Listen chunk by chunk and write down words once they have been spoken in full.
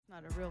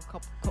not a real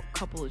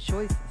couple of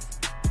choices.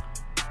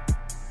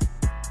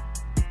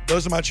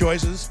 Those are my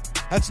choices.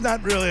 That's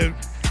not really.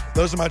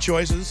 Those are my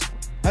choices.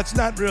 That's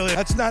not really.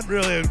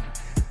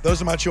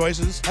 Those are my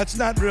choices. That's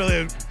not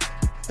really.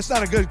 That's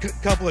not a good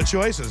couple of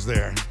choices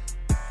there.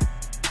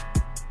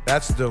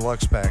 That's the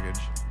deluxe package.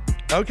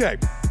 Okay.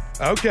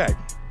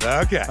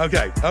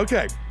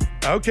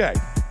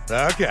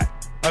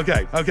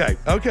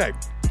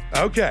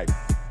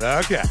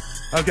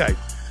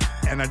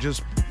 And I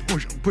just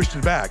pushed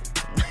it back.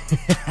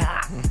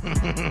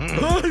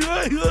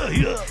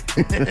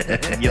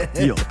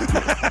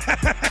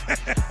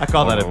 I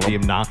call that the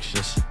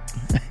obnoxious.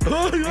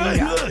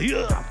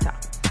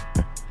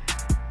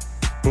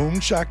 Boom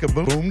shaka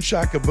boom, boom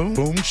shaka boom,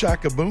 boom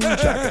shaka boom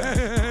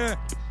shaka.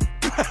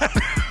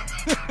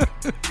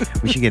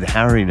 We should get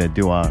Harry to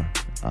do our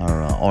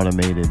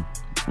automated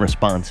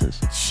responses.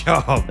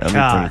 Oh, That'd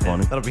God. be pretty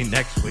funny. That'll be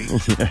next week.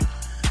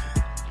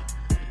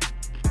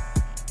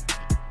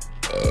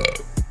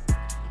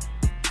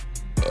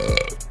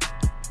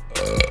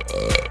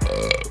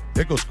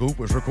 Pickle Scoop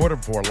was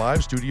recorded for a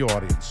live studio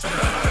audience.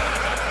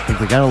 Think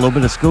we got a little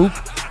bit of scoop?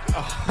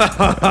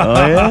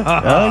 Oh,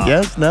 yeah?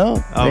 Yes?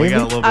 No? Oh, we Maybe?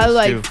 got a little bit I of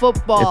like scoop.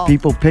 football. If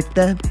people pick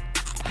that,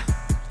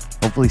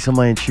 hopefully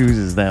somebody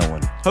chooses that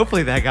one.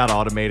 Hopefully that got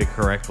automated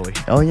correctly.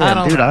 Oh, I yeah,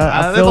 don't dude, know.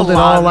 I There's filled a it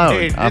lot all out.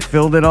 made. I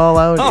filled it all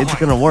out. Oh It's my-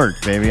 going to work,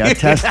 baby. I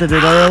tested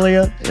it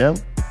earlier. Yep.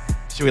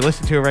 Should we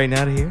listen to it right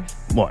now to hear?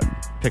 What?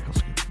 Pickle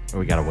Scoop. Or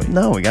we gotta wait?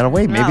 No, we got to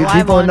wait. Not Maybe live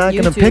people are on not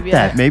going to YouTube pick yet.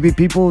 that. Maybe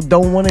people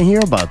don't want to hear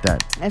about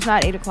that. It's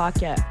not 8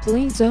 o'clock yet.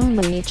 Please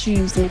only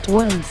choose it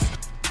once.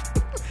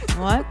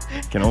 What?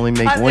 Can only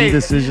make one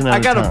decision at I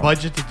a got time. a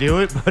budget to do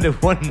it, but it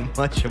wasn't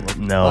much of a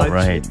No, budget.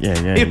 right.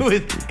 Yeah. It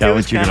was, got it what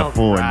was you can kinda-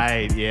 afford.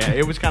 Right, yeah.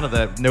 It was kind of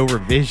the no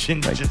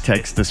revision. Like just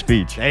text to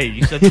speech. Hey,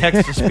 you said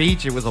text to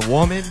speech. It was a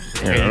woman.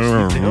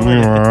 Yeah, she's doing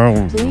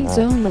it. Please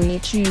only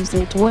choose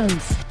it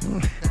once.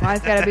 Why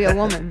it's gotta be a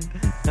woman?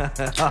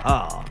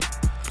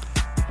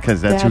 Because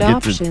that's That who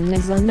gets to. option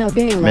is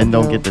unavailable. Men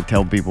don't get to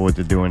tell people what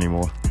to do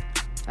anymore.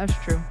 That's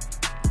true.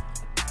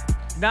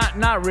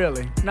 Not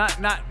really. Not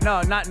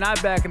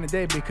back in the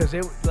day because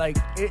it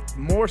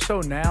more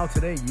so now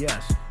today.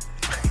 Yes.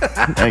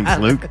 Thanks,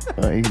 Luke.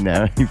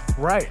 Now you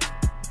Right.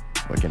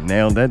 fucking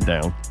nailed that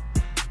down.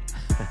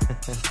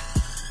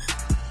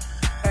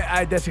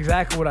 That's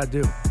exactly what I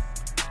do.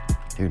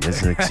 Dude,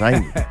 this is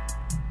exciting.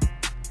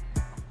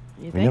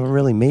 You We think? never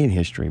really made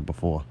history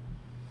before.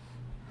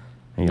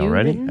 Are you You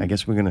ready? didn't? I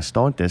guess we're going to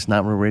start this.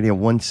 Not Real Radio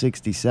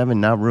 167,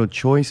 Not Real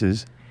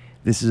Choices.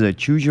 This is a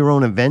choose your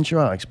own adventure.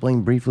 I'll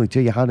explain briefly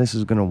to you how this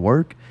is going to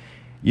work.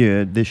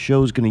 This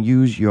show is going to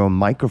use your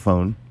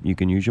microphone. You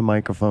can use your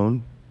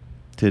microphone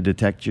to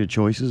detect your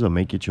choices or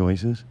make your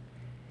choices.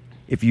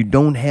 If you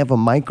don't have a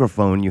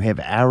microphone, you have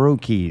arrow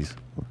keys.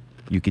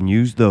 You can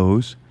use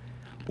those.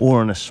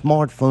 Or on a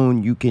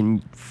smartphone, you can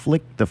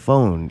flick the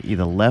phone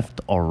either left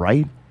or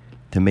right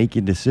to make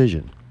your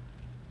decision.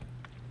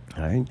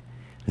 All right?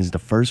 This is the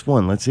first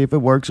one. Let's see if it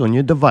works on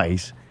your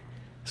device.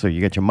 So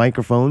you got your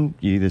microphone.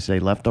 You either say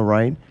left or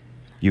right.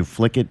 You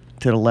flick it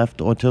to the left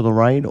or to the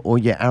right, or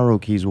your arrow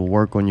keys will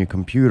work on your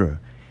computer.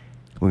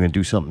 We're going to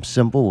do something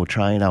simple. We'll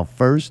try it out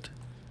first.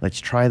 Let's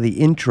try the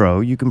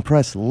intro. You can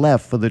press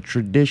left for the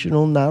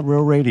traditional Not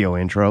Real Radio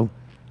intro,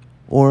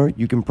 or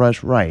you can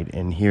press right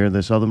and hear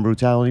the Southern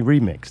Brutality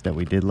remix that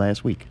we did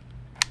last week.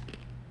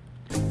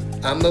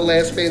 I'm the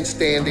last man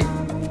standing.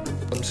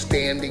 I'm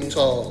standing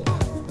tall.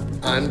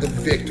 I'm the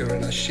victor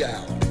and I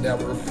shall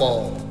never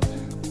fall.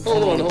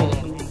 Hold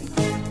on.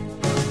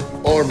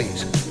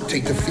 Armies,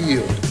 take the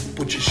field.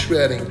 Put your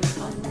shredding.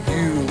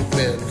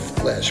 Human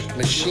flesh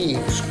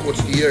machines scorch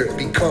the earth,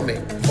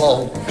 becoming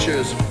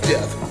vultures of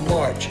death.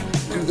 March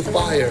through the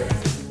fire.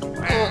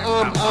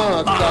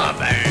 God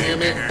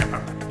damn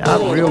it.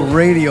 Not Real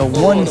Radio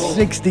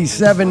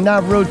 167,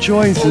 Not Real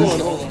Choices.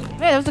 Hold on.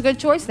 Yeah, that was a good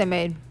choice they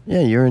made.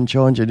 Yeah, you're in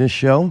charge of this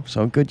show,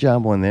 so good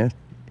job on there.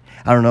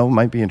 I don't know,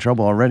 might be in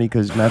trouble already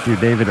because Matthew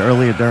David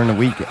earlier during the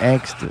week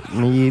asked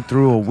me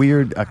through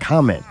a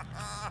comment.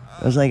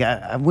 I was like,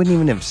 I wouldn't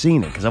even have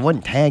seen it because I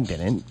wasn't tagged in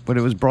it, but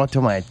it was brought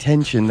to my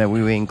attention that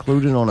we were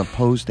included on a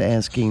post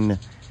asking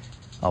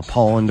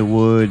Paul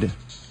Underwood,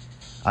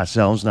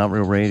 ourselves, Not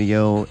Real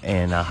Radio,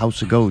 and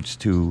House of Goats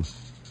to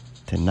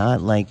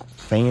not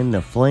fan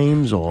the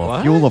flames or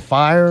What? fuel the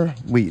fire.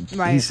 He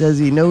Right. says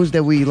he knows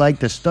that we like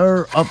to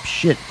stir up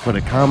shit for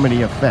the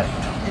comedy effect.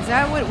 Is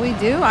that what we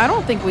do? I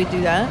don't think we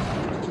do that.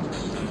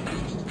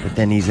 But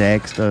then he's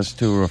asked us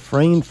to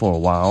refrain for a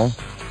while.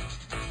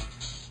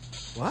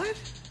 What?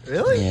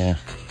 Really? Yeah.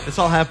 This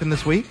all happened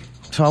this week?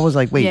 So I was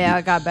like, wait. Yeah,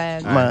 it got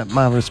bad.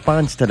 My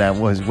response to that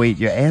was, wait,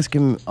 you're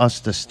asking us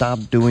to stop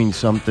doing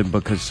something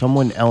because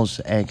someone else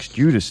asked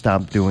you to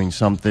stop doing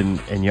something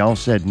and y'all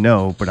said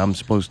no, but I'm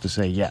supposed to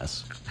say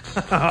yes.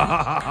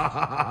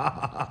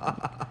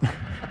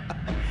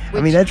 I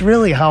mean, that's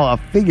really how I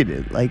figured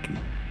it. Like, you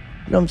know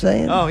what I'm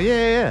saying? Oh,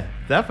 yeah.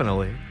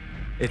 Definitely.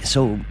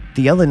 So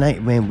the other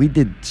night, man, we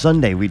did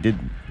that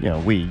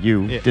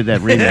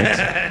remix.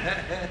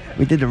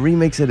 We did the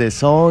remix of their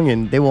song,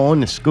 and they were on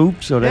the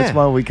Scoop, so that's Yeah.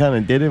 why we kind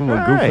of did it. And we're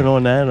Right. goofing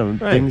on that and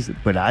Right. things.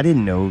 But I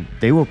didn't know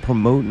they were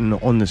promoting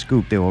on the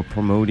Scoop. They were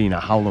promoting a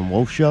Howlin'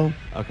 Wolf show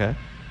Okay.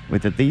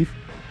 with the thief.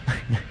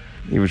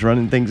 He was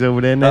running things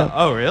over there now.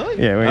 Oh,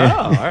 really? Yeah, we- Oh,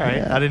 all right.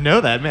 Yeah. I didn't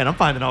know that, man. I'm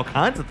finding all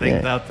kinds of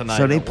things Yeah. out tonight.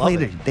 So I they love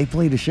played it. They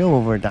played a show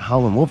over at the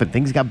Howlin' Wolf, and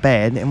things got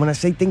bad. And when I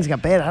say things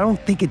got bad, I don't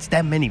think it's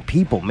that many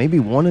people. Maybe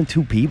 1 or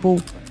 2 people.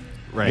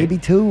 Right. Maybe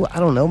 2. I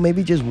don't know.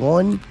 Maybe just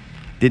 1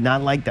 did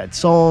not like that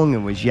song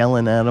and was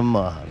yelling at him.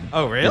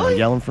 Oh, really?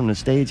 Yelling from the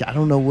stage. I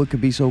don't know what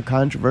could be so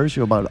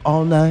controversial about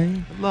all night,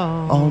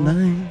 Long, all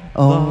night,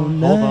 all long.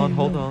 night. Hold on,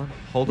 hold on.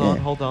 Hold on,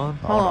 Yeah. hold on.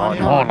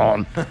 Hold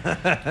on.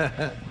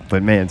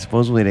 But man,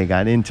 supposedly they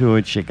got into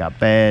it. Shit got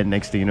bad.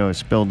 Next thing you know, it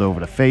spilled over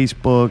to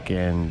Facebook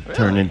and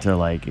turned into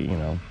like, you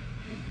know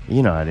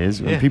how it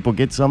is. When Yeah. people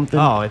get something,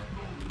 Oh,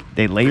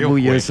 they label real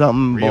you quick.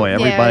 something. Real Boy,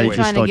 quick. everybody yeah, just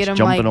trying to starts get them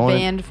jumping like on it.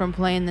 banned from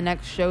playing the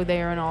next show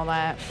there and all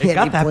that. It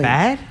got they that play-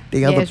 bad? They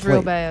Yeah, got it's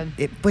real bad.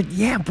 But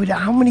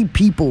how many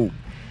people?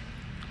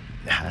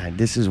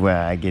 This is where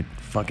I get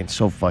fucking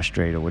so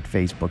frustrated with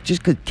Facebook.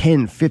 Just because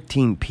 10,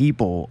 15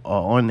 people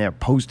are on there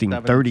posting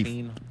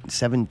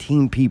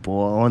 17 people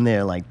are on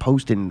there like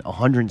posting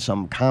 100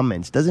 some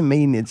comments doesn't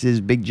mean it's this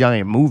big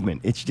giant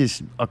movement. It's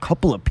just a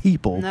couple of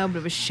people. No, but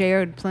it was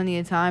shared plenty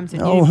of times,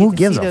 and No, you didn't who get to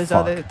gives see a those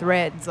fuck? other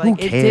threads. Who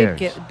Like it cares?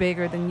 did get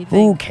bigger than you Who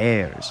think.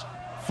 cares?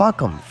 Fuck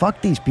them.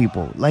 Fuck these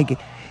people. Like,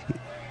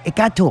 it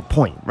got to a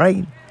point,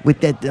 right? With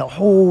the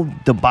whole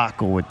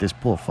debacle with this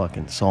poor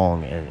fucking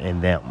song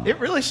and them. it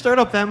really stirred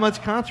up that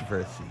much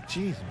controversy.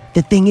 Jeez.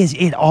 The thing is,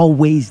 it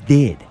always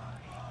did.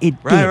 It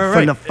Right, did. right, From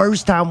right. the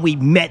first time we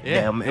met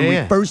Yeah, them and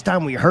yeah. the first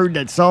time we heard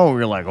that song,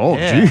 we were like, oh,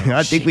 Yeah. gee,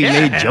 I think we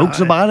Yeah. made jokes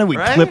about it. We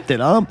Right? clipped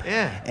it up.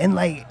 Yeah. And,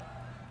 like,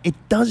 it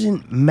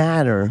doesn't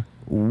matter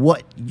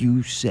what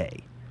you say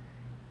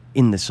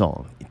in the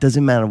song. It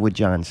doesn't matter what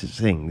John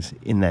sings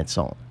in that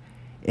song.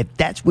 If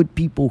that's what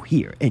people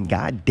hear, and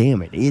god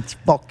damn it, it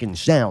fucking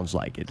sounds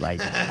like it.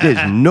 Like,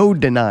 there's no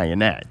denying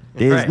that.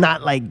 There's Right.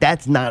 not like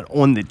that's not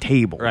on the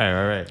table.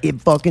 Right. It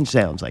fucking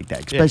sounds like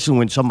that, especially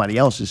when somebody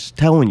else is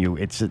telling you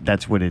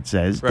that's what it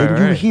says.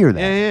 Then you hear that.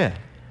 Yeah.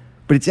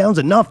 But it sounds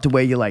enough to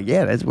where you're like,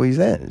 yeah, that's what he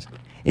says.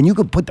 And you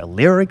could put the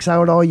lyrics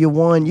out all you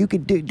want. You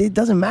could do. It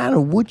doesn't matter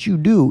what you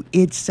do.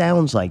 It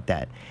sounds like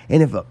that.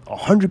 And if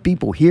 100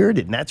 people hear it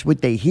and that's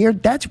what they hear,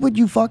 that's what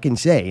you fucking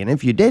say. And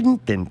if you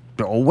didn't, then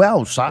oh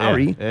well,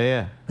 sorry.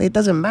 Yeah. It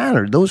doesn't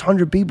matter. Those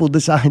 100 people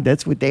decide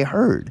that's what they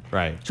heard.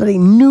 Right. So they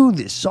knew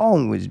this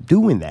song was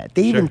doing that.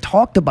 They even Sure.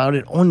 talked about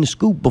it on the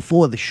Scoop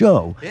before the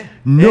show, Yeah.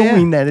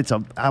 knowing that it's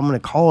I'm going to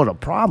call it a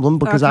problem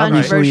because Or a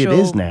obviously it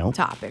is controversial now.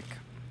 Topic.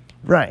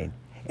 Right.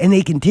 And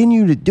they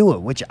continue to do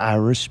it, which I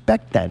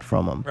respect that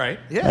from them. Right.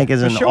 Yeah, Like as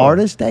for an sure.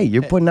 artist, hey,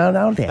 you're putting that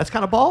out there. That's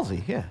kind of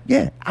ballsy. Yeah.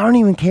 Yeah, I don't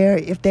even care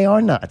if they are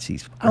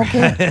Nazis. I don't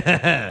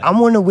care. I'm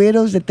one of the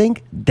weirdos that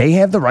think they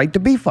have the right to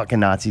be fucking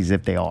Nazis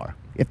if they are.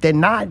 If they're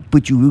not,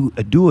 but you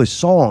do a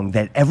song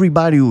that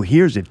everybody who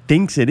hears it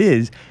thinks it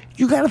is,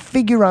 you got to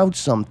figure out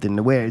something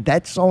to where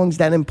that song's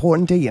that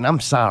important to you. And I'm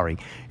sorry,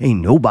 ain't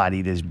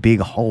nobody this big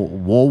whole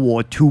World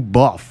War II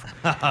buff.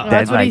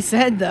 That's what he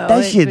said, though. That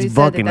That's what shit's he said,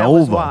 fucking that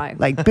was over. why.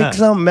 Like, pick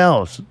something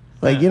else.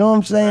 Like, you know what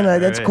I'm saying?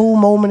 Like, that's a cool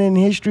moment in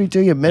history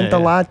to you. It meant a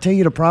lot to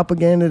you, the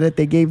propaganda that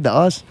they gave to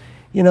us.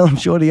 You know, I'm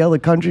sure the other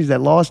countries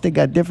that lost it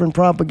got different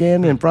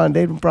propaganda, and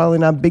they were probably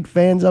not big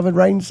fans of it,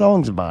 writing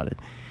songs about it.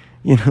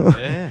 You know?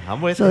 Yeah, I'm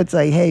with So you. it's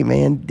like, hey,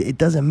 man, it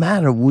doesn't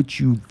matter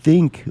what you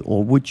think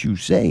or what you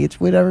say. It's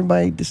what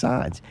everybody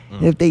decides.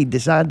 And if they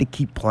decide to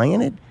keep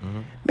playing it,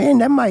 man,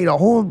 that might a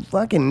whole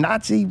fucking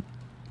Nazi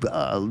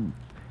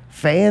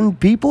fan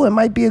people. It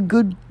might be a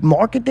good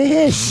market to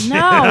hit. No,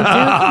 dude,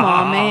 come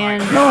on,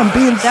 man. No, I'm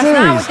being That's serious.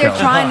 not what they're though.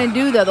 trying to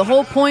do, though. The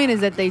whole point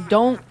is that they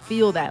don't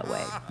feel that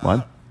way.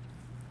 What?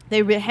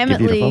 They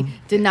vehemently phone?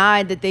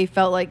 denied that they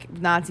felt like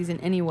Nazis in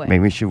any way.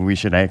 Maybe we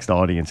should ask the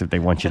audience if they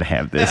want you to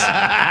have this.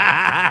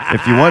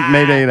 If you want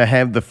Mayday to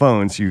have the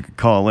phone, so you can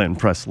call in,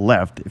 press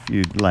left. If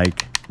you'd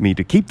like me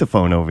to keep the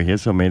phone over here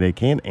so Mayday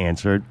can't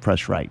answer it,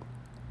 press right.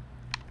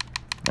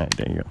 All right,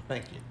 there you go.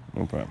 Thank you.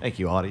 No problem. Thank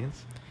you,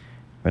 audience.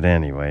 But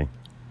anyway,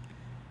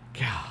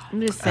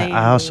 I'm just saying.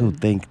 I also dude.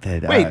 think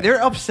that... Wait,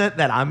 they're upset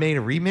that I made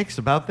a remix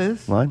about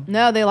this? What?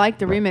 No, they like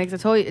the remix. I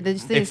told you. Did you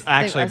see It's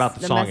actually about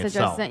the song message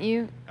itself. I sent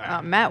you?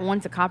 Matt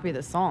wants a copy of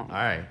the song. All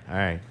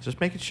right.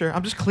 Just making sure.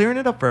 I'm just clearing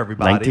it up for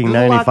everybody. There's a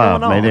lot 1995.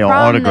 going on. Maybe I'll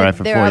Problem autograph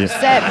that it they're for you.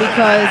 upset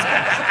because,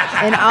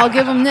 and I'll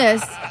give them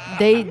this.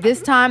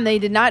 This time they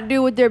did not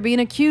do what they're being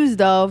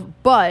accused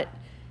of, but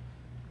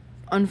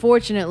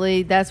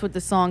unfortunately that's what the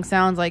song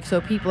sounds like.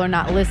 So people are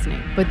not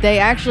listening. But they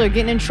actually are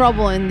getting in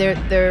trouble, and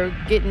they're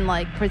getting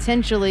like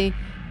potentially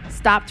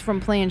stopped from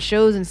playing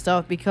shows and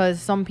stuff because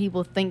some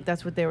people think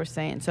that's what they were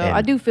saying. So And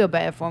I do feel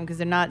bad for them because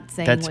they're not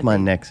saying. That's what my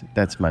they,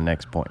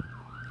 next point.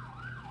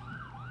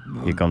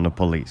 Here come the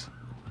police.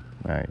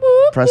 All right.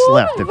 Press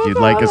left if you'd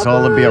like us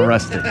all to be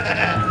arrested.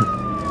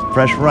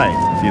 Press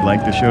right if you'd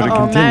like the show to Oh,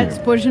 continue. Matt's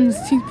pushing.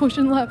 He's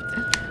pushing left.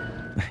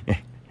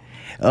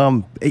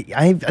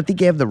 I think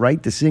you have the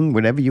right to sing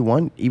whatever you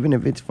want, even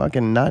if it's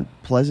fucking not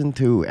pleasant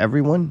to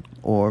everyone,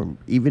 or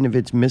even if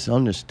it's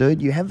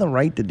misunderstood. You have the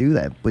right to do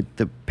that. But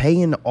the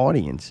paying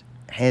audience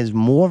has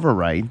more of a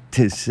right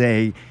to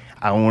say,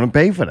 I don't want to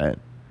pay for that.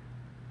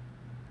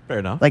 Fair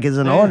enough. Like, as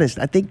an artist,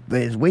 I think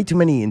there's way too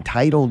many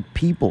entitled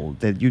people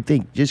that you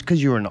think just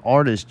because you're an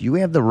artist, you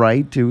have the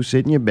right to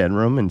sit in your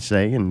bedroom and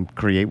say and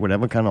create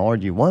whatever kind of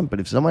art you want. But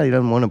if somebody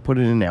doesn't want to put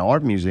it in their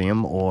art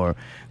museum or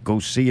go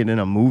see it in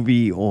a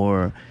movie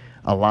or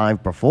a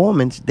live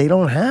performance, they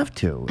don't have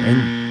to.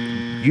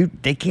 And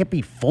they can't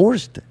be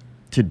forced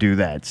to do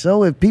that.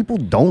 So if people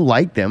don't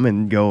like them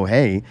and go,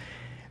 hey,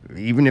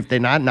 even if they're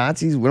not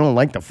Nazis, we don't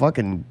like the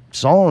fucking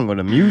song or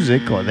the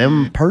music or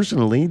them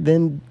personally,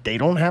 then they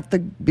don't have to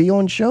be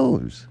on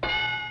shows.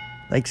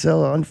 Like,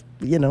 so,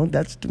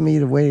 that's to me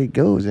the way it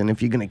goes. And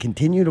if you're going to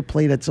continue to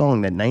play that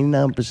song that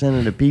 99%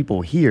 of the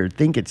people hear,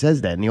 think it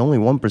says that, and the only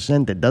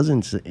 1% that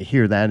doesn't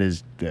hear that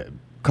is a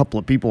couple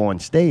of people on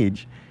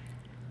stage,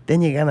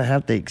 then you're going to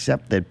have to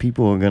accept that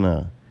people are going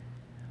to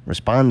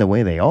respond the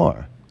way they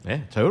are.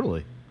 Yeah,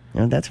 totally.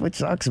 That's what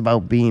sucks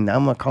about being,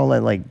 I'm going to call it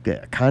like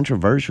a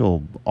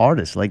controversial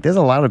artist. Like, there's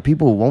a lot of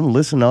people who won't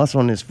listen to us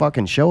on this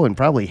fucking show and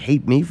probably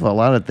hate me for a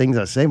lot of things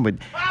I say, but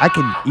I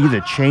could either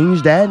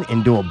change that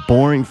and do a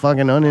boring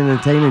fucking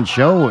unentertaining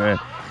show where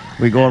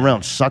we go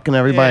around sucking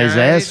everybody's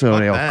ass so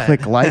they'll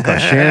click like or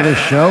share this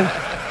show.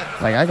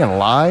 Like, I can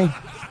lie.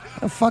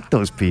 Fuck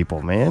those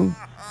people, man.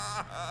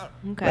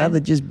 Okay.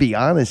 Rather just be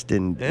honest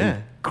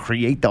and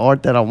create the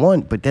art that I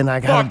want, but then I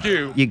got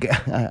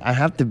I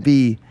have to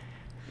be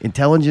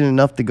intelligent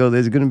enough to go,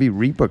 there's going to be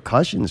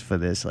repercussions for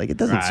this. Like, it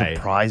doesn't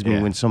surprise me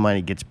when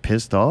somebody gets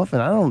pissed off.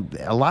 And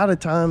a lot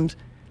of times,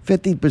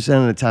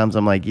 50% of the times,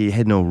 I'm like, you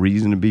had no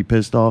reason to be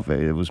pissed off.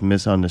 It was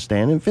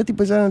misunderstanding. 50%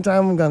 of the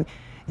time, I'm going,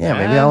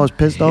 maybe I was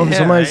pissed off and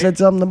somebody said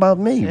something about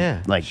me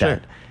like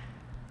that.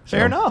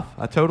 Fair enough.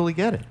 I totally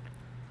get it.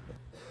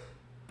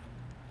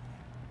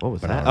 What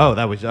was that? Oh,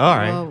 that was, all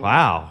right. Whoa.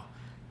 Wow.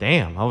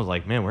 Damn. I was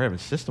like, man, we're having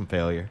system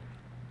failure.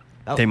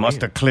 They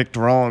must have clicked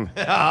wrong.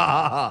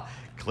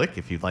 Click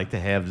if you'd like to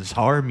have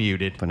Czar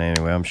muted. But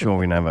anyway, I'm sure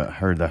we never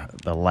heard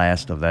the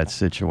last of that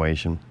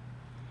situation.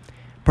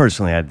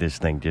 Personally, I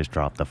just think just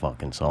drop the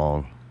fucking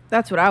song.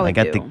 That's what I would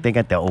do. They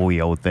got the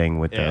OEO thing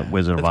with the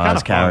Wizard of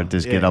Oz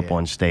characters get up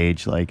on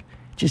stage. Like,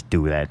 just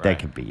do that. That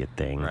could be a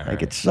thing.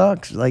 Like, it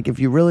sucks. Like, if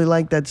you really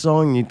like that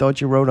song and you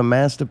thought you wrote a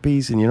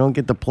masterpiece and you don't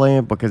get to play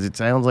it because it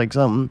sounds like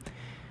something,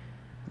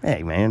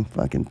 hey, man,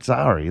 fucking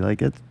sorry.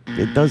 Like, it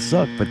does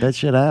suck, but that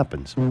shit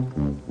happens.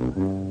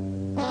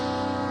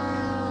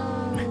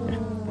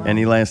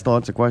 Any last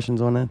thoughts or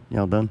questions on that?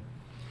 Y'all done?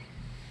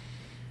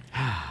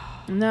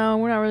 No,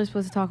 we're not really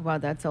supposed to talk about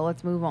that, so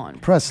let's move on.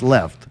 Press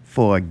left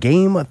for a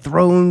Game of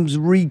Thrones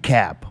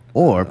recap,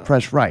 or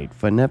press right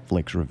for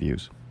Netflix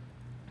reviews.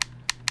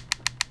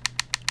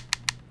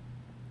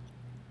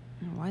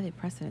 Why are they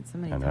pressing it so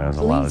many I know, times?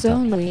 there's a lot of Please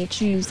time. only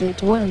choose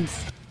it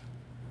once.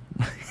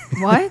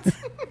 What?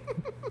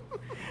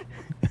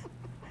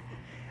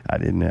 I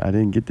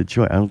didn't get the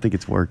choice. I don't think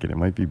it's working. It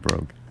might be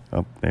broke.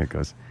 Oh, there it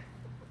goes.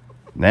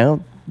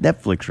 Now,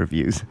 Netflix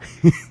reviews.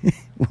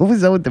 What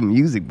was that with the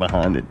music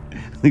behind it?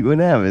 Like, what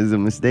happened? Is it a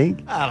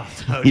mistake? I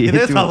don't know.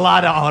 There's a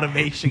lot of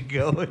automation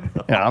going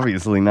on. Yeah,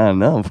 obviously not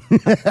enough.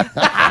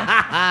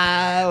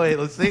 Wait,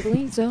 let's see.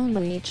 Please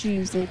only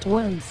choose it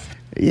once.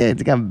 Yeah,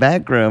 it's got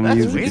background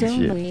music Please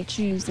and shit. only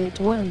choose it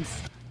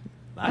once.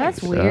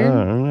 That's I weird.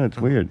 don't know. It's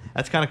weird.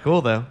 That's kind of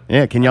cool, though.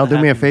 Yeah, can y'all do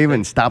me a favor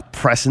and stop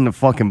pressing the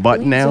fucking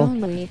button Please now?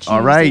 only choose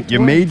All right, it you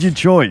made your once.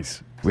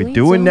 choice. We're Please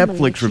doing only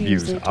Netflix choose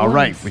reviews. it All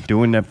right, once. we're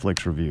doing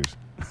Netflix reviews.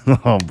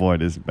 Oh boy,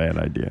 this is a bad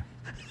idea.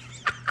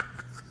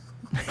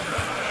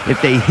 If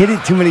they hit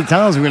it too many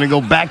times, we're gonna go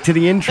back to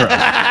the intro.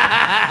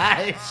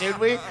 Should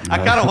we? I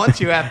kind of want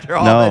you after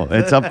all. No, that.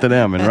 it's up to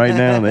them. And right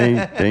now,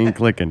 they ain't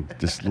clicking.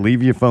 Just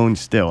leave your phone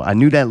still. I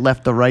knew that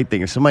left or right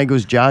thing. If somebody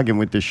goes jogging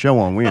with this show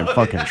on, we're in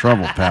fucking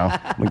trouble, pal.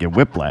 We get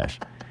whiplash.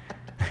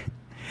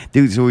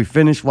 Dude, so we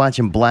finished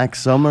watching Black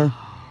Summer.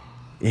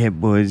 It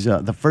was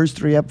the first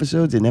 3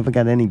 episodes. It never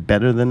got any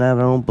better than that,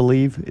 I don't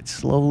believe. It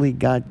slowly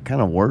got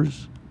kind of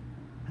worse.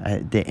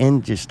 The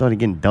end just started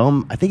getting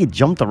dumb. I think it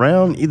jumped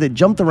around. Either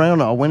jumped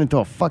around or I went into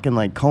a fucking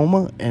like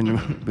coma and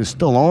it was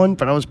still on.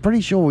 But I was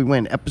pretty sure we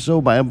went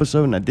episode by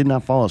episode and I did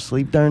not fall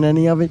asleep during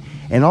any of it.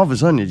 And all of a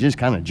sudden it just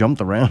kind of jumped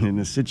around in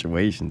the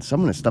situation. Some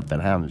of the stuff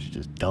that happens is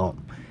just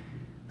dumb.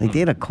 Like, they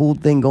had a cool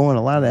thing going.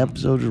 A lot of the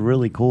episodes were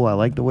really cool. I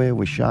liked the way it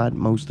was shot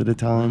most of the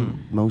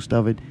time, most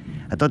of it.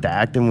 I thought the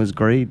acting was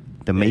great.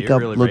 The makeup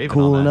really looked raving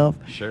cool on that. enough.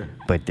 Sure.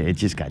 But it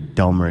just got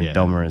dumber and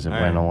dumber as it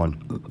All went right.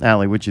 on.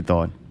 Allie, what you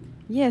thought?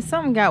 Yeah,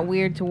 something got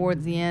weird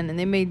towards the end, and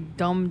they made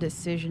dumb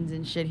decisions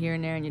and shit here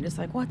and there, and you're just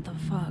like, what the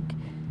fuck?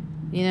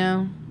 You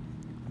know?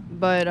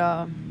 But,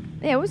 yeah,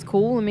 it was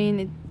cool. I mean,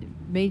 it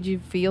made you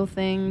feel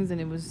things, and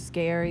it was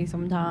scary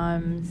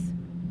sometimes.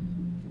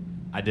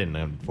 I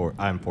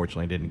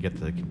unfortunately didn't get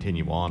to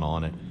continue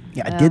on it.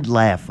 Yeah, I did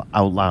laugh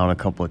out loud a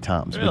couple of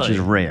times, which is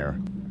Really? rare.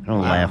 I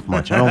don't laugh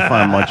much. I don't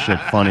find much shit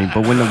funny.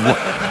 But when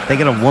they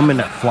get a woman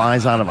that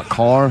flies out of a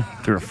car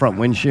through the front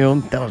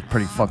windshield, that was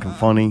pretty fucking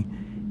funny.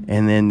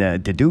 And then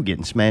the dude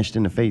getting smashed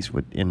in the face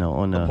with,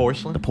 on the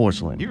porcelain? The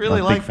porcelain. You really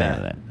I'm a like big fan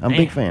of that? that. I'm a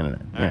big fan of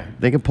that. Yeah.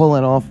 right. They can pull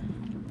that off.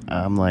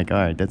 I'm like, all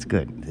right, that's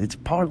good. It's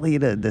partly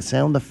the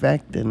sound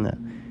effect and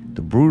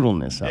the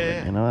brutalness of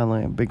it. I'm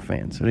a big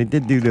fan. So they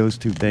did do those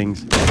two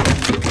things.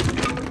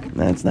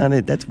 That's not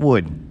it. That's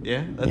wood.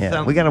 Yeah,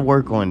 We got to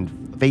work on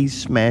face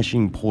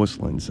smashing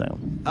porcelain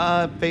sound.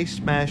 Face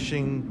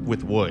smashing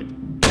with wood.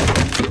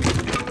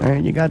 All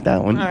right, you got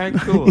that one. All right,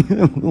 cool.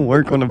 We'll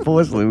work on the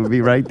porcelain. We'll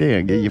be right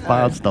there. Get you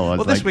 5 stars.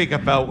 Well, this week I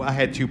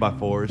had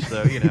 2x4s,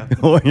 so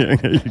Oh, yeah,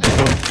 there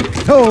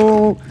you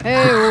go.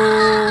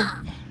 Hey.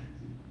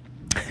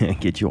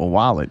 Get you a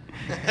wallet.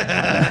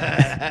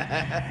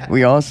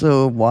 We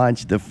also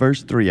watched the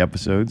first 3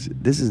 episodes.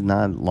 This is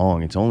not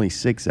long. It's only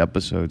 6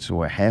 episodes, so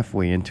we're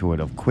halfway into it,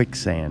 of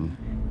Quicksand.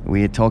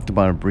 We had talked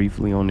about it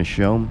briefly on the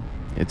show.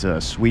 It's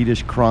a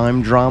Swedish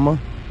crime drama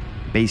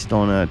based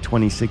on a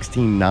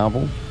 2016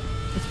 novel.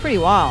 It's pretty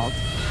wild. Is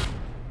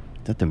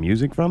that the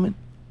music from it?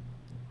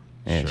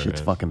 Yeah, Sure shit's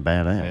is. fucking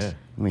badass. Yeah.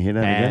 Can we hear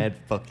that again? Bad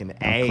fucking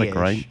I'll ass. click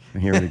right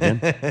and hear it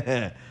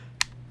again.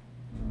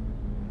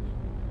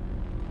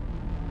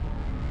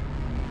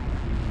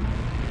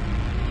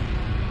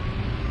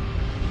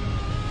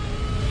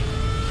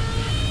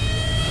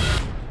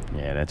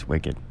 Yeah, that's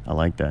wicked. I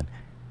like that.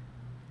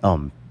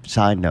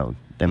 Side note,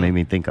 that made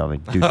me think of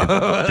it.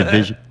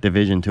 Dude,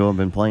 Division 2, I've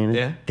been playing it.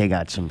 Yeah. They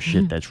got some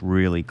shit that's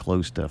really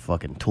close to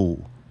fucking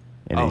Tool.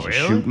 And Oh, as you're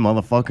really? shooting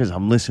motherfuckers,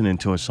 I'm listening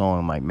to a song.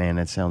 I'm like, man,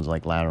 that sounds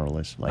like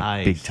Lateralus, like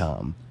Nice. big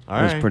time. All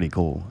It was right. pretty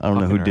cool. I don't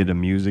know who Fucking did the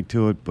music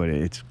to it, but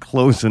it's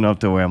close enough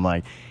to where I'm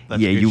like,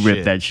 That's yeah, good you ripped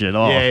shit. that shit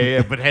off.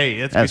 Yeah, but hey,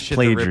 that's good shit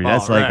to rip plagiary.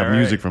 That's off. like Right, a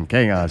Music right. from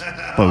Chaos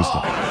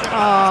poster.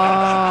 Oh.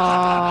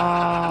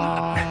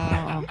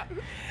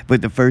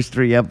 But the first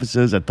 3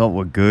 episodes I thought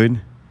were good.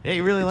 Yeah,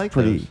 you really like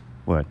Pretty. those.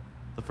 What?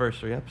 The first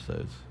 3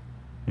 episodes.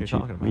 You're What you-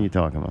 talking What are you about.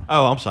 talking about?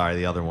 Oh, I'm sorry,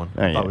 the other one.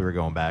 Oh, I thought yeah. we were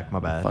going back. My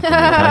bad. Fucking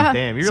okay.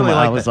 Damn, you So really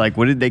I like was that. like,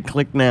 what did they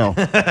click now?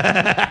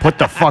 Put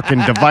the fucking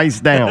device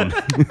down.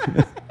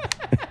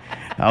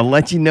 I'll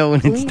let you know when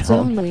it's Please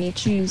time. only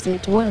choose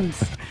it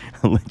once.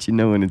 I'll let you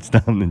know when it's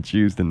time to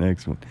choose the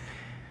next one.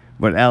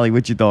 But Allie,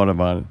 what you thought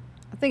about it?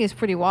 I think it's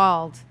pretty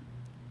wild.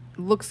 It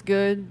looks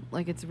good.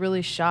 Like, it's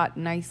really shot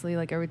nicely.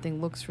 Like,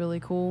 everything looks really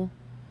cool.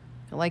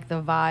 I like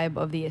the vibe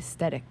of the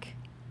aesthetic.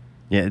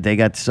 Yeah, they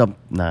got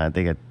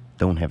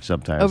don't have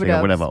subtitles. They got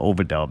Overdubs. whatever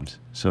overdubs.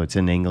 So it's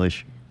in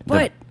English.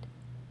 But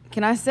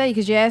can I say,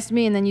 because you asked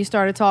me and then you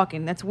started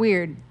talking, that's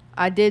weird.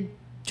 I did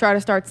try to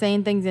start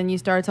saying things and you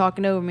started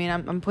talking over me,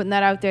 and I'm putting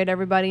that out there to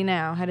everybody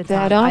now ahead of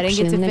time. That I didn't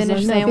get to option is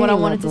finish saying what I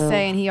wanted to unavailable.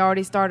 say, and he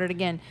already started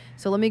again.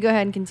 So let me go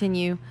ahead and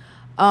continue.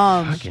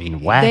 Fucking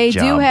whack They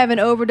job. do have an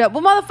overdub.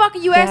 Well,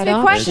 motherfucker, you asked me a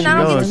That question. I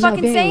don't option get to is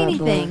fucking say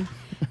unavailable. anything.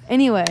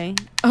 Anyway.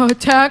 Oh,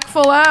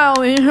 tactful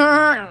Alley.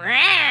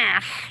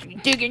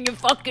 Digging your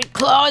fucking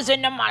claws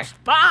into my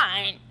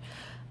spine.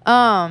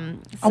 I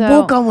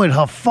woke up with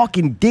her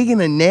fucking digging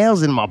her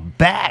nails in my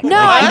back. No,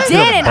 Like, I to the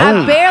didn't. I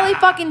bone. barely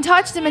fucking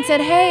touched him and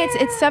said, "Hey,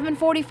 it's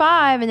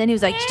 7:45," and then he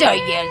was like, "So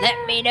you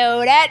let me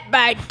know that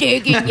by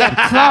digging your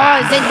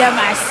claws into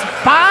my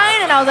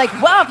spine?" And I was like,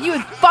 "Well, if you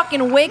would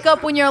fucking wake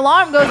up when your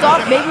alarm goes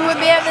off, maybe we would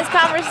be having this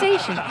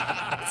conversation."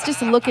 It's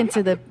just a look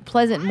into the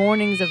pleasant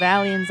mornings of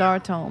Allie and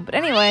Zartone. But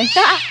anyway,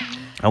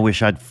 I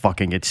wish I'd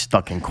fucking get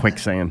stuck in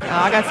quicksand.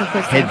 I got some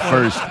quick Head stuff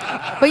for you.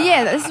 first. But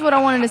yeah, this is what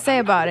I wanted to say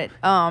about it.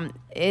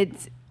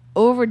 It's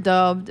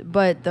overdubbed,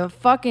 but the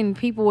fucking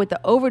people with the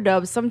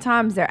overdubs,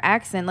 sometimes their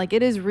accent, like,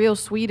 it is real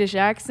Swedish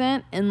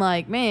accent, and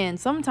like, man,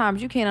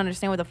 sometimes you can't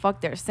understand what the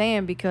fuck they're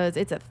saying because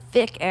it's a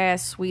thick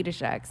ass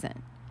Swedish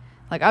accent.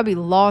 Like, I'll be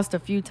lost a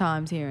few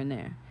times here and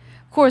there.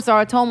 Of course,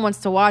 Artome wants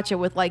to watch it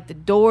with like the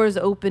doors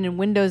open and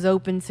windows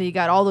open, so you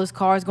got all those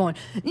cars going,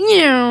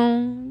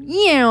 meow,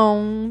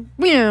 meow,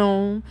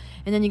 meow,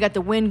 and then you got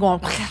the wind going.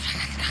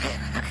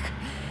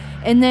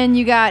 And then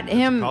you got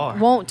him car.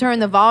 won't turn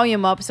the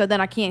volume up, so then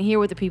I can't hear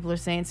what the people are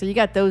saying. So you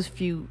got those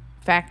few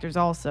factors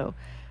also.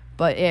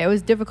 But yeah, it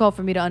was difficult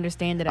for me to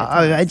understand it at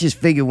times. I just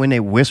figured when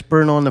they're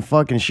whispering on the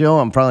fucking show,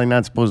 I'm probably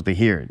not supposed to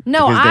hear it.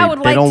 No, Because I would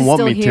they like don't to want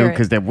still me hear to it.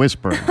 because they're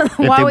whispering. If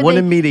Why they would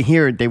wanted they- me to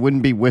hear it, they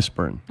wouldn't be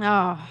whispering.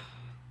 Oh,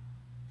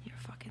 you're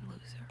a fucking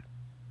loser.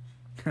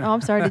 Oh,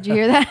 I'm sorry. Did you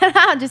hear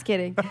that? Just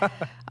kidding.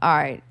 All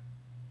right.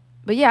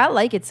 But yeah, I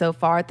like it so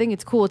far. I think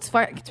it's cool. It's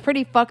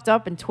pretty fucked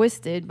up and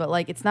twisted, but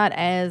like it's not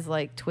as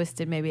like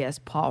twisted maybe as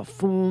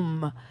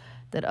Parfum,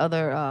 that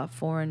other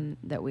foreign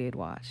that we had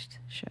watched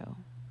show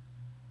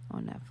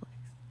on Netflix.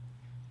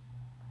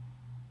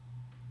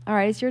 All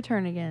right, it's your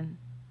turn again.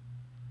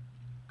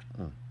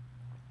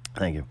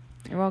 Thank you.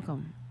 You're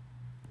welcome.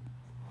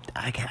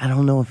 I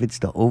don't know if it's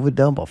the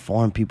overdub or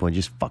foreign people are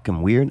just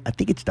fucking weird. I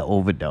think it's the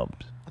overdubs.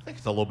 I think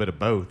it's a little bit of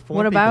both. What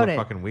Foreign about people it?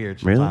 are fucking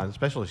weird Really? sometimes,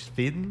 especially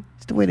Sweden.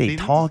 It's the way they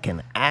Sweden. talk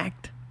and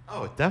act.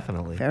 Oh,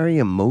 definitely. Very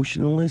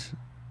emotionalist.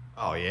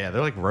 Oh yeah,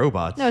 they're like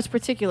robots. No, it's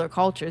particular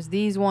cultures.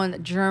 These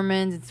one,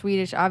 Germans and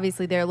Swedish,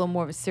 obviously they're a little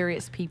more of a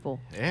serious people.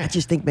 Yeah. I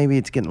just think maybe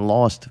it's getting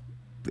lost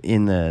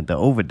in the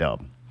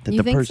overdub. That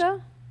You the think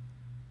so?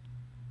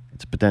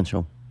 It's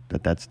potential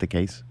that that's the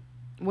case.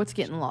 What's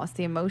getting lost?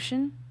 The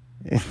emotion?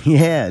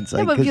 Yeah, it's Yeah,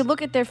 like. but if you 'cause-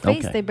 look at their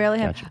face, Okay, they barely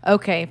have. gotcha.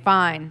 Okay,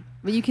 fine.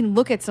 But you can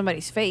look at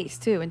somebody's face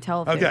too and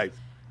tell if Okay.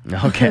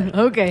 Okay.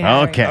 Okay,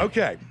 Harry. Okay.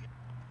 Okay.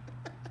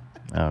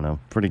 I don't know.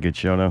 Pretty good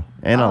show though,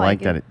 and I I like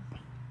like that it.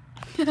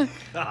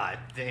 God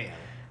damn.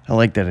 I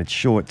like that it's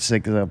short,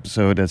 6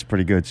 episode. That's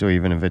pretty good. So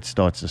even if it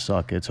starts to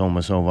suck, it's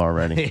almost over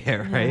already.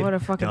 Yeah, Yeah, right. what a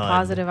fucking Done.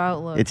 positive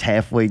outlook. It's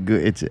halfway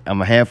good.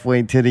 I'm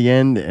halfway to the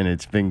end, and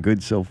it's been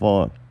good so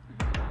far.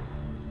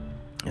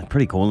 It's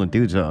pretty cool. The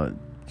dude's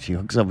she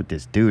hooks up with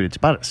this dude. It's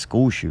about a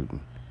school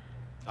shooting.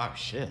 Oh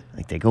shit.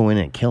 Like they go in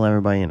and kill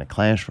everybody in the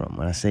classroom.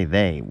 When I say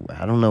they,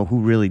 I don't know who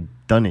really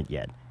done it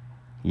yet.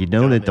 You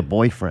know that the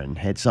boyfriend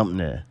had something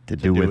to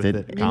do with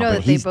it. You know but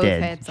that they he's both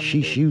dead. had something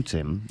She to do. shoots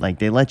him. Like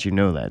they let you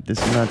know that.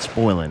 This is not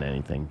spoiling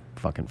anything.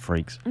 Fucking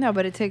freaks. No,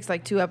 but it takes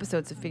like 2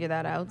 episodes to figure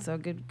that out. So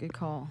good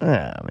call.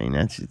 Yeah, I mean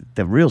that's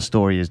the real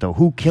story is though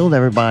who killed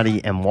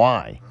everybody and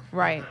why.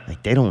 Right.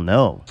 Like they don't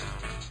know.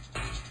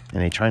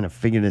 And they're trying to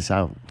figure this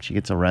out. She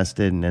gets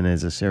arrested, and then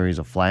there's a series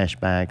of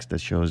flashbacks that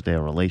shows their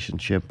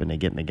relationship, and they're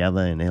getting together,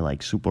 and they're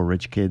like super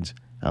rich kids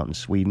out in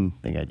Sweden.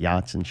 They got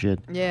yachts and shit.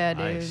 Yeah,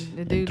 dude. Nice.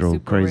 The And dude's throw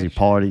super crazy rich.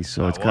 parties.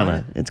 So it's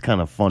what?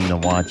 kind of fun to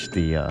watch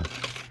the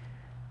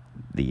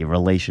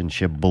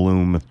relationship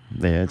bloom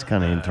there. It's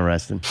kind of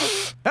interesting.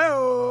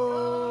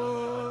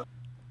 I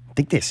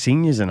think they're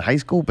seniors in high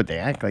school, but they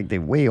act like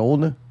they're way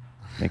older.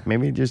 Like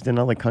maybe just in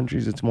other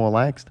countries it's more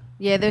laxed.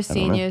 Yeah, they're don't know.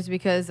 seniors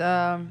because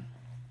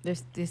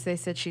they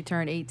said she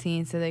turned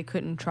 18, so they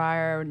couldn't try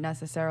her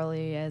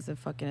necessarily as a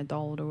fucking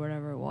adult or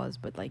whatever it was,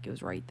 but like it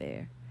was right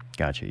there.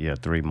 Gotcha. Yeah,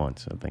 3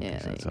 months, I think. Yeah, they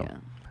said there you so. go.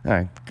 All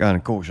right, kind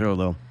of cool show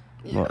though.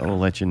 We'll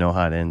let you know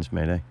how it ends,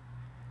 Mayday.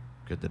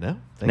 Good to know.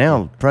 Thank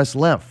Now you. press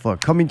left for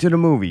coming to the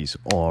movies,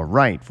 or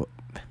right for.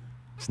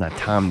 It's not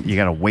time. You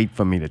gotta wait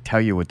for me to tell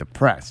you what to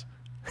press.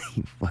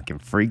 You fucking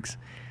freaks.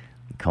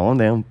 Calm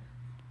down.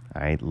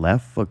 All right,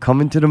 left for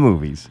coming to the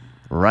movies,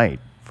 right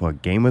for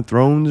Game of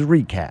Thrones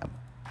recap.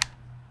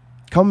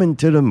 Coming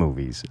to the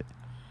movies,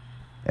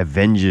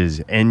 Avengers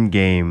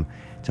Endgame.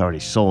 It's already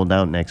sold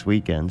out next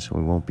weekend, so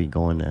we won't be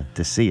going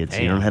to see it. So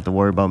you Damn. don't have to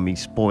worry about me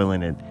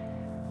spoiling it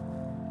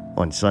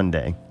on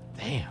Sunday.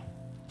 Damn.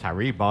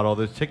 Tyree bought all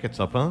those tickets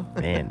up, huh?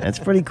 Man, that's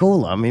pretty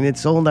cool. I mean,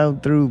 it's sold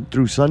out through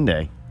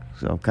Sunday,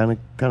 so kind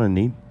of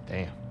neat.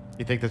 Damn.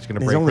 You think that's gonna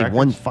There's break only records?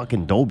 one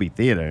fucking Dolby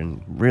theater,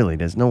 and really,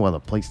 there's no other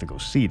place to go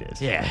see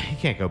this. Yeah, you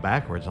can't go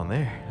backwards on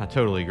there. I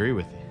totally agree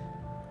with you.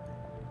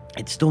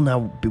 It's still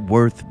not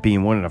worth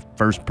being one of the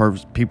first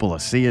people to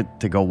see it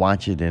to go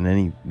watch it in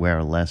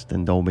anywhere less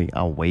than Dolby.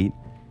 I'll wait.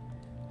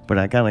 But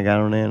I kind of got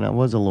on there, and I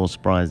was a little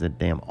surprised that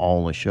damn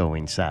all the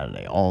showing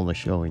Saturday, all the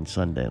showing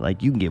Sunday.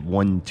 Like you can get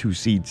 1-2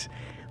 seats,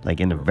 like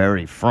in the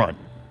very front.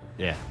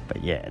 Yeah.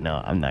 But yeah, no,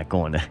 I'm not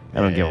going to.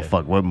 I don't give a Yeah.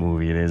 fuck what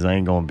movie it is. I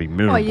ain't going to be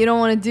miserable. Oh, you don't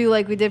want to do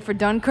like we did for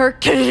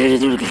Dunkirk? No,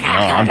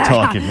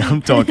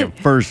 I'm talking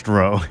first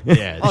row.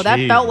 Yeah. Oh, that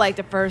jeez. felt like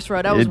the first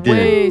row. That was It did.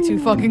 way too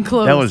fucking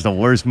close. That was the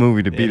worst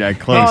movie to be that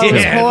close Oh, it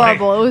was to. Yeah,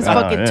 horrible. It was Oh,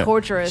 fucking yeah.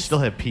 torturous. Still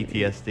have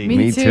PTSD. Me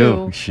Me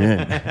too. too.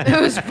 Shit. It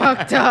was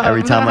fucked up.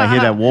 Every time I hear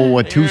that World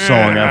War II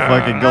song, I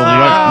fucking go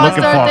I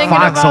looking start for a thinking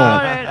about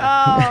foxhole.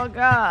 it. Oh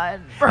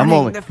God, burning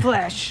only- the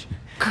flesh.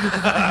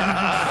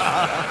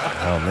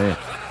 Oh man,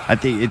 I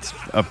think it's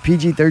a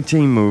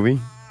PG-13 movie,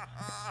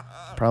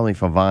 probably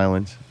for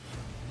violence.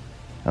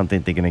 I don't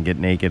think they're gonna get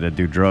naked or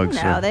do drugs,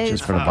 No, so they just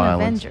it's for the fucking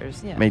violence.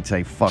 Avengers. Yeah. May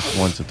say fuck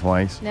once or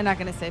twice. They're not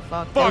gonna say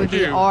fuck. That would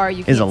be R. You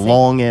It's a can't say-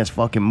 long ass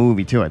fucking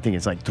movie too. I think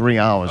it's like 3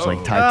 hours, like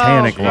Oh,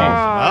 Titanic long.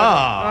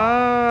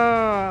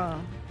 Ah.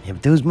 Yeah,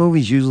 but those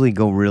movies usually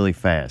go really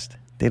fast.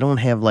 They don't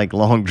have like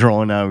long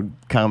drawn out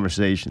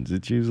conversations.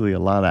 It's usually a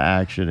lot of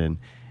action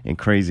and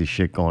crazy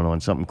shit going on,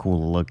 something cool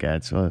to look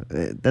at. So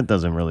that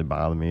doesn't really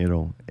bother me.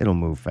 It'll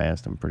move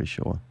fast, I'm pretty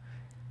sure.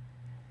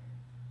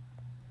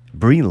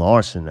 Brie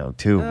Larson though,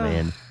 too,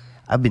 man.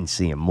 I've been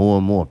seeing more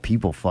and more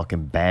people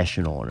fucking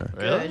bashing on her.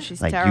 Good.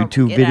 She's Like terrible.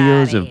 YouTube Get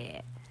videos outta of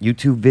here.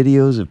 YouTube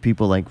videos of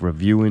people like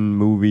reviewing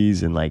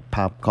movies and like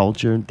pop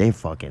culture. They're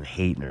fucking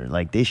hating her.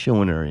 Like they're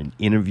showing her in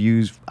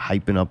interviews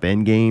hyping up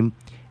Endgame,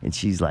 and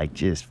she's like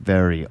just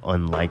very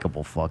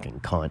unlikable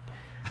fucking cunt.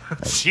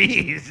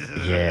 Jeez.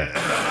 Yeah.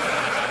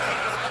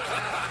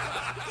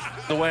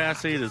 The way I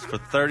see it is for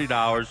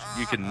 $30,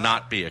 you can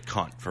not be a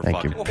cunt for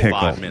Thank you, fucking pickle.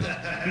 5 minutes.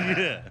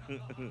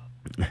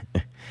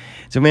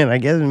 So man, I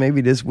guess maybe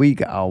this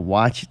week I'll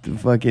watch the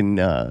fucking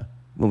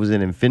what was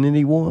it,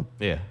 Infinity War?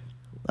 Yeah.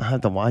 I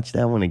have to watch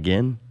that one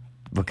again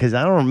because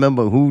I don't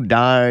remember who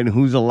died,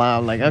 who's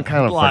alive. Like I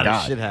kind of A lot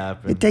forgot. of shit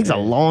happened. It takes a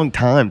long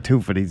time too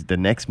for the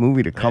next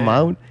movie to come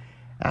out.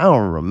 I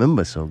don't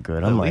remember so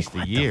good. I'm At like, least a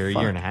what the year,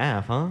 fuck? year and a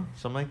half, huh?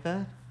 Something like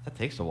that. That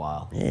takes a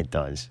while. Yeah, it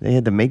does. They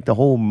had to make the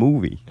whole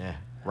movie. Yeah.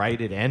 Write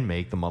it and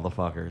make the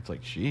motherfucker. It's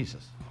like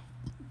Jesus.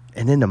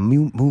 And then the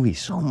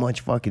movie's so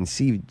much fucking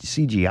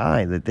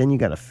CGI that then you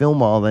got to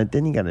film all that.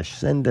 Then you got to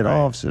send it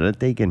off so that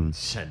they can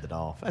Send it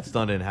off. That's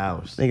done in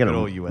house. They got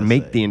to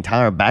make the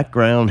entire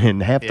background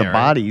and half the right.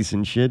 bodies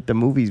and shit. The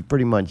movie's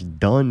pretty much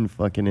done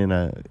fucking in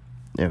a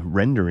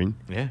rendering.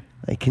 Yeah.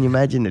 Like, can you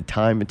imagine the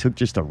time it took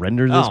just to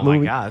render this Oh movie?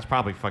 my god, it's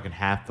probably fucking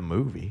half the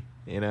movie.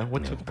 You know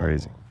what took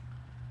Crazy.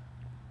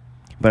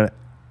 But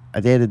I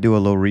had to do a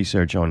little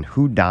research on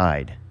who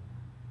died.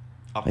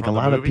 Up Like from a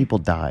the lot of movie? people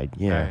died.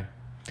 Yeah. Okay.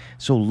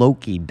 So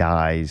Loki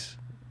dies,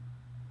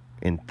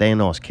 and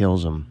Thanos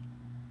kills him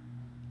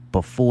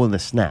before the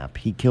snap.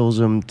 He kills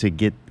him to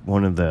get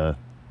one of the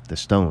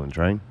stones,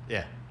 right?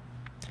 Yeah.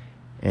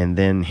 And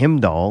then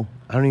Heimdall,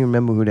 I don't even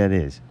remember who that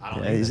is.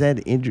 Is that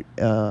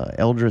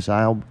Eldris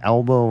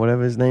Alba or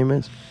whatever his name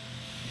is?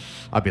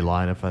 I'd be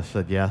lying if I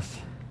said yes.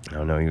 I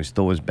don't know. He was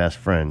Thor's best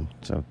friend,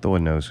 so Thor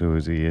knows who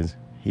he is.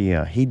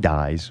 He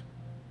dies.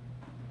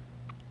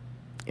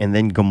 And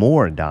then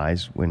Gamora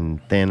dies when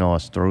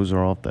Thanos throws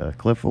her off the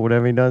cliff or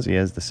whatever he does. He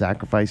has to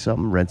sacrifice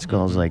something. Red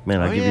Skull's like,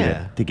 man, I'll give you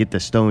to get the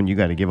stone, you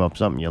got to give up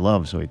something you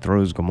love. So he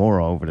throws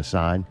Gamora over the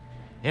side.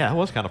 Yeah, that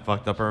was kind of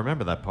fucked up. I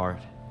remember that part.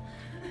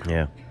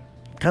 Yeah.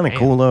 Kind of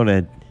cool, though,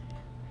 that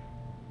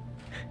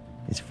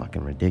it's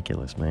fucking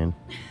ridiculous, man.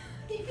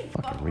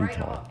 Fucking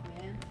retard.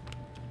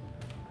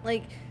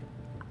 Like,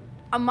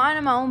 I'm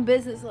minding my own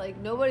business. Like,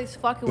 nobody's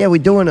fucking Yeah, with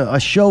we're doing a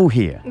show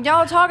here.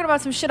 Y'all talking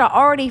about some shit I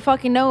already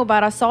fucking know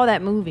about. I saw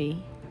that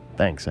movie.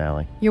 Thanks,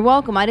 Allie. You're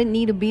welcome. I didn't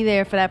need to be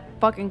there for that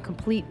fucking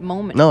complete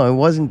moment. No, it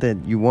wasn't that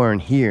you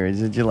weren't here.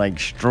 It's that you're like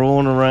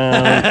strolling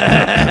around,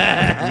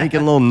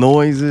 making little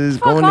noises,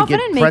 Fuck going off. to I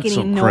get didn't make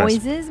pretzel any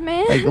crisp. noises,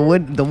 man.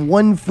 Like the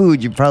one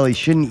food you probably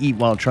shouldn't eat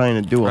while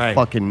trying to do a Right.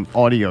 fucking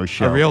audio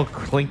show. A real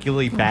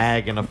crinkly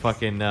bag and a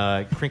fucking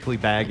crinkly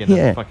bag and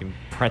Yeah. a fucking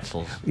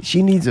pretzels.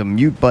 She needs a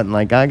mute button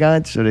like I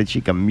got so that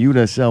she can mute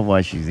herself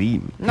while she's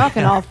eating.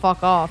 Knocking all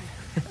fuck off.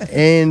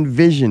 And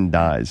Vision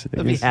dies.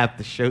 That'd be half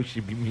the show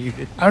should be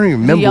muted. I don't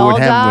even remember y'all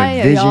what happened die?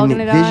 with Are y'all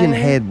Vision. gonna Vision die?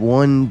 had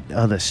one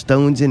of the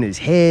stones in his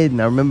head,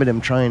 and I remember them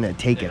trying to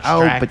take it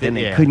out, Extract but then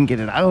it, they yeah. couldn't get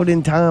it out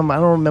in time. I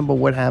don't remember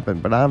what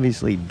happened, but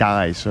obviously he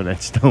died, so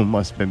that stone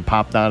must have been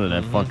popped out of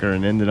that fucker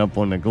and ended up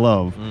on the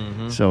glove.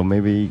 So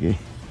maybe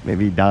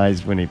he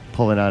dies when they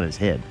pull it out of his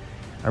head.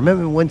 I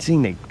remember one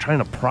scene they trying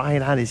to pry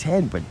it out of his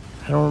head, but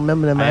I don't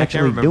remember them I can't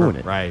actually remember. doing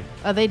it. Right.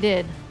 Oh, they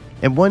did.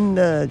 And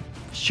one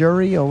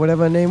Shuri or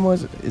whatever her name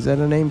was, is that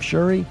her name,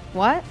 Shuri?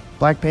 What?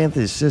 Black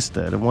Panther's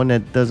sister, the one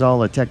that does all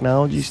the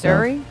technology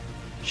Shuri?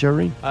 stuff.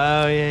 Shuri?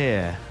 Oh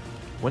yeah.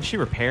 Wasn't she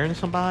repairing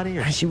somebody?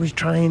 Or She was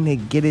trying to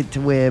get it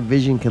to where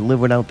Vision could live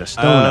without the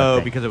stone. I oh,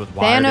 think. because it was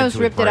wired Thanos into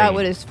ripped his it out brain.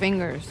 with his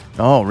fingers.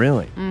 Oh,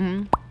 really?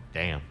 Mm-hmm.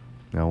 Damn.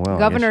 Oh, well. I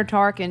Governor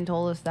Tarkin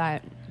told us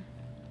that. guess-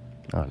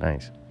 Oh,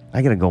 nice.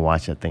 I got to go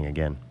watch that thing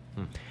again.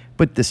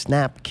 But the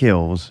snap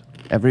kills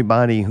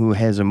everybody who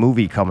has a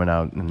movie coming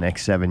out in the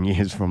next 7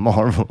 years from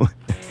Marvel.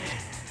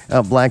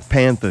 Black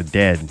Panther,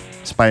 dead.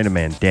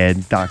 Spider-Man,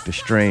 dead. Doctor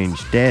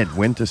Strange, dead.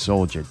 Winter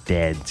Soldier,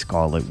 dead.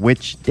 Scarlet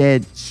Witch,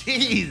 dead.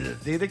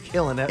 Jesus, dude, they're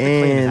killing that.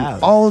 They're cleaning And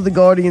house. all of the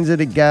Guardians of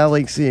the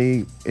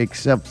Galaxy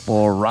except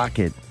for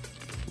Rocket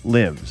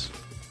lives.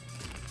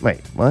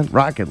 Wait, what?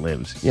 Rocket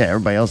lives. Yeah,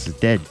 everybody else is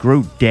dead.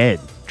 Groot dead.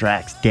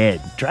 Drax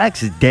dead.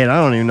 Drax is dead.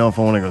 I don't even know if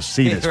I want to go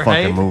see this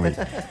Right? fucking movie.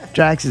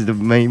 Drax is the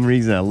main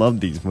reason I love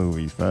these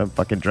movies.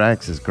 Fucking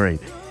Drax is great.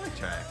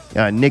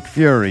 Nick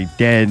Fury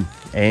dead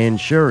and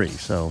Shuri.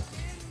 So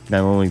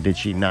not only did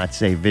she not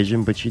save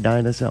Vision, but she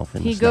died herself.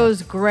 In He the snap.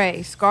 goes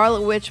gray.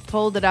 Scarlet Witch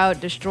pulled it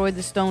out, destroyed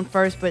the stone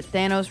first, but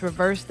Thanos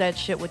reversed that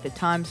shit with the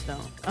time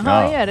stone. Oh,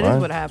 yeah, that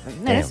is what happened.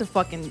 Man, Damn. that's a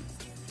fucking,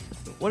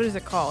 what is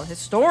it called?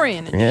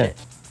 Historian and Yeah, shit.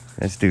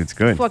 this dude's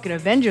good. Fucking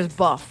Avengers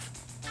buff.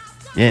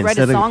 Yeah, Read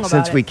a song about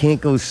since it. we can't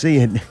go see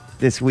it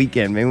this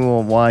weekend, maybe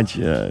we'll watch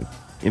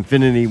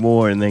Infinity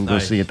War and then go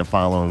Nice. see it the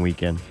following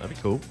weekend. That'd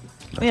be cool.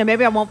 Yeah,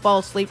 maybe I won't fall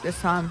asleep this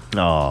time.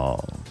 Oh,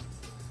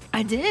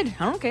 I did.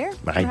 I don't care. I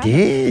What did.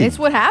 happened? It's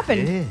what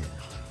happened.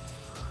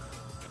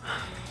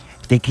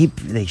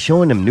 they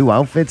showing them new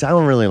outfits. I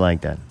don't really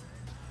like that.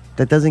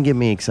 That doesn't get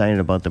me excited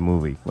about the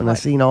movie. When I What?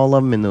 seen all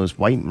of them in those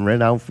white and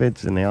red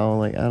outfits, and they all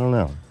like, I don't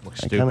know. Look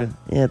I kinda- stupid.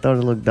 yeah, I thought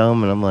it looked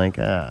dumb, and I'm like,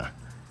 ah.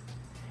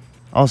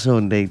 Also,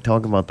 they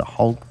talk about the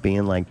Hulk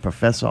being like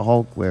Professor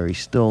Hulk, where he's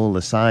still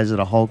the size of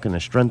the Hulk and the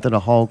strength of the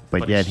Hulk,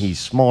 but yet he's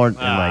smart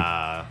and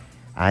like.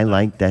 I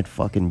like that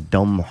fucking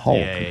dumb Hulk,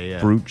 Yeah.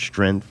 brute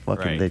strength,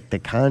 fucking Right. the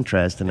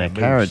contrast in that moves.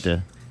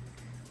 character.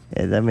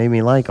 Yeah, that made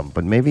me like him,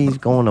 but maybe he's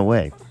going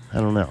away. I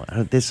don't know.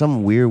 There's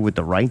something weird with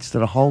the rights to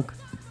the Hulk,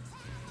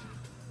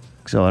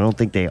 so I don't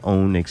think they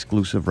own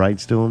exclusive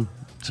rights to him.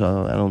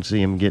 So I don't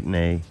see him getting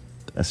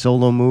a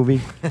solo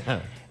movie.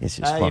 It's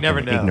just You never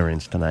fucking know.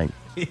 ignorance tonight.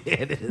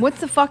 It is. What's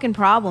the fucking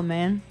problem,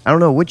 man? I don't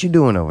know what you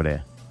doing over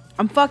there.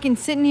 I'm fucking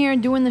sitting here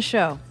and doing the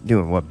show.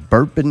 Doing what?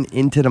 Burping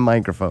into the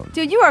microphone.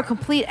 Dude, you are a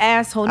complete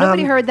asshole.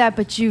 Nobody Um, heard that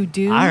but you,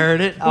 dude. I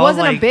heard it. It I was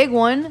wasn't a like- big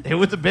one. It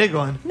was a big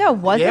one. No, it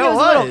wasn't. Yeah, it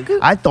was it a little. was.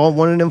 I thought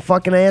one of them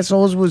fucking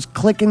assholes was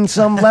clicking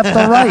some left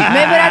or right.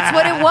 Maybe that's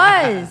what it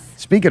was.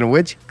 Speaking of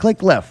which,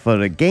 click left for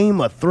the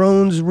Game of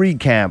Thrones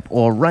recap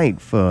or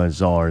right for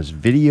Czar's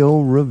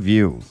video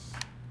review.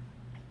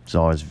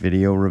 Czar's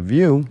video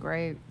review.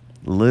 Great.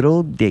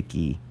 Little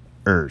Dicky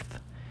Earth.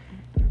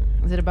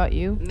 Is it about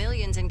you?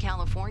 Millions in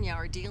California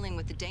are dealing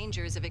with the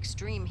dangers of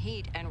extreme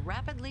heat and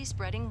rapidly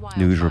spreading wildfires.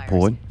 News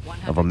report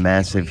of a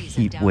massive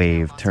heat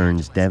wave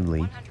turns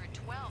deadly.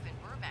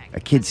 A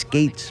kid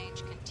skates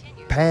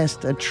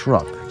past a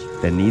truck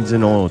that needs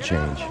an oil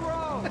change.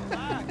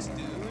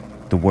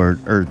 The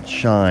word Earth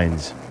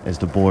shines as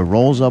the boy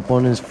rolls up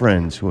on his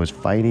friends who is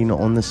fighting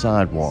on the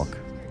sidewalk.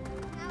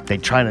 They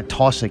try to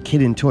toss a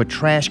kid into a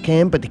trash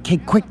can, but the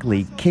kid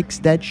quickly kicks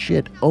that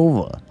shit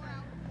over.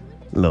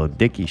 Little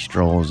Dicky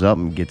strolls up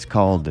and gets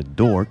called a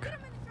dork.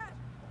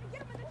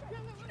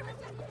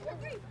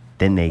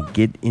 Then they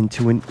get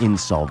into an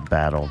insult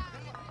battle.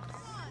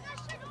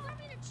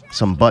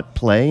 Some butt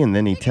play, and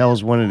then he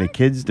tells one of the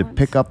kids to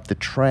pick up the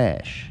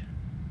trash.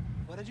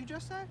 What did you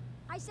just say?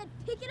 I said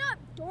pick it up,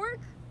 dork.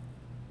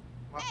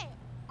 Hey,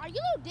 are you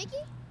Little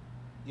Dicky?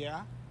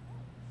 Yeah.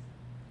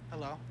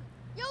 Hello.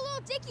 Yo, Little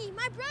Dicky,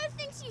 my brother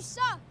thinks you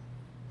suck.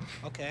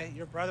 Okay,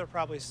 your brother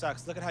probably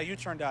sucks. Look at how you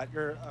turned out.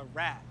 You're a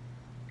rat.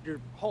 Your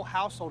whole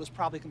household is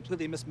probably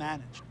completely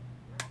mismanaged.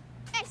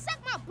 Hey, suck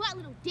my butt,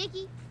 Little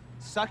Dicky.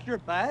 Suck your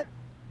butt?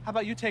 How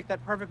about you take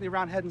that perfectly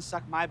round head and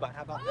suck my butt?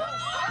 How about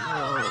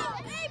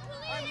that?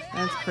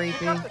 That's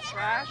creepy.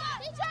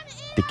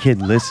 The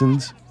kid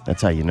listens.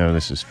 That's how you know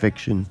this is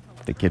fiction.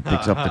 The kid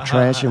picks up the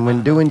trash, and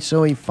when doing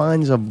so, he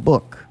finds a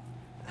book.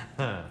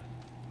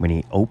 When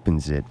he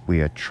opens it,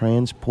 we are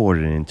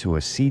transported into a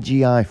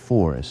CGI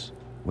forest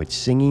with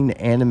singing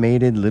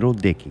animated Little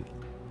Dicky.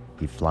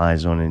 He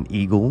flies on an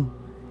eagle,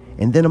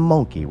 and then a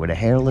monkey with a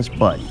hairless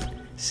butt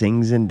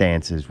sings and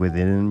dances with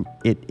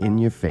it in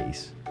your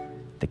face.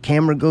 The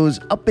camera goes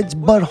up its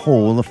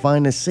butthole to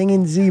find a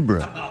singing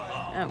zebra.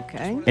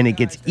 Okay. And it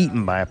gets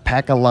eaten by a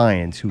pack of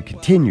lions who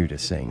continue to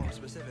sing.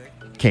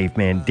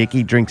 Caveman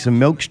Dicky drinks some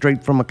milk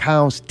straight from a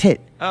cow's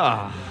tit.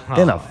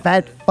 Then a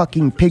fat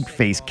fucking pig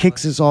face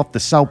kicks us off the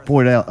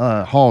Southport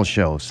Hall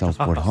show.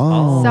 Southport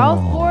Hall.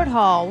 Southport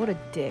Hall. What a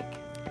dick.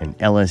 An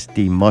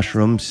LSD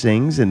mushroom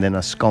sings, and then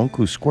a skunk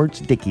who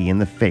squirts Dicky in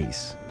the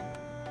face.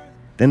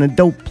 Then a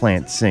dope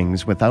plant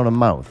sings without a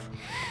mouth.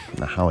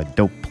 Now, how a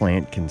dope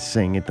plant can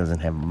sing, it doesn't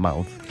have a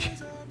mouth.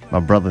 My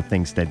brother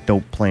thinks that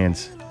dope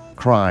plants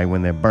cry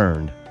when they're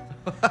burned.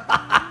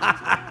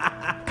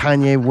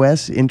 Kanye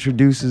West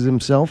introduces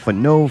himself for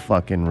no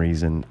fucking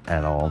reason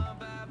at all.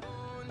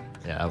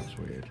 Yeah, that was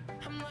weird.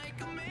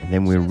 And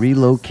then we're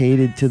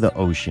relocated to the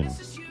ocean,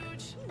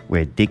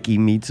 where Dicky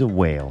meets a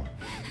whale.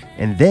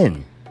 And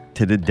then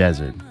to the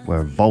desert,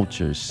 where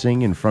vultures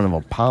sing in front of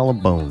a pile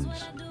of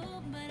bones.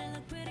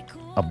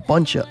 A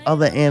bunch of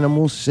other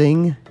animals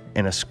sing,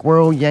 and a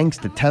squirrel yanks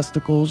the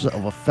testicles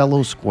of a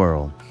fellow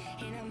squirrel.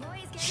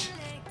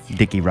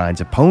 Dicky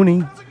rides a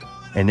pony,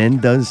 and then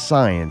does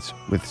science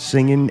with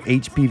singing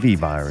HPV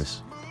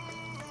virus.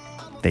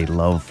 They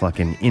love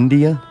fucking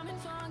India,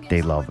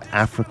 they love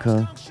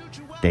Africa,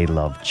 they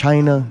love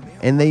China,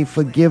 and they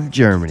forgive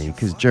Germany,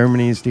 because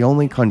Germany is the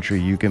only country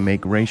you can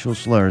make racial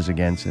slurs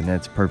against, and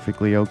that's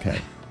perfectly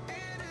okay.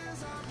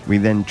 We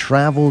then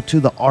travel to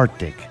the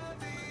Arctic,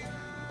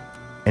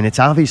 and it's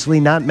obviously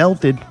not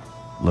melted.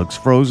 Looks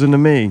frozen to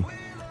me.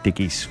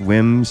 Dicky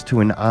swims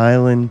to an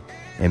island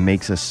and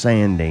makes a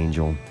sand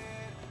angel.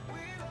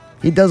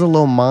 He does a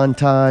little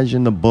montage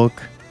in the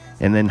book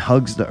and then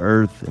hugs the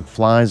earth and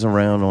flies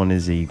around on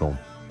his eagle.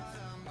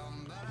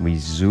 We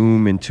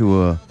zoom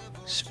into a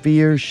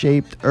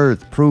sphere-shaped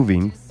earth,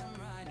 proving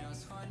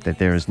that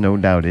there is no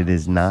doubt it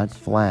is not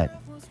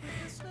flat.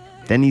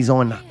 Then he's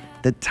on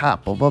the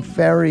top of a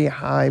very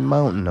high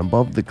mountain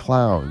above the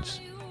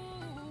clouds.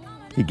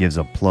 He gives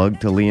a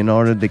plug to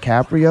Leonardo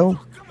DiCaprio.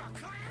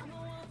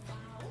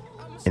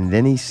 And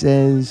then he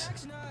says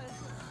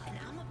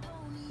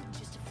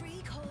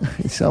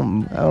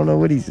something. I don't know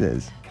what he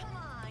says.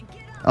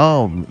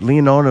 Oh,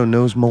 Leonardo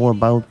knows more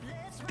about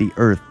the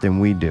Earth than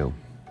we do.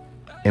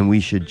 And we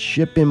should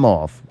ship him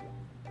off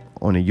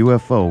on a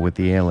UFO with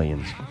the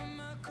aliens.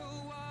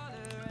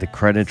 The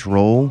credits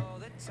roll,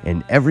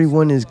 and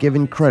everyone is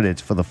given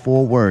credits for the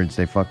 4 words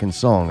they fucking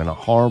sung in a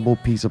horrible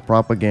piece of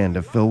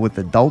propaganda filled with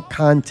adult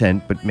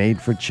content but made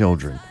for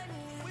children.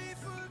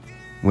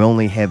 We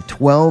only have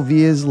 12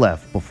 years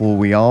left before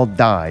we all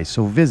die,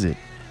 so visit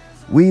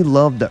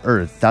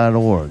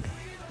welovetheearth.org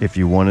if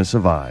you want to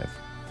survive.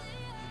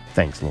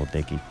 Thanks, Lil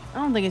Dicky. I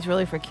don't think it's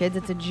really for kids.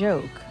 It's a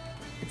joke.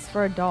 It's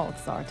for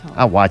adults, Arton.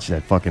 I watched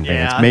that fucking thing.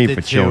 Yeah, It's made I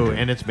for did children.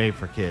 too, and it's made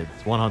for kids,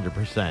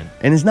 100%.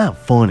 And it's not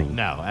funny.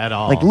 No, at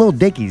all. Like, Lil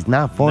Dicky's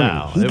not funny.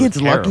 No, He it was gets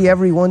lucky terrible.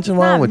 every once in a It's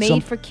while not with made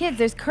some... for kids.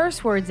 There's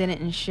curse words in it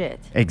and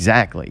shit.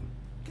 Exactly.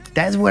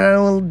 That's what I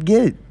don't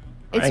get.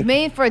 It's Right?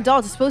 made for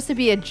adults. It's supposed to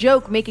be a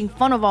joke making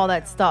fun of all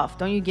that stuff.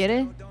 Don't you get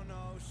it?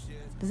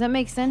 Does that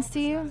make sense to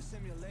you?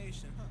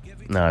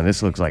 Nah,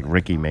 this looks like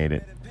Ricky made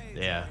it.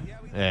 Yeah.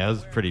 Yeah, it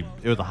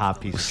was a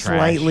hot piece of trash.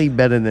 Slightly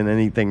better than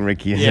anything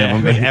Ricky has Yeah, ever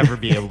would made. ever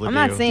be able to I'm do.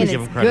 not saying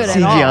Give it's him credit. good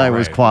at all. CGI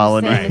was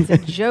quality. I'm saying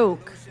it's a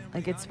joke.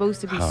 Like it's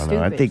supposed to be I don't stupid.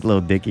 know. I think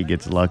Lil Dicky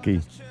gets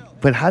lucky.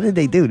 But how did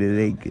they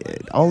do?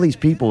 All these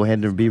people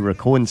had to be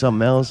recording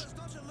something else?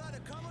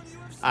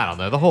 I don't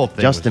know. The whole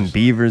thing. Justin was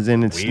Bieber's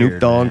in it. weird, Snoop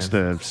Dogg's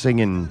the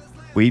singing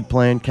Weed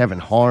Plant. Kevin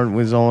Hart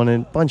was on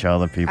it. A bunch of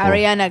other people.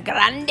 Ariana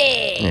Grande.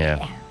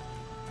 Yeah.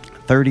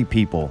 30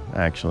 people,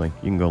 actually.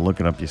 You can go look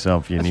it up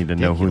yourself if you need to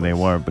know who they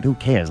were. But who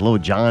cares? Lil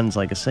Jon's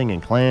like a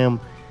singing clam.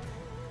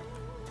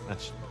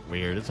 That's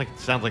weird. It's like it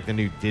sounds like the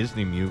new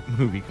Disney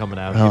movie coming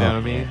out. Oh, You know what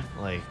I mean?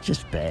 yeah. Like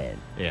Just bad.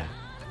 Yeah.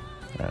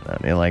 I don't know.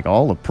 They're like,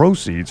 all the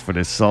proceeds for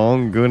this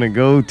song going to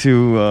go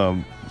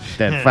to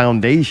that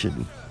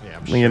foundation. Yeah,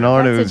 I'm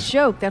Leonardo's. That's a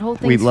joke. That whole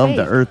thing's We love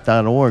the fake.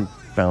 Earth.org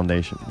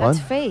Foundation. That's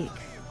What? fake.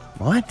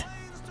 What?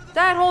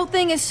 That whole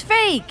thing is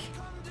fake.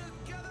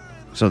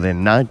 So they're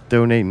not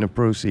donating the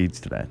proceeds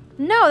to that.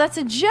 No, that's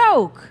a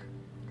joke.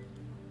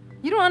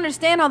 You don't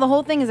understand how the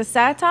whole thing is a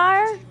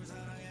satire?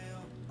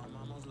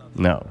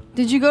 No.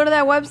 Did you go to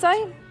that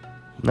website?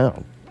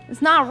 No.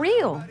 It's not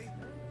real.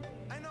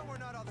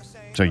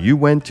 So you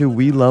went to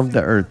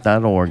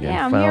WeLoveTheEarth.org and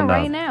Yeah, I'm here found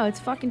right out. now. It's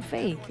fucking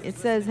fake. It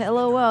says,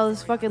 LOL,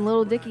 this fucking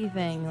Little Dicky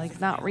thing. Like, it's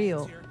not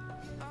real.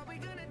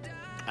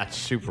 That's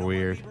super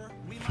weird.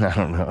 I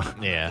don't know.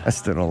 Yeah. I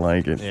still don't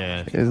like it.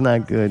 Yeah. It's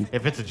not good.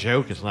 If it's a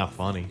joke, it's not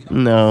funny.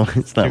 No,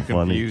 it's not Too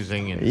funny.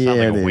 confusing and it Yeah, sounds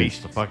it like a is.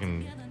 waste of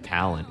fucking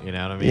talent. You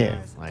know what I mean?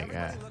 Yeah. Like,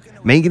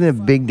 Making it a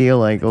big deal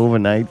like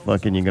overnight,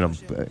 fucking you're going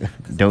to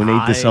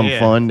donate to some yeah.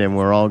 fund and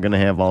we're all going to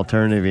have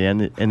alternative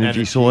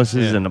energy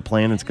sources yeah. and the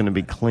planet's going to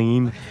be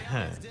clean.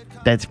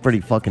 That's pretty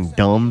fucking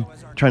dumb.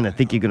 Trying to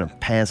think you're going to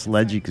pass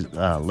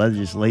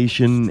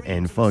legislation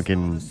and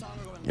fucking,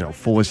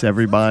 force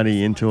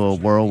everybody into a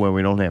world where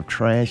we don't have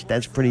trash.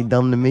 That's pretty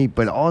dumb to me.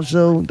 But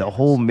also, the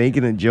whole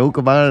making a joke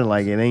about it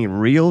like it ain't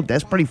real,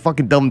 that's pretty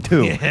fucking dumb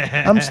too.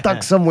 Yeah. I'm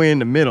stuck somewhere in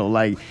the middle.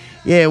 Like,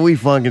 yeah, we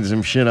fucking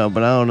some shit up,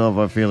 but I don't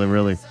know if I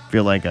really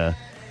feel like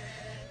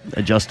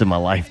adjusting my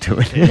life to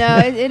it. No,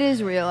 it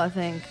is real, I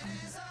think.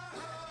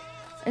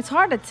 It's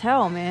hard to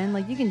tell, man.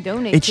 Like, you can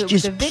donate It's to it,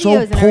 just but the videos so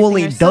and everything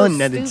poorly are so done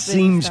that it stupid and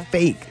seems stuff.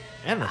 fake.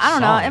 And the I don't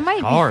know. song It is might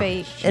be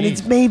garbage. fake. And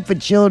it's made for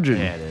children.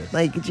 Yeah, it is.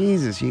 Like,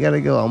 Jesus, you gotta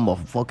go, I'm a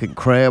fucking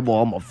crab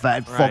or I'm a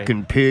fat Right.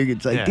 fucking pig.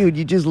 It's like, Yeah. dude,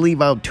 you just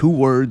leave out 2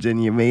 words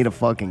and you made a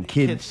fucking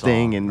kid Kid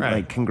thing. song, And, right.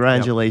 like,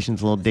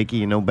 congratulations, Little Dicky.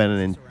 You know better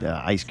than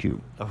Ice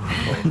Cube.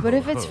 But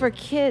if it's for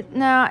kids,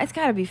 no, it's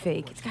got to be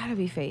fake. It's got to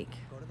be fake.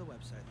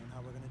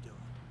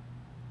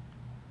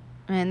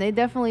 Man, they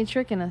definitely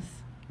tricking us.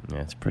 Yeah,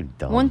 it's pretty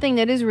dumb. One thing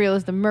that is real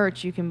is the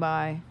merch you can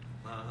buy.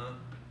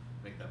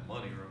 Make that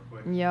money real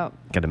quick. Yep.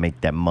 Gotta make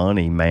that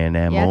money, man.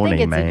 That Yeah, I money,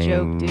 think it's man. a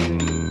joke,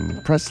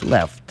 dude. Press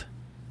left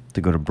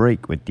to go to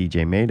break with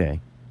DJ Mayday.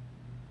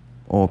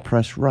 Or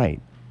press right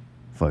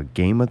for a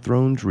Game of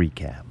Thrones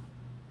recap.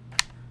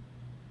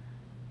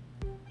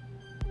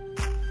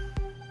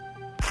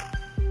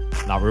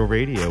 Not Real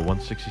Radio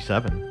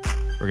 167.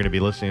 We're going to be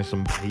listening to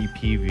some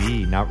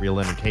APV, Not Real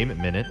Entertainment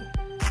Minute.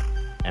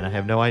 And I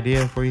have no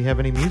idea if we have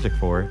any music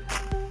for it.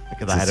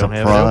 Because It's I a don't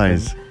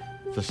surprise. have it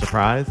open. It's a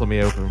surprise. Let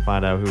me open and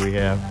find out who we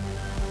have.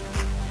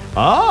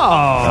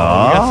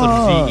 Oh, we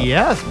got some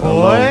CES,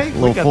 boy.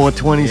 Little We got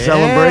 420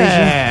 celebration.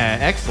 Yeah,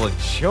 excellent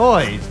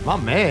choice. My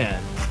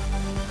man.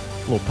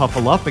 Little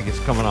Puffaluffic is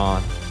coming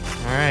on.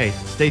 All right,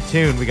 stay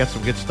tuned. We got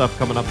some good stuff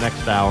coming up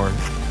next hour.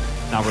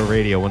 Not Real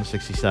Radio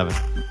 167.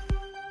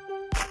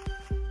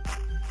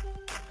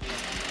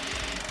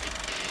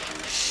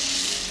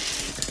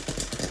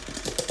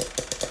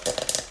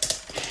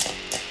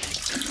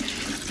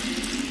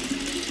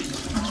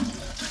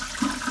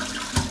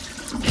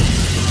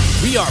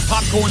 We are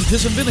Popcorn,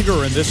 Piss, and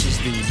Vinegar, and this is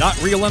the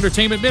Not Real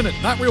Entertainment Minute.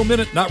 Not Real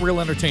Minute, Not Real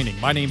Entertaining.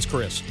 My name's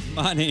Chris.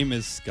 My name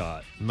is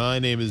Scott. My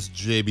name is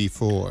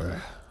JB4.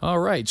 All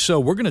right, so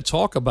we're going to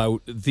talk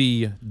about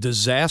the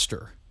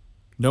disaster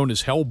known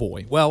as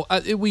Hellboy. Well,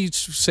 we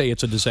say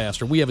it's a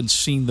disaster. We haven't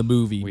seen the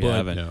movie. We but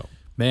haven't. No.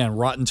 Man,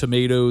 Rotten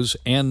Tomatoes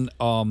and,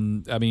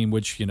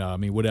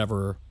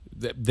 whatever,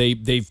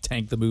 they've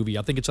tanked the movie.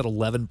 I think it's at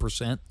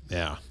 11%.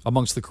 Yeah.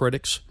 Amongst the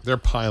critics. They're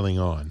piling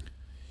on.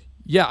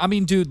 Yeah, I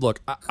mean, dude, look,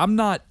 I'm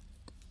not.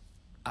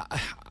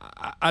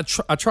 I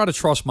try to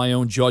trust my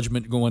own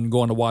judgment going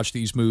to watch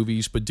these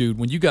movies, but dude,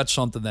 when you got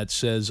something that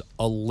says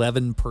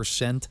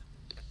 11%,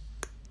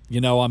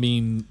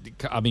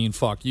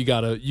 fuck, you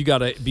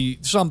gotta be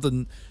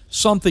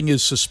something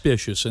is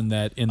suspicious in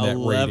that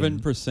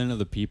 11% of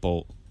the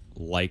people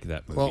like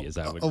that movie. Well, is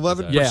that what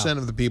 11%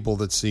 of the people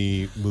that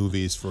see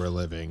movies for a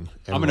living.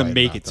 I'm going to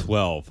make it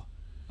 12.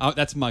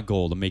 That's my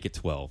goal, to make it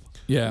 12.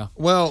 Yeah.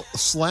 Well,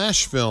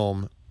 Slash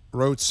Film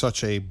wrote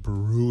such a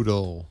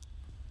brutal,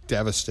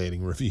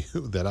 devastating review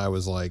that I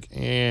was like,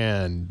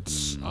 and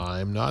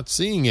I'm not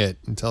seeing it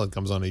until it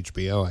comes on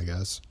HBO, I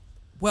guess.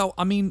 Well,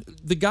 I mean,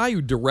 the guy who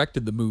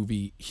directed the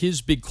movie,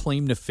 his big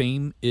claim to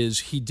fame is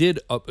he did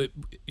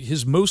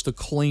his most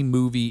acclaimed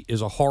movie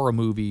is a horror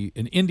movie,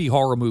 an indie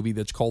horror movie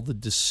that's called The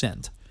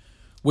Descent,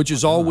 which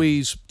is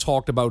always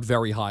talked about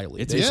very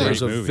highly. It's They say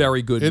it's a movie.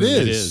 very good It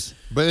movie. is.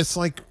 But it's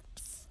like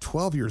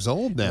 12 years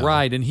old now.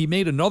 Right, and he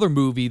made another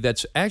movie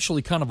that's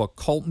actually kind of a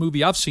cult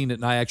movie. I've seen it,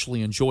 and I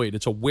actually enjoy it.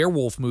 It's a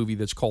werewolf movie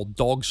that's called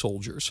Dog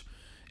Soldiers,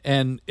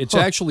 and it's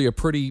actually a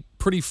pretty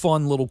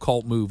fun little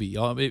cult movie.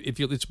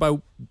 It's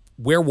about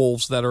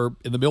werewolves that are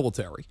in the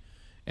military,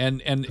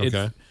 and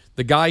Okay.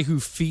 the guy who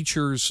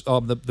features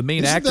the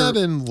main Isn't actor. that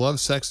in Love,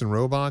 Sex, and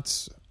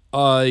Robots?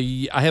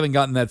 I haven't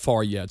gotten that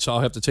far yet, so I'll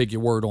have to take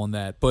your word on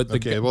that. But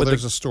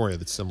there's a story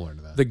that's similar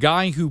to that. The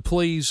guy who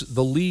plays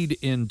the lead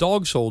in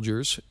Dog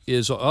Soldiers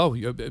is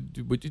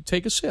would you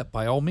take a sip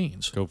by all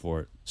means? Go for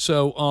it.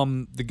 So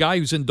the guy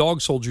who's in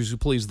Dog Soldiers who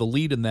plays the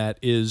lead in that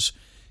is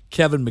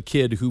Kevin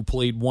McKidd, who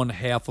played one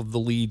half of the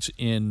leads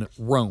in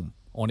Rome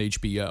on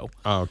HBO.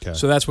 Oh, okay.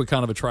 So that's what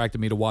kind of attracted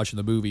me to watching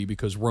the movie,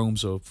 because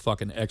Rome's a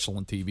fucking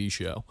excellent TV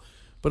show.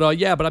 But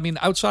I mean,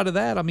 outside of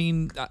that, I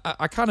mean,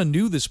 I kind of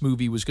knew this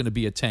movie was going to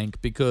be a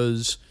tank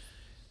because,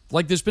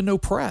 like, there's been no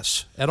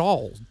press at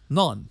all,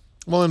 none.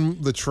 Well,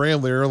 and the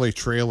early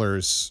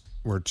trailers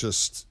were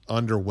just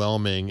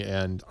underwhelming,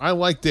 and I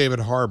like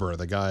David Harbour,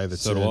 the guy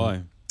that's So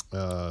do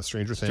in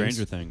Stranger Things.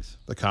 Stranger Things.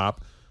 The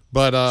cop.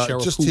 But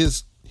Sheriff just Hoop.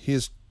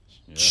 his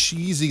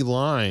cheesy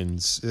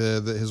lines,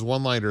 his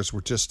one-liners were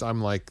just, I'm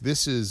like,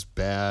 this is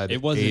bad.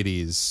 It wasn't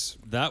 80s.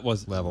 That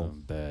was level.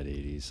 Bad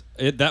 80s.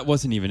 That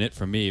wasn't even it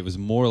for me. It was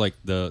more like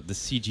the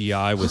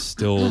CGI was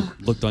still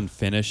looked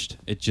unfinished.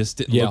 It just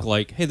didn't look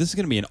like, hey, this is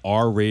going to be an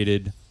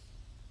R-rated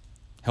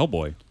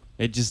Hellboy.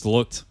 It just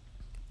looked.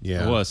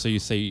 Yeah. It was. So you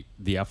say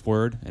the F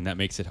word, and that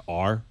makes it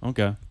R?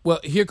 Okay. Well,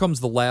 here comes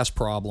the last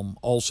problem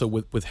also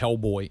with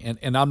Hellboy,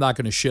 and I'm not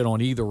going to shit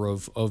on either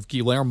of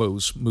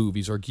Guillermo's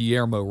movies, or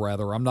Guillermo,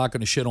 rather. I'm not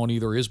going to shit on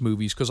either of his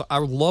movies, because I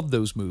love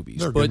those movies.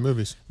 They're but good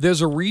movies.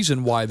 There's a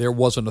reason why there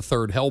wasn't a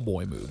third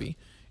Hellboy movie.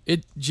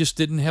 It just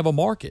didn't have a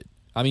market.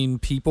 I mean,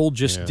 people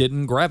just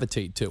didn't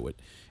gravitate to it.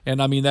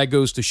 And, I mean, that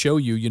goes to show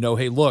you,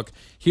 hey, look,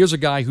 here's a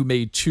guy who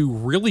made 2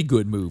 really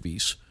good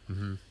movies.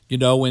 Mm-hmm.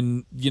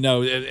 And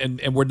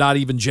we're not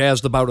even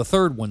jazzed about a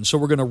third one. So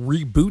we're going to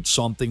reboot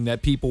something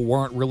that people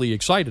weren't really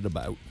excited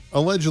about.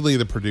 Allegedly,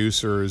 the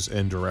producers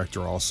and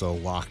director also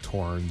locked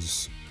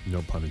horns,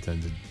 no pun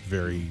intended,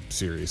 very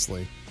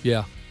seriously.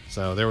 Yeah.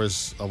 So there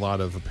was a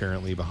lot of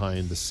apparently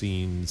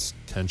behind-the-scenes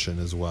tension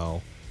as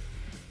well,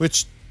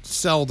 which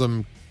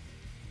seldom,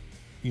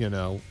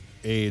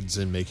 aids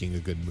in making a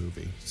good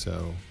movie.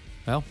 So,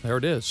 well, there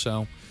it is.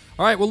 So,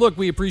 all right. Well, look,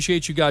 we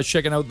appreciate you guys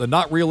checking out the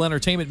Not Real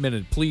Entertainment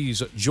Minute.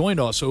 Please join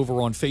us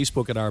over on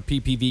Facebook at our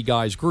PPV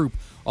Guys group.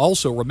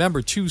 Also,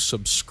 remember to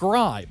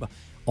subscribe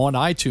on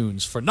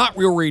iTunes for Not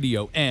Real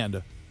Radio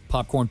and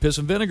Popcorn, Piss,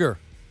 and Vinegar.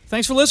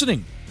 Thanks for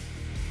listening.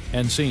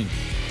 And scene.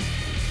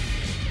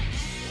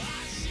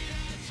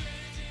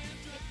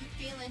 If you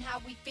feeling how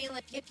we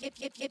feeling,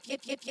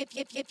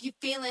 if you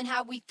feeling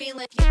how we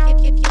feeling, if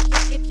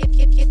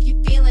you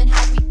feeling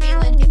how you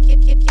feeling, if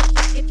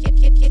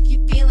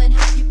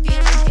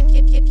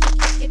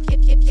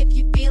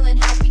you feeling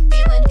how we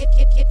feeling, if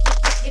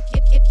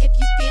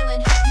you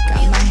feeling how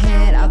got my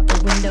head out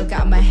the window,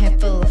 got my head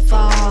full of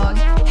fog,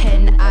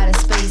 heading out of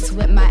space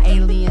with my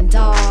alien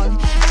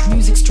dog.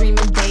 Music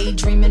streaming,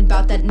 daydreaming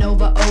about that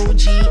Nova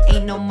OG.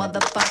 Ain't no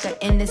motherfucker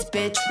in this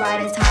bitch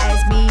right as high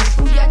as me.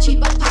 Booyah,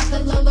 Chiba, Paka,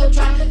 Lolo,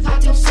 Dry,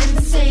 Pato,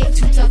 Sensei,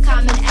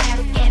 Tutankhamun,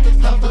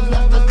 Afghan, Papa,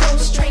 Lover,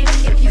 Ghost Train.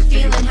 If you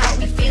feeling how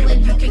we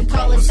feeling, you can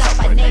call us out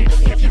by name.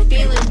 If you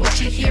feeling what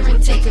you're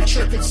hearing, take a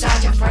trip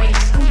inside your brain.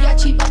 Booyah,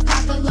 Chiba,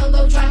 Paka,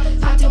 Lolo, Dry,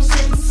 Pato,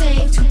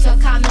 Sensei,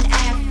 Tutankhamun,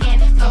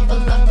 Afghan, Papa,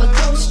 Lover,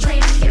 Ghost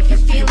Train. If you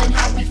feeling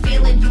how we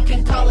feeling, you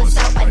can call us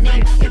out by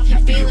name. If you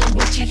feeling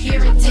what you're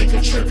hearing, take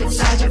a trip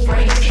inside your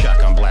brain.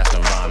 Shotgun blast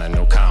Nirvana,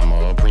 no comma,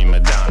 or prima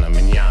donna,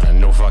 manana,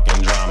 no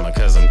fucking drama,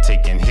 cause I'm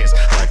taking hits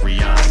like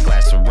Rihanna,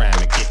 glass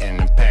ceramic, getting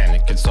in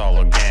panic, it's all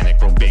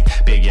organic, real big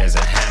as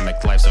a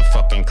hammock, life's a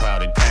fucking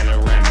clouded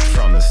panoramic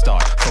from the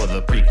start, for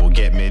the prequel,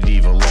 get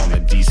medieval on the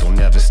diesel,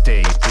 never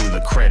stay through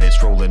the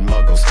credits, rolling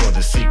muggles for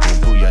the sequel,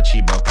 Booyah,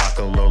 Chiba,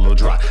 Paka, Lolo,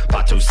 Dry,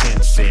 Pato,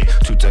 Sensei,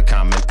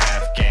 Tutankhamun,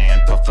 Afghan,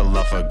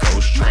 Puffaluffa,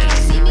 Ghost Train.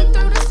 See me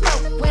through the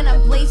smoke when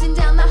I'm blazing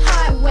down the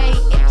highway.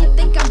 If you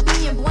think I'm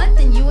being blunt,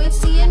 then you ain't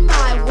seeing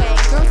my way.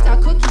 Girl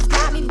Scout cookies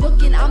got me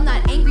looking, I'm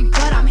not angry,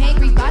 but I'm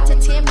hangry. About to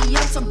tear me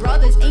up, some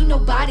brothers, ain't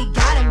nobody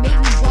gotta make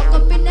me walk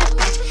up in that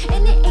bitch,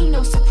 and it ain't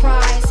no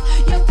surprise.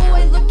 Your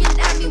boy looking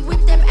at me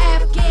with them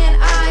Afghan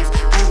eyes.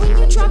 But when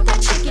you drop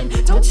that chicken,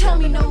 don't tell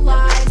me no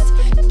lies.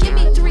 Give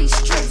me 3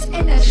 strips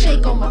and a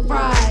shake on my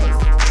fries.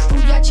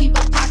 Booyah,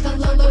 Chiba, Paka,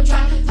 Lolo,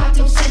 Dry,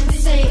 Pato,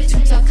 Sensei,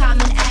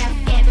 Tutankhamun,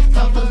 Afghan,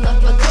 Papa,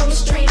 Lover,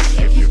 Ghost Train.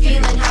 If you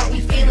feeling how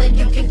we feeling,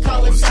 you can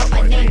call us out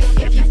by name.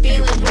 If you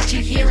feeling what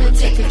you're hearing,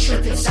 take a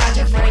trip inside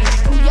your brain.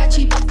 Booyah,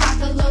 Chiba, Paka,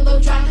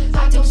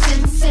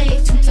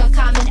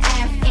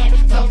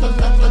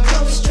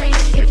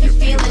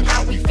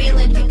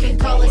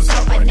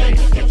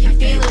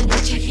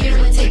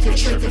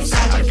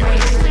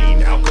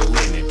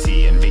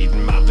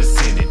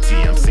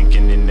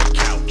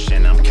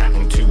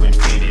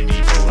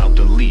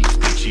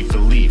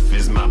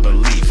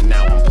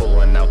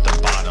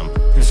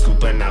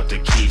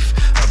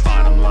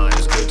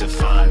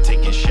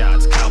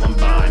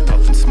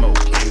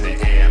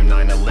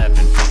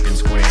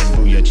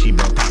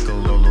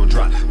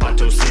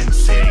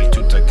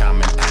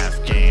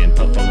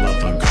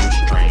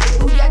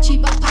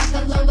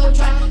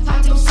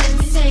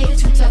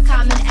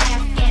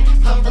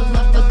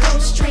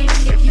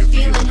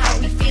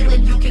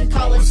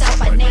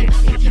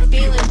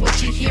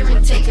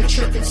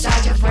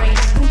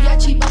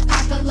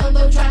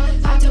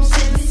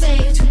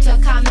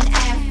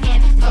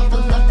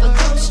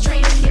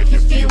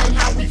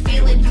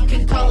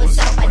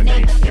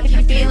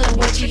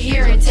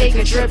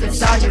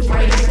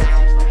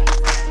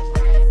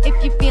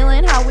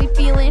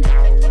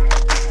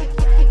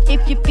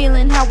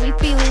 we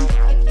feeling?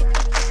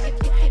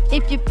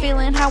 If you're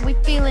feeling how we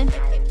feeling.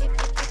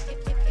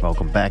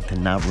 Welcome back to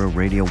Not Real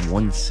Radio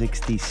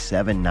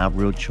 167. Not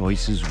Real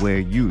Choices, where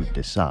you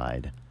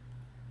decide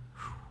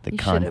the You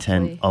shoulda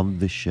content played. of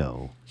the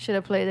show. Should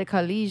have played the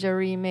Khalija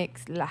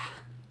remix. Lah.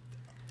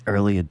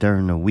 Earlier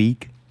during the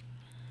week,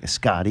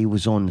 Scotty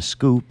was on the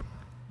scoop.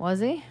 Was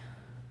he?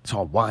 So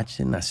I watched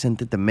it and I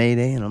sent it to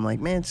Mayday, and I'm like,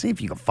 man, see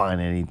if you can find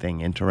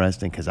anything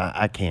interesting, because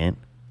I can't.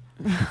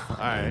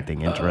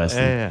 Anything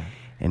interesting. Yeah.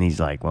 And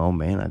he's like, well,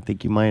 man, I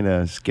think you might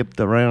have skipped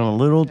around a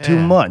little too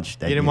much.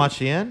 You didn't watch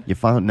the end? You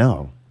found,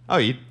 no. Oh,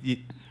 you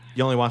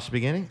only watched the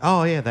beginning?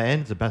 Oh, yeah, the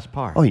end's the best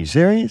part. Oh, you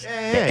serious?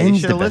 Yeah, The you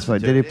end's should've the best listened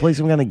part. to Did it. they play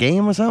some kind of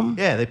game or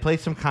something? Yeah, they played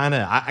some kind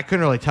of... I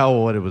couldn't really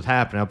tell what it was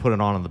happening. I put it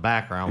on in the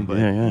background, but...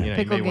 Yeah, yeah. You know,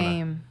 Pickle you may wanna-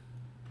 game.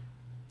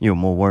 You were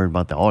more worried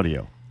about the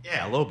audio.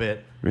 Yeah, a little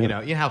bit. Really?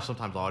 You know how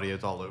sometimes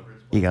audio's all over.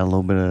 You got a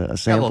little bit of a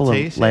sample little of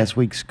taste, last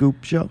week's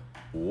Scoop show?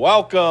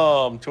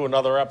 Welcome to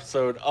another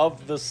episode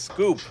of The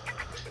Scoop.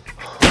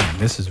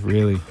 This is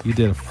really, you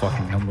did a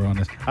fucking number on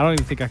this. I don't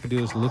even think I could do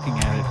this looking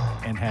at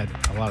it and had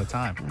a lot of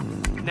time.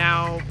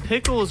 Now,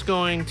 Pickle is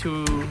going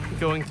through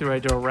a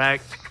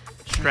direct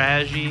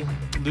strategy,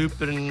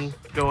 looping,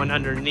 going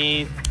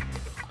underneath.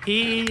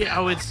 I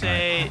would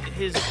say,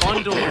 his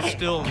bundle is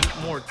still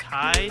more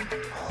tied.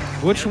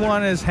 Which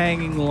one is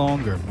hanging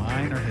longer,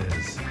 mine or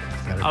his?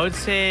 I would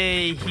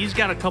say he's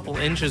got a couple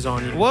inches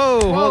on you. Whoa,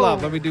 hold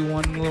up. Let me do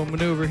one little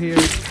maneuver here.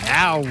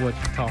 Now what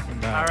you talking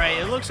about? All right,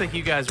 it looks like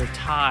you guys are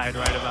tied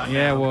right about now.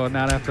 Yeah, well,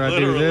 not after I do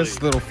Literally.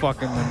 this little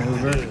fucking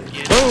maneuver.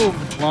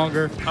 Boom,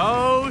 longer.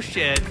 Oh,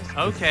 shit.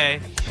 Okay.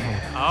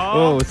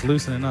 Oh, it's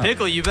loosening up.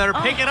 Pickle, you better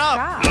pick it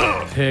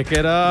up. Pick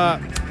it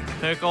up.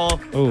 Pickle,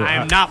 Ooh, I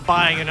am not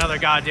buying another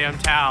goddamn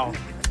towel.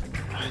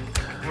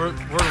 We're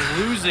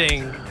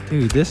losing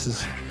Dude, this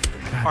is...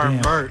 our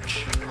goddamn.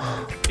 merch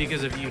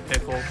because of you,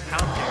 Pickle. How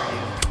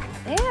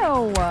dare you? Ew.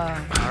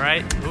 All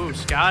right. Ooh,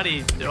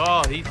 Scotty.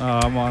 Oh, he.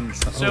 I'm on...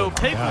 So oh,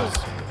 Pickle's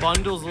God.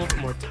 bundle's a little bit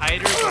more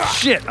tighter.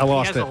 Shit, I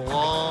lost he has it. a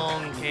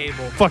long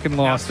cable. Fucking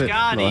lost now, it.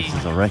 Scotty, Lost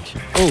his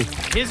erection. Oh,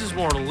 his is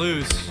more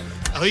loose.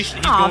 Oh, he's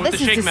Aw, going with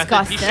this the is shake method.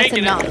 disgusting. He's That's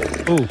shaking enough.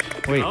 it.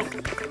 oh, wait.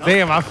 Oh.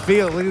 Damn, I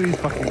feel... Look at these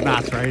fucking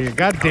knots right here.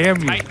 God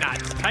damn you. Tight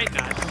knots. Tight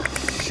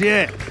knots.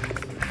 Shit.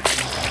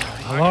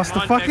 I lost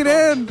the Come on, fucking Pickle.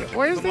 end.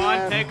 Where's Come the on,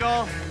 end?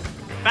 Pickle.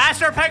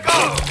 Faster,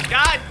 Pickle.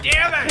 God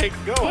damn it.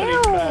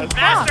 Ew.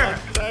 Faster.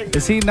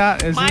 Is he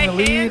not... Is My he in the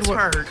lead? hands What-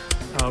 hurt.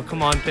 Oh,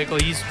 come on, Pickle.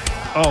 He's...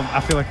 Oh, I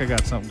feel like I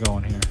got something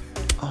going here.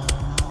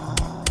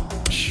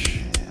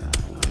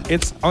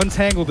 It's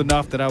untangled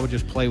enough that I would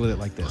just play with it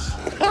like this.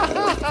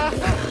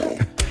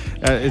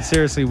 It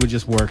seriously would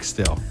just work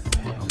still.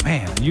 Oh,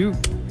 man, you...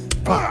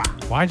 Fuck.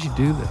 Why'd you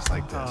do this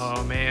like this?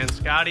 Oh, man.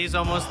 Scotty's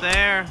almost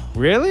there.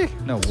 Really?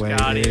 No way,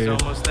 Scotty's dude.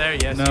 almost there.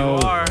 Yes, No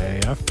you are. way.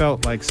 I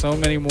felt like so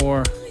many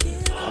more...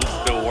 I'm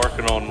still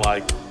working on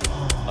like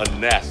a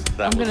nest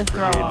that I'm was gonna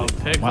throw created.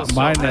 up. Pickle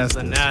My still has nest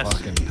the is nest.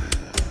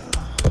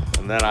 fucking...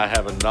 And then I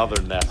have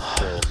another nest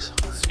still.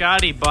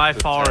 Scotty by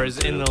far is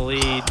in the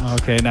lead.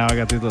 Okay, now I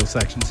got these little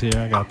sections here.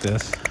 I got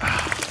this.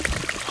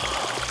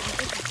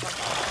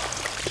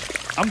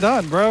 I'm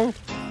done, bro.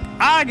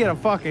 I get a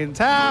fucking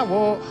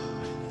towel.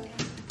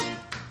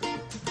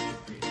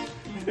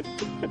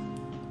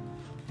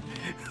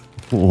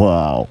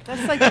 Wow.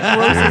 That's like the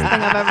grossest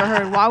thing I've ever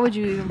heard. Why would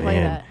you even play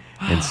Man.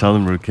 that? In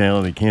Southern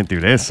Brutality, they can't do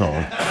this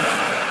song.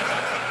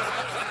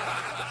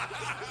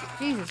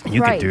 Jesus You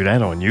could Christ. do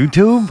that on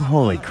YouTube?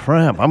 Holy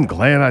crap. I'm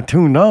glad I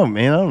tuned up,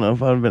 man. I don't know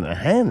if I'd have been a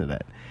hand of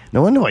that.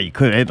 No wonder why you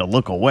could have had to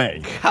look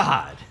away.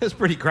 God, that's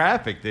pretty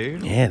graphic,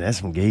 dude. Yeah, that's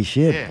some gay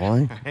shit, Yeah.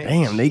 boy.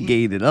 Damn, they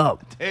gayed it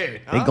up.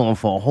 Dude, They going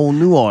for a whole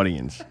new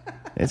audience.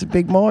 It's a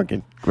big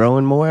market,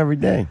 growing more every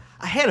day.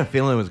 I had a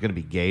feeling it was going to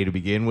be gay to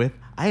begin with.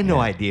 I had no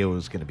idea it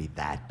was going to be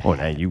that bad. Oh,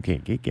 now you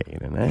can't get gay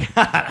than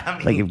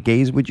that. Like if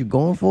gay's what you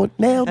going for,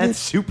 nailed That's it.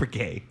 super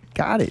gay.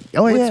 Got it.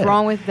 Oh What's yeah.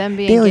 wrong with them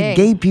being There gay? are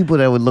gay people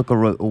that would look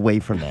away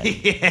from that.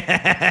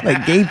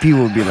 Like gay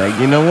people would be like,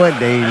 you know what?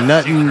 They ain't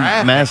nothing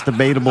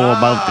masturbatable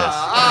about this.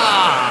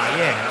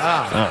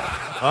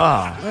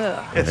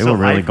 It's They so were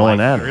really lifelike. going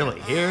at You it. really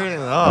hear it?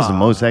 That was the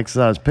most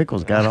exercise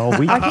Pickles got all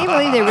week. I can't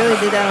believe they really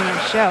did that on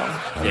their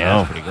show. Yeah,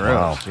 Oh, it's pretty gross.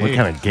 wow. What dude.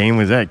 kind of game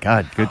was that?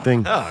 God, good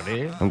thing. Oh,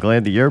 dude. I'm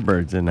glad the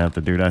Earbirds didn't have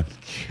to do that.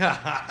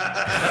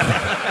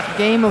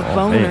 Game of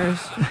Oh, man.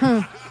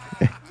 boners.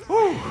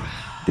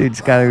 Dude,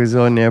 Scotty was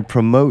on there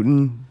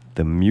promoting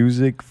the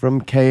Music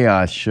from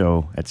Chaos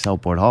show at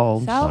Southport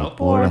Hall.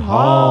 Southport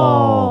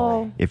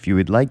Hall. If you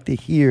would like to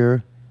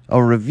hear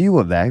a review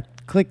of that,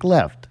 click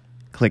left.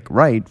 Click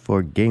right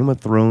for Game of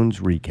Thrones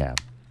recap.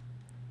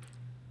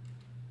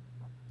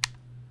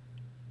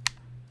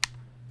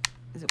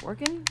 Is it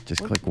working?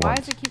 Just What- click why once.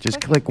 does it keep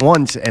Just clicking? click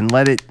once and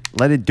let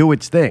it do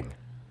its thing.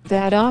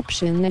 That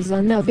option is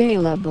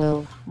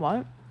unavailable.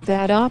 What?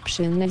 That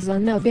option is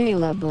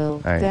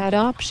unavailable. All right. That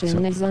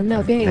option is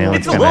unavailable. Now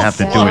it's gonna have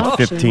to do it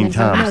 15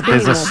 times.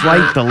 There's a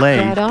slight delay.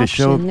 That The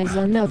show option is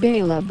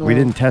unavailable. we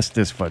didn't test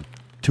this for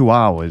 2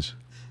 hours.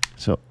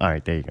 So all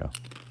right, there you go.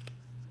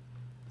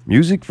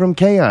 Music from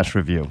Chaos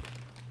review.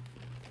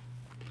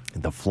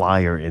 the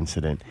flyer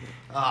incident.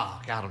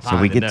 Oh, God, I'm So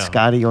we dying to get know.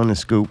 Scotty on the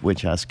scoop,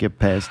 which I skipped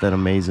past that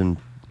amazing,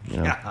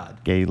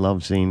 gay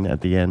love scene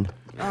at the end.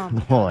 Oh, my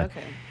Boy. God,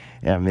 okay.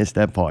 Yeah, I missed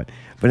that part.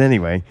 But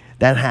anyway,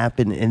 that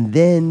happened. And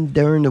then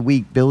during the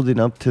week building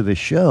up to the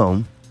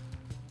show,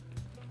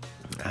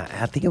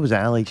 I think it was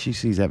Alex. She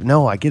sees that.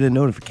 No, I get a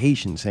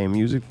notification saying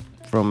Music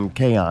from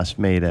Chaos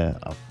made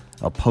a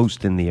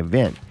post in the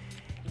event.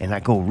 And I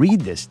go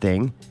read this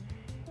thing,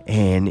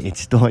 and it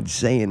starts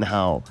saying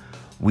how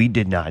we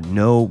did not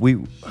know.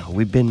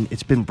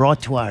 It's been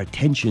brought to our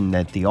attention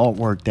that the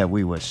artwork that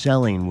we were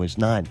selling was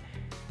not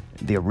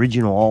the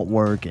original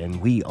artwork,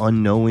 and we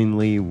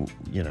unknowingly, were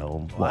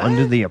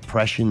under the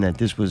impression that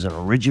this was an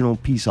original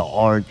piece of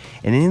art,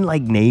 and it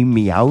didn't name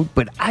me out,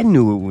 but I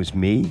knew it was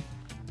me.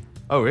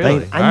 Oh,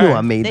 really? I knew I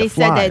made They the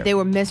flyer. said that they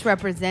were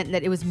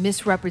that it was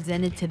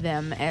misrepresented to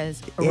them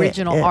as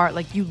original yeah. art,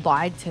 like you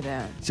lied to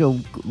them. So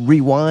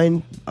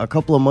rewind a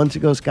couple of months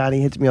ago,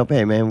 Scotty hits me up,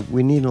 hey man,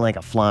 we need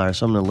a flyer,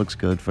 something that looks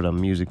good for the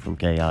Music from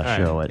Chaos All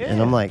show. right.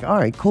 And I'm like, all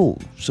right, cool.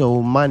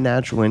 So my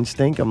natural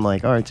instinct, I'm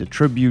like, all right, it's a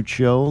tribute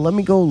show. Let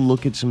me go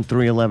look at some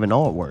 311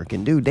 artwork.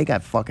 And dude, they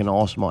got fucking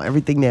awesome art.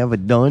 Everything they ever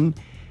done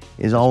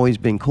has always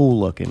been cool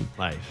looking.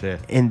 Nice, yeah.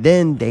 And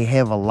then they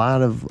have a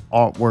lot of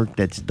artwork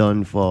that's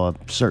done for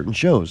certain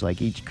shows,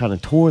 like each kind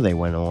of tour they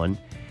went on.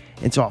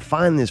 And so I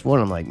find this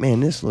one, I'm like, man,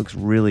 this looks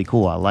really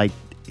cool. I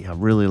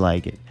really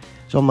like it.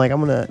 So I'm like,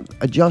 I'm going to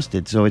adjust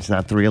it so it's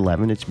not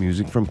 311, it's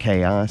Music from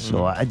Chaos.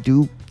 So I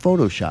do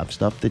Photoshop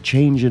stuff to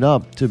change it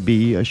up to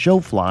be a show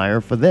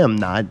flyer for them,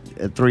 not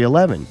a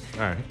 311.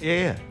 All right.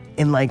 Yeah.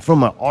 And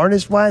from an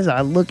artist-wise,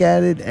 I look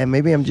at it, and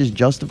maybe I'm just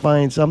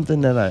justifying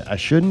something that I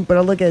shouldn't, but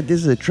I look at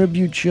this as a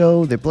tribute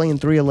show. They're playing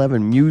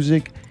 311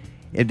 music.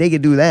 If they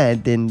could do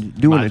that, then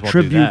doing Might a as well do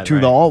tribute that, to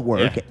right? the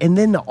artwork. Yeah. And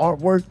then the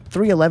artwork,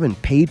 311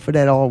 paid for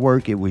that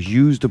artwork. It was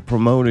used to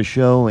promote a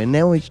show, and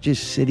now it's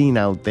just sitting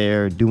out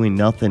there doing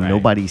nothing. Right.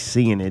 Nobody's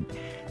seeing it.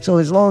 So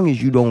as long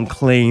as you don't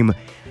claim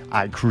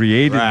I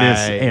created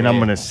this and I'm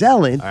going to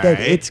sell it,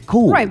 it's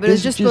cool. Right, but This it's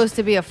is just supposed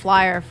to be a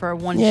flyer for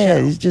one yeah,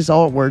 show. it's just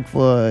artwork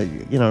for,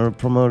 to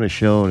promote a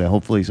show that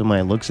hopefully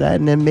somebody looks at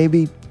and then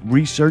maybe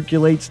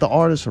recirculates the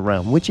artist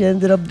around, which you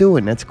ended up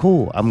doing. That's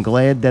cool. I'm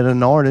glad that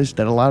an artist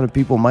that a lot of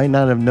people might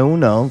not have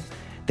known of,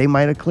 they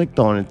might have clicked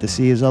on it to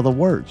see his other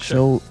work.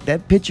 So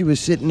that picture was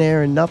sitting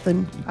there and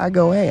nothing. I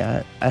go,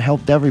 hey, I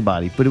helped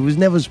everybody. But it was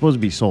never supposed to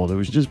be sold. It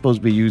was just supposed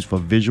to be used for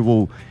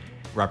visual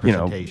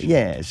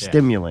representation.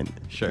 stimulant.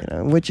 Sure.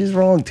 Which is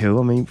wrong too.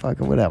 I mean,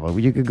 fucking whatever.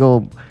 You could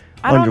go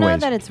I don't know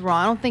ways. that it's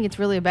wrong. I don't think it's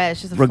really bad.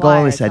 It's just a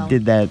Regardless, flyer. I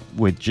did that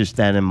with just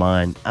that in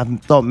mind. I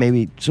thought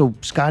maybe, so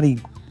Scotty,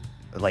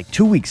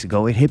 2 weeks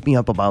ago, it hit me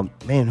up about,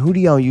 man, who do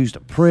y'all use to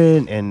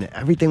print? And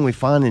everything we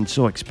find is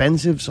so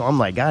expensive. So I'm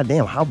like, God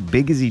damn, how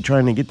big is he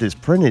trying to get this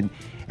printed?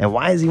 And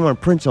why does he want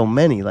to print so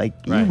many? You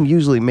can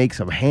usually make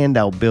some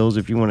handout bills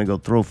if you want to go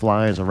throw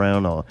flyers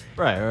around or,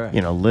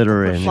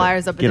 litter Put and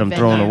flyers up get at them the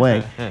thrown venue.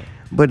 away.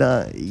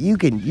 But you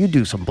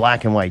do some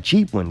black and white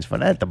cheap ones for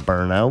that to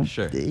burn out.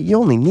 Sure. You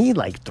only need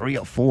 3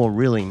 or 4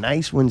 really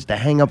nice ones to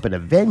hang up at a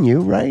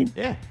venue, right?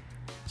 Yeah.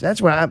 So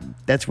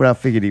that's what I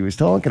figured he was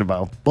talking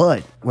about.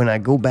 But when I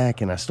go back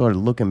and I started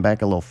looking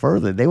back a little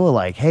further, they were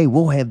like, hey,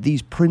 we'll have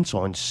these prints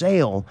on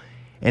sale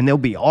and they'll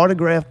be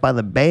autographed by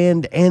the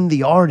band and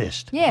the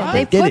artist. Yeah,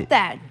 they did put it.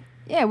 that.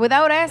 Yeah,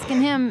 without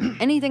asking him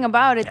anything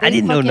about it, they I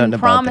didn't know fucking nothing about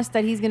promised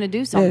that he's going to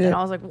do something. yeah.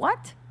 I was like,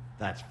 what?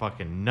 That's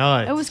fucking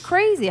nuts. It was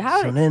crazy.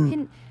 How So did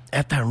then,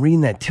 after I'm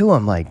reading that too,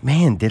 I'm like,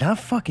 man, did I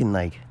fucking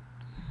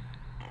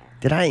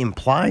did I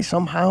imply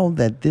somehow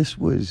that this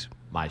was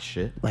my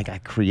shit? I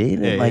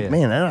created it? Yeah, yeah.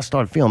 Man, then I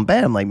started feeling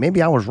bad. I'm like,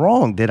 maybe I was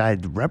wrong. Did I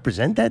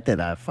represent that? Did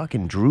I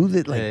fucking drew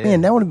that? Man,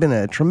 that would have been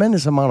a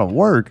tremendous amount of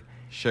work.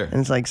 Sure.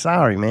 And it's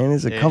sorry, man.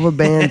 It's a cover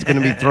band. It's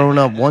going to be thrown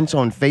up once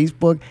on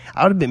Facebook.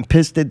 I would have been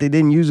pissed that they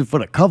didn't use it for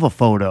the cover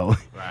photo.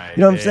 Right.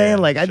 You know what I'm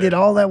saying? I did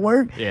all that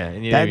work. Yeah.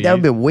 And That would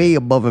have been way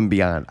above and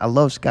beyond. I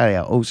love Scotty.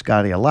 I owe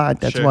Scotty a lot.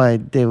 That's Sure. why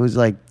there was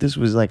this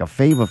was a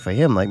favor for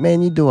him.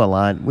 Man, you do a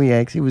lot.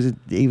 He was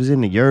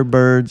in the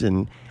Yardbirds,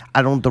 and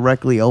I don't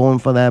directly owe him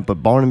for that, but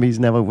Barnaby's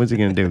never, what's he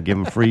going to do? Give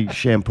him free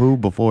shampoo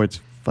before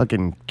it's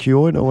fucking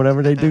cured or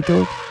whatever they do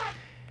to it?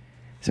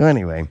 So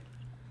anyway,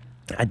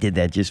 I did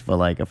that just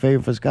for a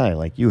favor for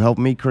Scotty. You helped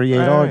me create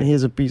art. Right.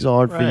 Here's a piece of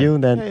art for Right. you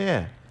that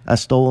Yeah. I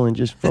stole and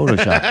just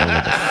photoshopped a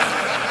little bit.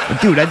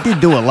 But dude, I did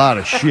do a lot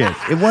of shit.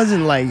 It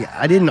wasn't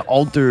I didn't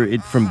alter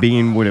it from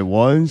being what it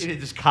was. You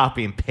didn't just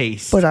copy and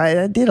paste. But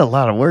I did a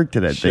lot of work to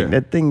that Sure. thing.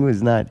 That thing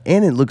was not,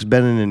 and it looks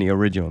better than the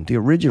original. The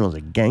original is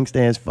a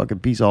gangsta-ass fucking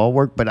piece of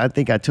artwork, but I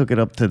think I took it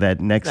up to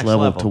that next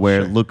level to where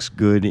sure. it looks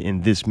good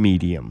in this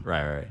medium.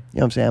 Right. You know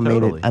what I'm saying?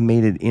 Totally. I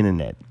made it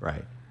internet.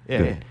 Right. Yeah.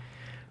 Good.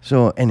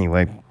 So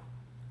anyway,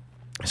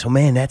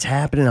 man, that's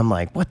happening. I'm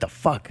like, what the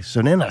fuck?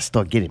 So then I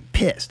start getting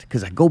pissed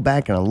because I go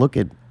back and I look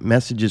at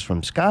messages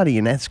from Scotty,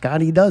 and that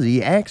Scotty does.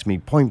 He asks me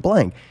point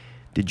blank,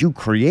 did you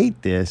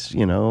create this,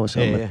 or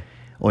something? Yeah.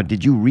 Or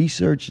did you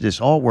research this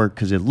artwork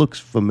because it looks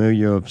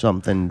familiar of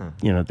something,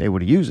 they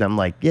would have used? I'm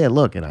like, yeah,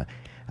 look. And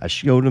I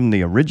showed him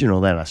the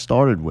original that I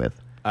started with.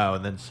 Oh,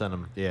 and then send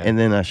them. Yeah. And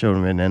then I showed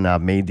him, and then I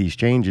made these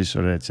changes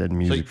so that it said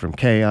music from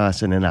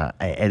Chaos, and then I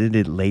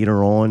edited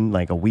later on,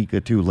 like a week or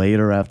two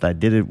later after I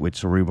did it with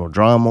Cerebral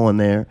Drama on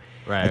there.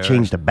 Right, I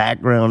changed the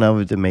background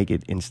of it to make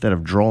it, instead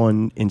of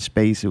drawn in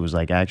space, it was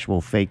like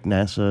actual fake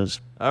NASA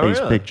space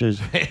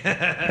pictures.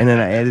 And then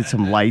I added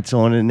some lights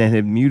on it, and then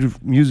had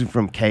music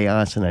from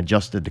Chaos, and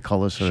adjusted the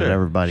color so that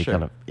everybody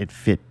kind of, it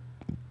fit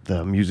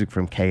the music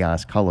from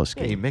Chaos color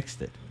scheme. Yeah, you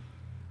mixed it.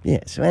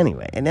 Yeah, so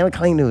anyway, and then I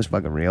claimed it was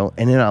fucking real,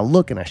 and then I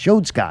look and I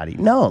showed Scotty,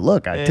 no,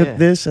 look, I took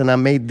this and I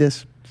made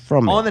this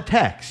from it. On the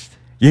text.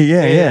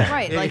 Yeah.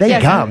 Right, like,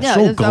 Thank God, I'm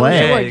so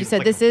glad. You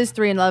said, this is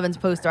 311's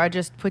poster. I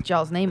just put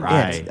y'all's name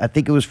on it. Yeah, I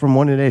think it was from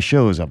one of their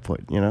shows I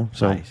put,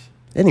 So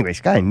anyway,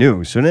 Sky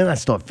knew. So then I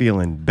start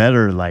feeling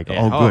better, like,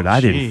 oh, good,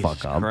 I didn't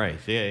fuck up.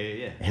 Christ.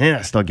 Yeah. And then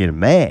I start getting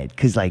mad,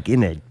 because, like,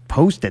 in the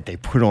post that they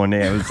put on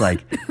there,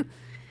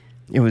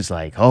 it was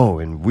like, oh,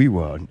 and we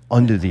were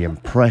under the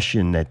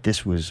impression that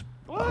this was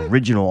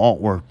original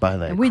artwork by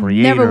the And we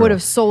creator. never would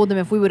have sold them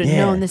if we would have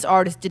known this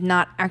artist did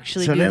not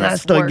actually do So then this I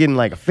started work. getting,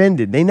 like,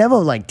 offended. They never,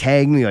 like,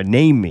 tagged me or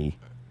named me.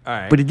 All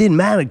right. But it didn't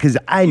matter, because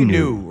I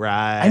knew.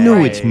 Right. I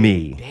knew it's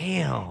me.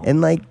 Damn.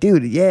 And like,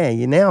 dude,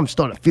 now I'm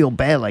starting to feel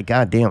bad. Like,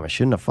 God damn, I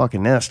shouldn't have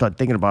fucking. Then I start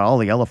thinking about all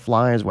the other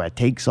flyers where I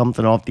take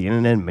something off the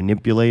internet and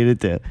manipulate it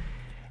to.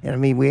 And I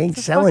mean, we ain't It's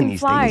a selling fucking these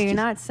flyer. things. You're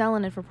not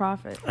selling it for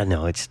profit. I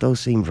know, it still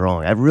seems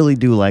wrong. I really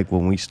do like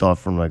when we start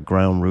from the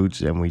ground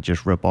roots and we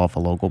just rip off a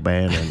local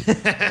band and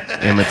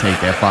imitate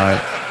their flyer.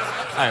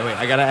 All right, wait,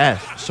 I got to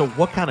ask. So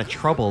what kind of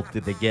trouble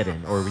did they get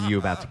in, or were you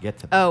about to get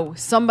to them? Oh,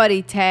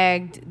 somebody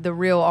tagged the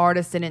real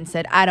artist in it and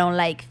said, I don't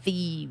like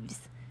thieves.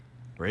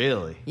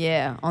 Really?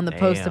 Yeah, on the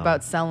post Damn.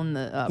 about selling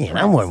the Yeah, prints.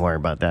 I wasn't worried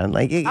about that.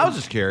 Like, I was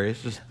just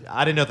curious.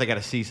 I didn't know if they got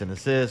a cease and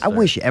desist. I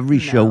wish every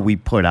show we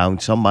put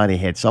out, somebody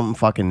had something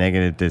fucking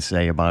negative to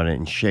say about it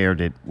and shared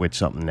it with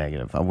something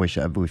negative. I wish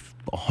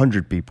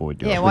 100 people would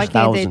do it. Yeah, I why wish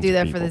can't they thousands do of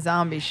that people. for the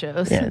zombie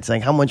shows? Yeah, it's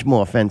like, how much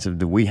more offensive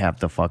do we have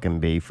to fucking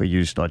be for you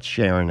to start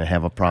sharing and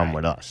have a problem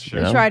with us? We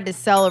You know? tried to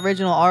sell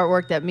original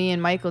artwork that me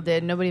and Michael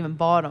did. Nobody even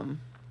bought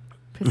them.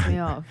 Pissed me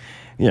off.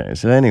 Yeah,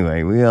 so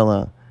anyway, we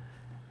all,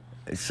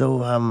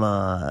 so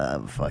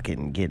I'm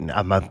fucking getting,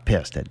 I'm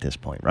pissed at this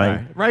point,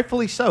 right?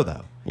 Rightfully so,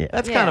 though. Yeah.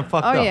 That's kind of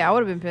fucked Oh, up. yeah, I would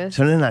have been pissed.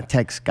 So then I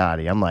text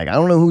Scotty. I'm like, I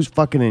don't know who's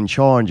fucking in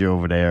charge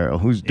over there or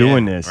who's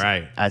doing this.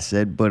 right. I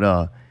said,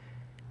 but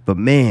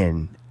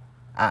man,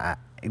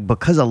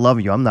 because I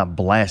love you, I'm not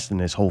blasting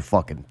this whole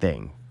fucking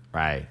thing.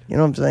 Right. You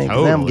know what I'm saying? 'Cause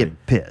now I'm Totally. getting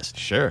pissed.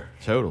 Sure,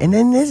 totally. And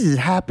then this is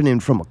happening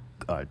from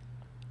I'm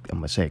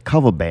gonna say a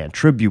cover band,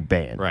 tribute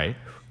band. Right.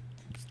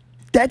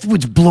 That's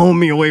what's blowing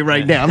me away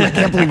right now. I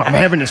can't believe I'm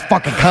having this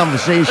fucking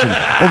conversation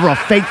over a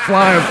fake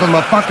flyer from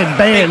a fucking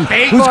band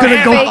who's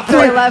gonna go Fake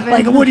 311.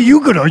 like, what are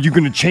you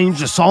gonna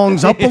change the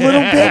songs up a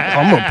little bit?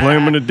 I'm gonna play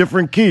them in a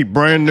different key,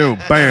 brand new,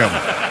 bam.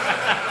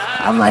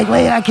 I'm like,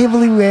 wait, I can't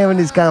believe we're having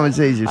this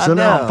conversation. So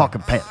now I'm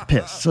fucking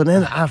pissed. So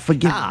then I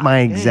forget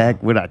my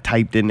exact what I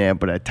typed in there,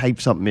 but I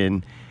typed something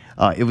in.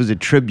 It was a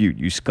tribute,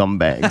 you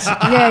scumbags.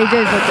 Yeah, he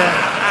did put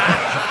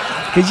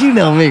that. Because you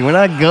know me, when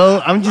I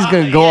go, I'm just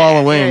going to go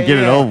all the way and get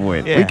it over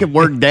with. We can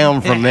work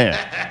down from there.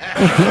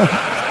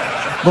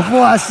 Before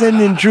I send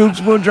in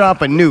troops, we'll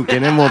drop a nuke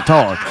and then we'll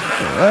talk.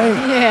 Right?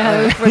 Yeah,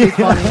 it was pretty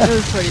funny. It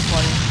was pretty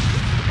funny.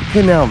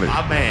 Couldn't help it.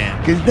 My man.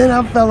 Because then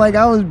I felt like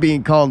I was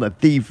being called a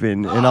thief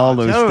and all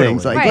those totally.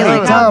 things. Like, Right, hey,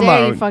 like, how time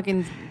dare you out.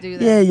 fucking do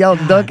that? Yeah,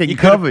 y'all ducking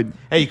covered.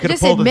 Hey, you could have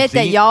Just pulled admit a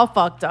that y'all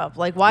fucked up.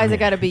 Like, why is it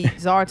got to be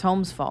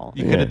Zartom's fault?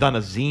 You could have done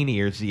a zine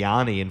or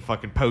Ziani and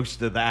fucking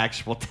posted the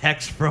actual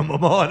text from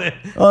them on it.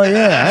 Oh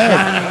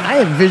yeah, I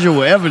had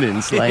visual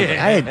evidence. Like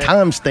I had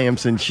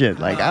timestamps and shit.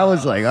 Like I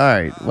was like, all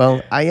right,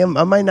 well, I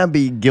might not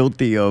be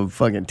guilty of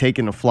fucking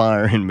taking a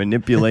flyer and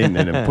manipulating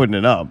it and putting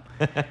it up,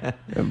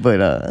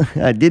 but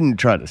I didn't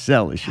try to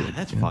sell the shit.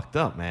 That's fucked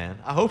up, man.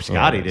 I hope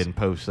Scotty Yeah, didn't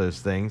post those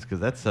things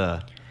because it's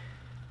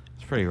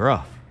pretty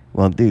rough.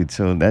 Well, dude,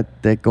 so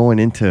that going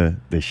into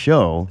the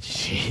show.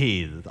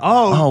 Jeez.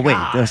 Oh wait,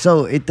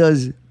 so it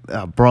does.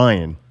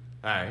 Brian.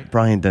 All right.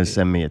 Brian does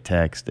send me a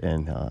text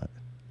and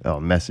a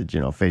message,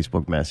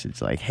 Facebook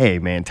message, like, hey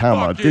man, time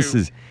out. This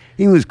is.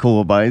 He was cool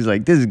about it. He's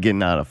like, this is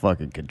getting out of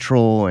fucking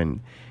control,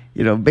 and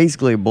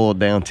basically it boiled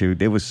down to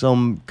there was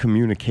some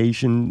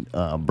communication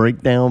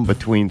breakdown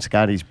between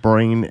Scotty's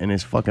brain and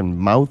his fucking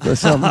mouth or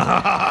something.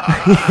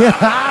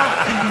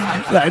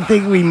 I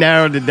think we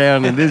narrowed it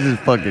down, and this is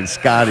fucking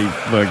Scotty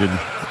fucking.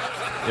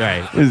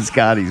 Right. This is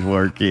Scotty's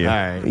work here. All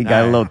right, He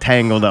got a little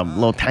tangled up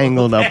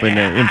in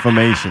the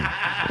information.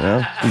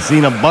 He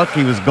seen a buck,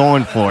 he was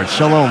going for it.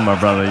 Shalom, my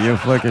brother.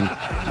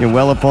 You're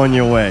well upon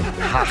your way.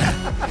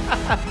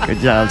 Good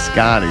job,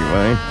 Scotty,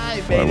 right?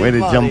 Way to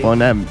jump on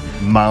that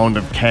mound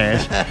of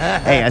cash.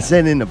 Hey, I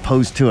said in the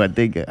post too,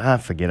 I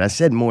forget. I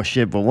said more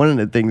shit, but one of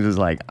the things was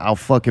like, I'll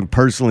fucking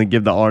personally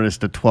give the artist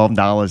the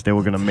 $12 they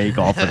were going to make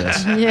off of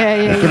this.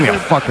 Yeah. Give me a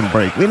fucking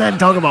break. We're not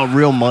talking about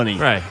real money.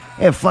 Right.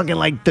 Yeah, fucking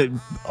like the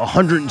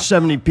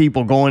 170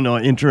 people going or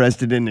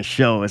interested in the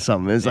show or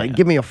something. It's like,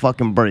 give me a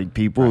fucking break,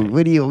 people. Right.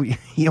 What are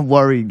you're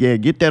worried? Yeah,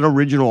 get that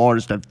original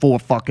artist at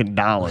 $4 fucking.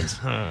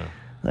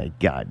 Like,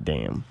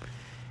 goddamn.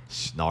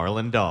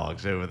 Snarling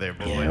dogs over there,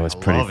 boy. Yeah, it was I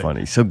pretty love it.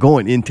 funny. So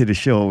going into the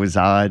show, it was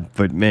odd,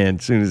 but man,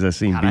 as soon as I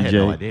seen God, BJ, I had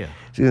no idea.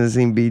 as soon as I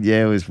seen BJ,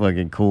 it was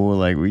fucking cool.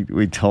 Like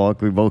we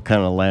talked, we both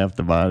kind of laughed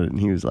about it, and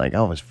he was like,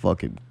 I was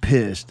fucking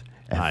pissed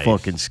at Nice.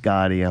 fucking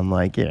Scotty. I'm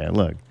like, yeah,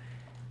 look.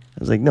 I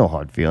was like, no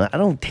hard feeling. I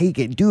don't take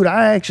it. Dude,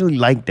 I actually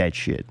like that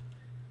shit.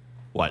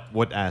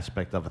 What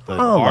aspect of it? The I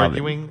love it.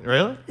 arguing?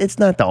 Really? It's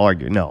not the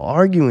arguing. No,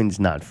 arguing's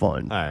not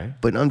fun. All right.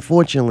 But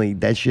unfortunately,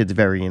 that shit's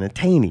very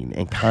entertaining.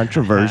 And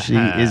controversy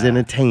is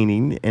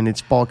entertaining, and it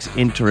sparks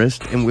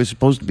interest. And we're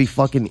supposed to be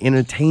fucking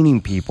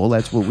entertaining people.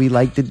 That's what we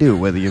like to do.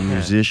 Whether you're a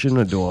musician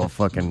or do a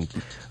fucking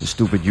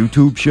stupid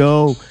YouTube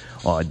show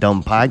or a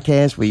dumb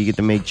podcast where you get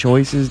to make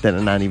choices that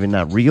are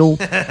not real.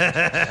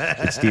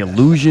 It's the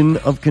illusion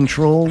of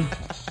control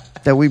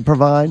that we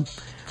provide.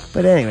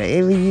 But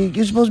anyway,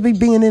 you're supposed to be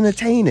being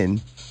entertaining.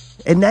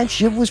 And that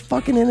shit was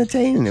fucking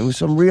entertaining. It was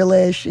some real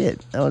ass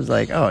shit. I was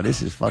like, oh,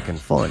 this is fucking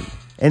fun.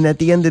 And at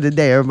the end of the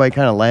day, everybody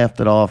kind of laughed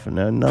it off. And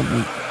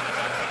nothing,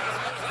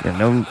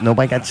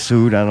 nobody got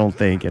sued, I don't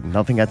think. And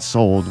nothing got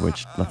sold,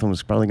 which nothing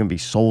was probably going to be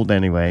sold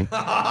anyway.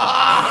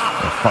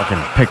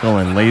 Fucking Pickle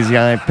and Lazy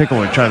Eye. Pickle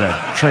were trying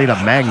to trade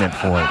a magnet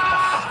for it.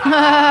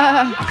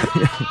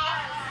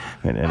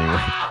 And anyway,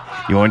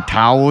 you want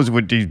towels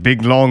with these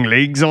big long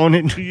legs on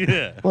it?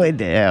 Yeah. What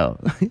the hell?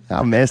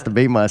 I'll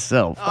masturbate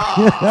myself.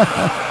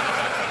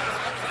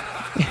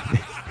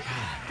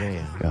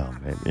 Damn. Oh,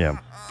 man, yeah.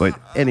 But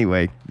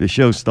anyway, the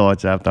show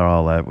starts after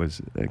all that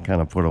was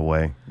kind of put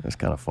away. It's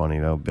kind of funny,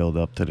 though, build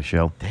up to the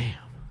show. Damn.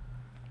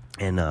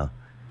 And,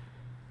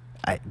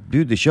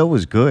 dude, the show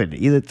was good.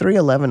 Either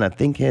 311, I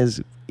think,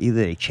 has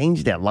either they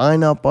changed their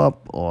lineup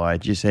up or I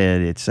just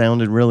had it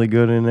sounded really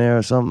good in there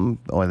or something,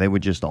 or they were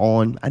just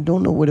on. I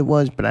don't know what it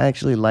was, but I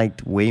actually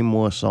liked way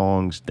more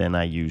songs than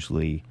I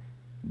usually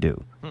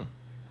do.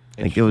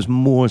 Like, there was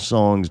more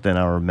songs than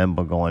I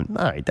remember going,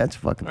 all right, that's a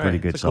fucking pretty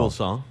good it's a song. cool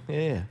song.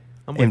 Yeah.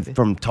 I'm with And you.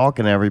 from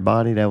talking to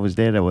everybody that was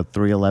there, that were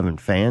 311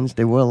 fans,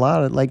 there were a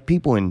lot of like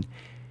people in,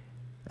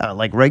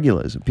 like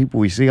regulars, people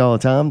we see all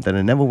the time that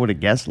I never would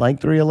have guessed like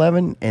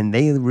 311, and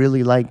they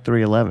really like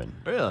 311.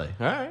 Really?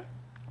 All right.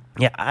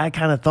 Yeah, I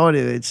kind of thought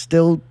it's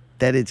still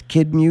that it's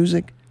kid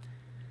music.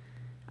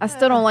 I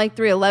still don't like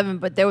 311,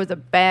 but there was a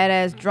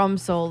badass drum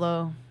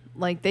solo.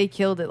 Like, they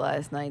killed it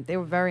last night. They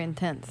were very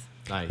intense.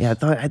 Nice.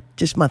 Yeah,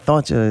 just my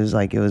thoughts is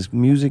like it was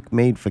music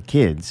made for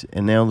kids,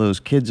 and now those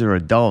kids are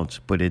adults,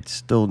 but it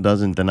still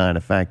doesn't deny the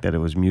fact that it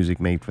was music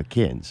made for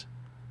kids.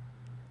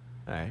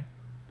 All right.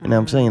 And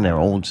I'm saying they're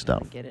old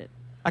stuff. Get it.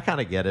 I kind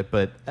of get it,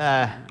 but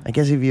I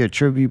guess if you're a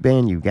tribute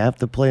band, you have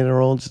to play their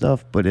old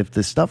stuff. But if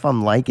the stuff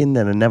I'm liking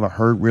that I never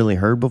really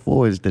heard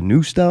before is the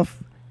new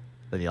stuff,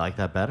 then you like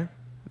that better?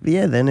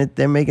 yeah, then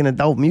they're making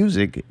adult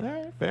music. All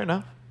right, fair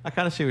enough. I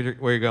kind of see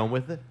where you're going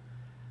with it.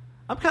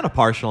 I'm kind of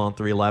partial on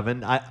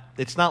 311.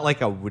 It's not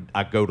like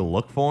I go to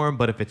look for them,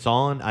 but if it's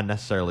on, I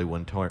necessarily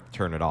wouldn't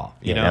turn it off.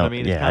 You know what I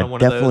mean? It's Yeah, kind of one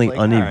definitely of those,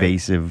 like, all right.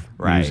 uninvasive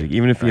Right, music.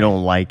 Even if you right.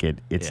 don't like it,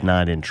 it's Yeah.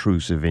 not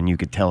intrusive, and you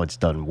could tell it's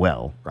done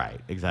well. Right,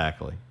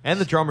 exactly. And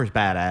the drummer's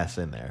badass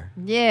in there.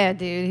 Yeah,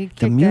 dude. He The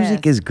kicked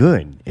music ass. is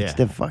good. It's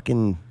Yeah. the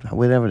fucking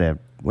whatever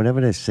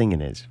that singing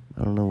is.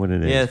 I don't know what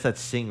it is. Yeah, it's that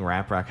sing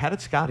rap rock. How did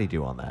Scotty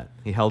do on that?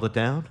 He held it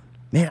down?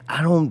 Man,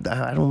 I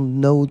don't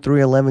know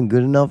 311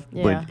 good enough.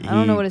 Yeah, but I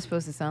don't know he- what it's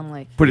supposed to sound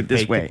like. Put it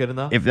this faked it way: good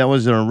enough? if that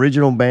was an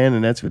original band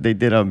and that's what they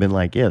did, I've been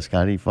like, yeah,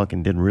 Scotty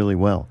fucking did really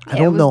well. I Yeah, it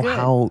don't was know good.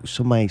 how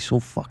somebody so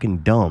fucking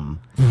dumb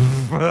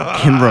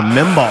can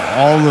remember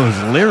all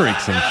those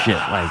lyrics and shit.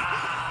 Like,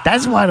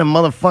 that's why the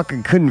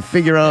motherfucker couldn't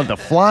figure out the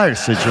flyer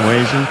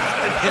situation.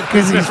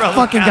 Because he's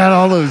fucking got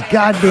all those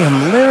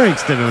goddamn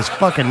lyrics to those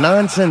fucking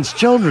nonsense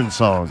children's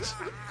songs.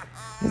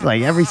 It's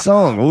like every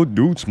song, oh,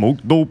 dude, smoke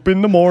dope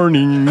in the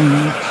morning,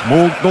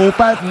 smoke dope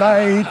at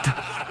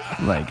night.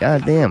 I'm like,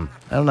 goddamn.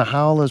 I don't know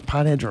how all those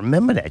potheads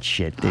remember that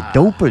shit. They're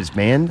dopers,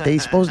 man. They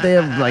supposed to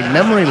have, like,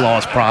 memory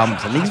loss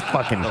problems, and these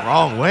fucking... The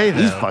wrong way, though.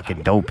 These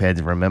fucking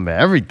dopeheads remember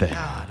everything.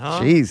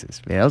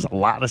 Jesus, man. That was a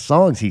lot of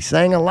songs. He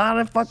sang a lot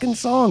of fucking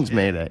songs,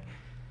 man.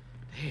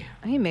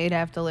 He made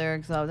half the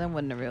lyrics up. That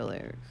wasn't the real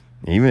lyrics.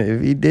 Even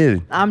if he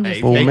did. I'm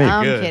just fool kidding. me.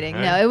 I'm good, kidding.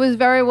 right? No, it was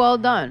very well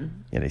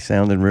done. Yeah, they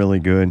sounded really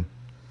good.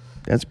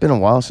 It's been a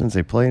while since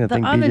they played. I The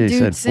think other BJ dude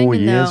said 4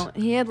 singing years. though,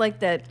 he had like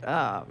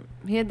that.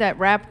 He had that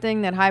rap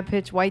thing, that high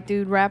pitched white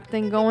dude rap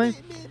thing going,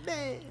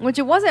 which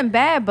it wasn't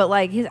bad, but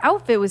like his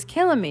outfit was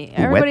killing me.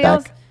 Everybody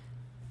else.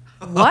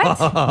 What? That's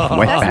not Wetback.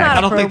 appropriate.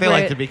 I don't think they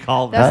like to be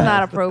called That's that.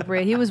 not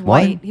appropriate. He was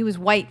What? white. He was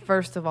white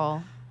first of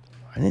all.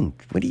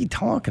 What are you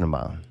talking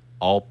about?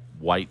 All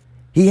white.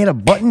 He had a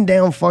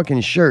button-down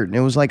fucking shirt, and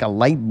it was like a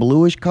light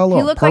bluish color.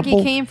 He or looked like purple.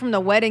 he came from the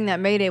wedding that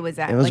Mayday was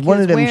at. It was like one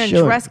he of was them wearing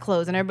shows. dress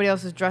clothes, and everybody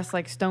else was dressed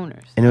like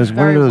stoners. And it was one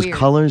Very of those weird.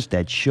 colors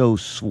that show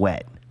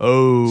sweat.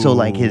 Oh, So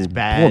like his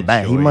bad poor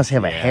back, he choice, must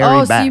have a yeah. hairy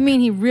Oh, back. so you mean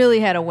he really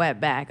had a wet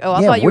back? Oh,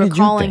 I Yeah, thought you what were did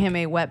you calling think? him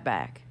a wet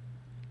back.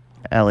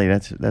 Allie,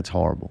 that's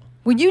horrible.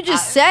 Well, you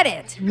just said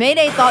it.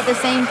 Mayday thought the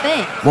same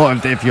thing. Well,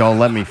 if y'all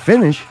let me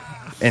finish,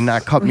 and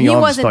not cut me He off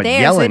and wasn't start there, so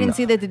he yelling. didn't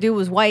see that the dude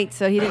was white,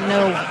 so he didn't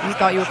know. He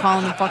thought you were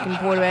calling the fucking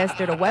poor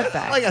bastard a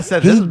wetback. Like I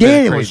said, He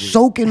did. It was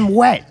soaking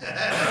wet.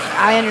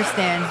 I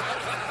understand.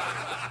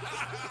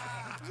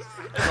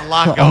 There's a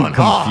lot I'm going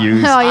on.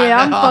 confused. Oh yeah,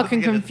 I'm I know, I was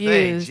fucking gonna say,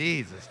 confused.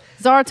 Jesus.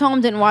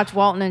 Zartome didn't watch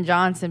Walton and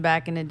Johnson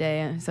back in the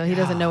day, so he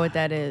doesn't know what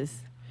that is.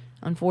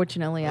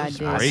 Unfortunately, I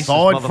did. I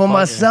saw it for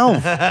myself.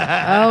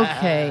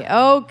 Okay, I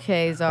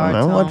don't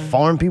know what Zartome.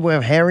 foreign people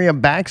have hairier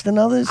backs than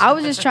others. I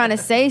was just trying to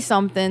say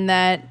something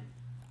that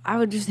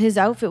his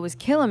outfit was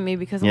killing me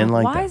because I'm You like, didn't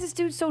like why that? is this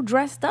dude so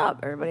dressed up?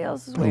 Everybody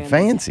else is wearing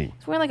fancy.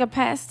 He's wearing like a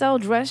pastel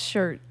dress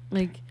shirt.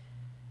 Like,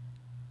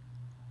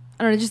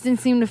 I don't know, it just didn't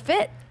seem to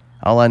fit.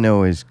 All I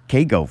know is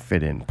Kago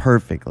fit in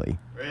perfectly.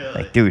 Really?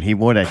 Like, dude, he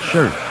wore that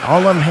shirt. All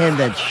of them had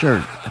that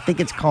shirt. I think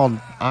it's called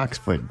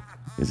Oxford.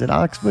 Is it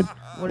Oxford?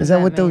 What Is does that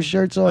that what those mean?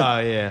 shirts are? Oh,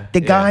 yeah.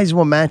 The Yeah. guys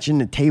were matching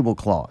the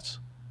tablecloths.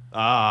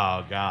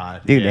 Oh,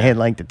 God. Dude, yeah. they had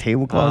like the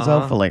tablecloths out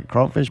Uh-huh. for like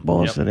crawfish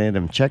balls, Yep. so they had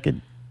them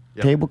checkered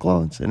Yep.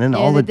 tablecloths. And then Yeah,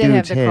 all they the did have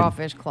dudes the had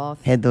crawfish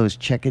cloth. had those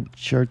checkered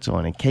shirts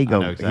on. And I know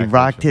Kago, exactly he what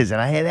rocked you- his.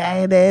 And I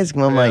had to ask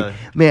him, I'm Really? like,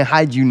 man,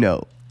 how'd you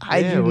know?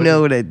 How'd Yeah, you what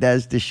know that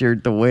that's the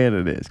shirt to wear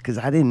to this? Because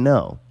I didn't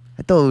know.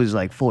 I thought it was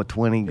like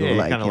 420, go Yeah,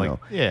 like, kinda you like- know,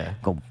 yeah.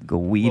 go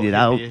weed Little it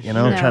out, hippie-ish. you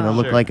know, No. trying to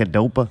look Sure. like a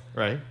doper.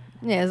 Right.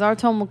 Yeah,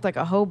 Zartome looked like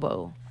a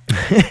hobo.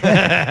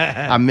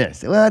 I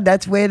missed. Well,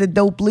 that's where the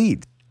dope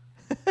leads.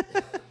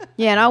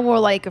 Yeah, and I wore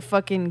like a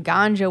fucking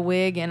ganja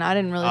wig, and I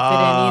didn't really fit in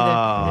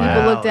either.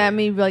 People looked at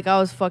me like I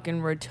was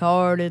fucking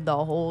retarded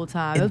the whole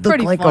time. It was It looked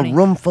pretty like funny. a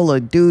room full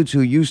of dudes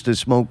who used to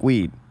smoke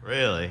weed.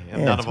 Really? And Yeah,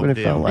 none that's of what them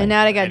it felt do. like. And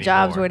now they got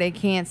jobs anymore. where they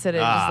can't, so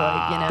they're just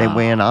like, you know. They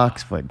wear in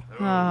Oxford.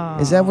 Oh.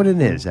 Is that what it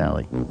is,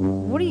 Allie?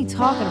 What are you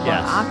talking about,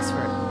 Yes.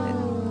 Oxford?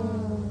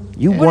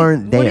 You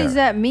weren't there. What does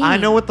that mean? I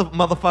know what the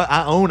motherfucker.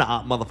 I own a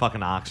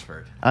motherfucking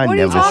Oxford. I What are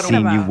you never talking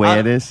seen you about?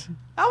 wear this.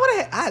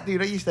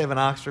 Dude, I used to have an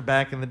Oxford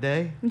back in the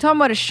day. I'm talking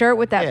about a shirt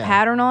with that Yeah.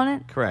 pattern on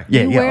it. Correct.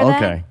 Yeah, You yeah, wear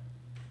that? okay.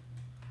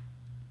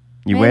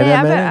 You Man, wear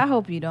that, I man?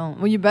 hope you don't.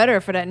 Well, you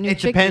better for that new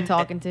chick you're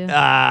talking to.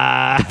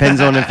 Depends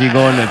on if you're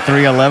going to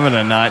 311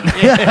 or not.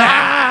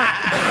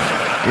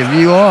 If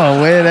you are,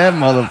 wear that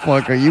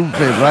motherfucker. You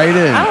fit right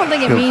in. I don't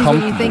think it Feel means what you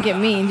comfortable. think it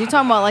means. You're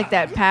talking about like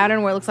that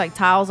pattern where it looks like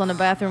tiles on the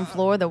bathroom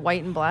floor, the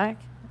white and black.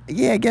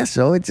 Yeah, I guess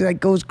so. It's like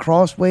goes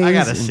crossways. I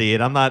gotta and see it.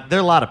 I'm not. There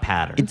are a lot of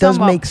patterns. It does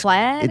talking about make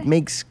plaid? It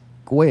makes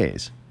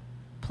squares.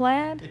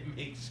 Plaid?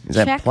 Is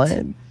that Checked?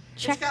 plaid?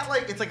 It's got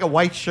like it's like a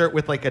white shirt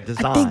with like a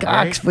design. I think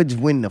right? Oxford's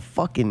when the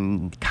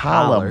fucking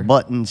collar Collar.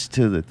 buttons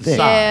to the thing.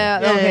 Yeah,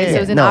 okay,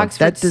 so it's an No,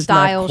 Oxford that does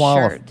style not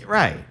qualify. shirt.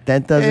 Right.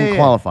 That doesn't Yeah.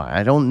 qualify.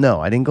 I don't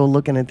know. I didn't go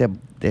looking at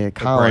their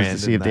collars to brand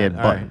see if and they had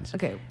that. All right. buttons.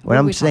 Okay, What what are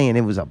I'm we saying,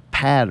 it was a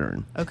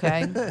pattern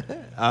Okay.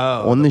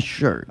 on the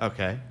shirt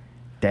Okay.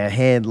 that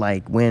had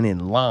like went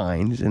in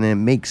lines and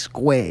then make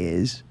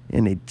squares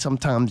and it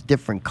sometimes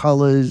different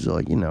colors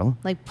or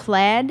Like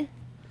plaid?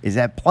 is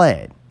that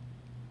plaid?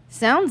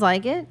 Sounds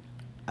like it.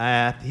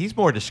 He's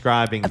more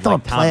describing. I thought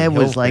like Tommy plaid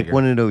was like Hilfiger.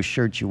 one of those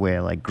shirts you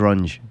wear like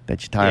grunge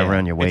that you tie Yeah.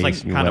 around your waist. It's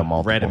like you kind wear of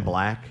multiple. red and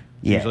black.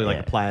 Yeah, Usually like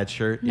yeah. a plaid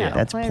shirt. No, Yeah.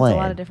 That's plaid's a plaid.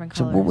 lot of different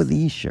So what colors. were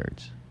these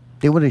shirts?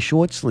 They were the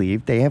short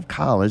sleeve. They have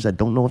collars. I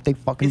don't know if they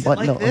fucking Is it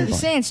button like up. this? You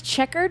saying it's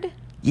checkered?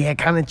 Yeah,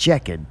 kind of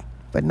checkered,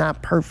 but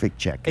not perfect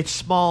checkered. It's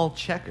small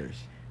checkers.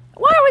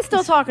 Why are we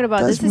still talking about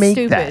does this? This is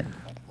make stupid.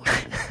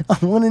 I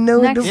want to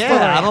know Next the story.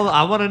 fuck.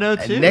 I want to know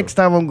too. Next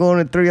time I'm going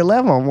to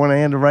 311, I want to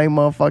have the right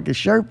motherfucking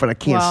shirt, but I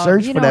can't Well,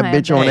 search you for don't that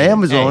have bitch on that.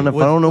 Amazon if I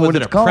don't know what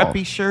it's called. Was it a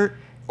preppy shirt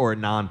or a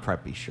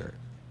non-preppy shirt?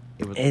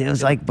 It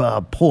was like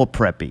poor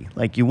preppy.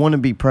 Like you want to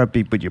be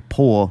preppy, but you're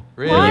poor.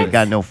 Really? And you What?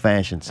 got no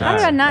fashion sense. How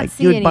did I not like,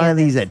 see you'd any buy of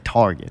these this? at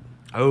Target.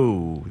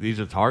 Oh, these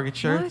are Target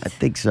shirts. I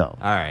think so.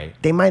 All right.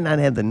 They might not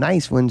have the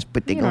nice ones,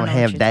 but they're You don't gonna know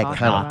what have you're that talking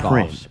kind of about.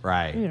 print. Knockoffs,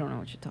 right? You don't know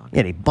what you're talking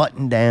Yeah, they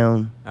button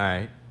down, All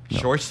right.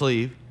 Short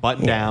sleeve,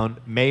 button Yeah. down,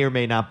 may or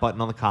may not button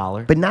on the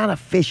collar. but not a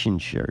fishing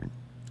shirt.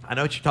 I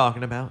know what you're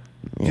talking about.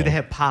 Yeah. Do they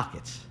have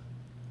pockets?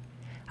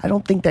 I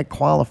don't think that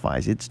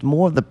qualifies. It's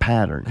more of the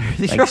pattern.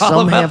 You're Like all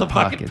some about have the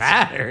fucking pockets.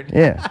 pattern.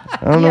 Yeah, I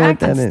don't about. know You're what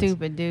that acting is.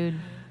 stupid, dude.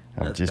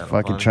 I'm That's just kinda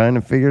fucking funny. trying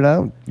to figure it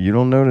out. You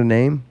don't know the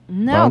name? Why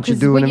No, don't you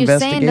because do what an you're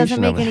saying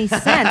doesn't investigation make of it? any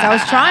sense. I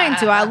was trying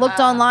to. I looked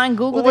online,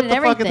 Googled Well, what it, the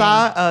and fuck is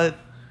everything.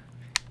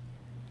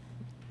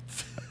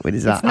 What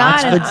is It's that?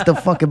 not Oxford's the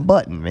fucking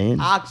button, man.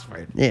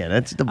 Oxford. Yeah,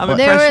 that's the I'm button.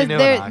 impressed. There you know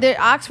is an there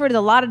Oxford is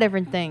a lot of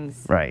different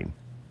things. Right.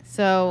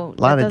 So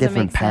A lot that of doesn't different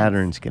make sense.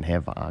 patterns can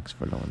have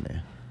Oxford on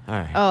there. All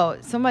right. Oh,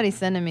 somebody's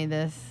sending me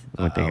this.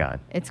 What they got?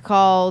 It's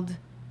called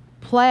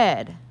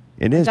plaid.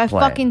 It is Which I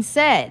plaid. fucking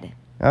said.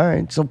 All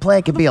right, so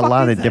plaid could What be the a fuck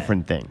lot is of that?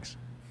 different things.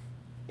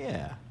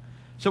 Yeah.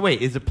 So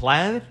wait, is it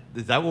plaid?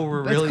 Is that what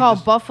we're really? It's called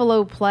just-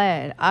 Buffalo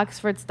plaid.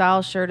 Oxford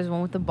style shirt is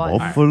one with the button.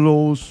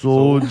 Buffalo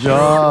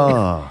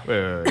soldier,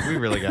 Wait, we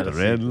really got to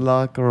red see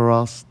like a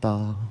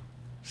rasta.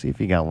 See if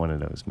you got one of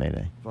those,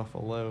 Mayday.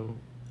 Buffalo.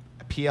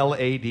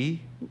 PLAD.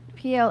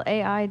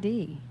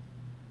 PLAID.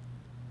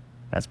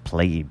 That's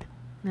plaid.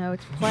 No,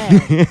 it's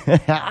plaid.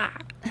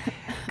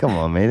 Come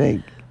on,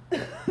 Mayday.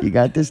 You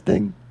got this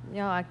thing?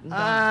 Yo, I can go.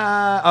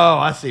 Oh,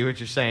 I see what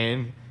you're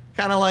saying.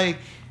 Kind of like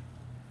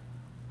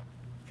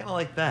Kind of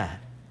like that.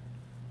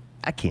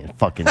 I can't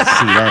fucking see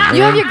that, man.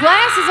 You have your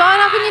glasses on.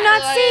 How can you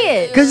not see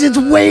it? Because it's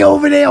way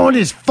over there on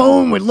his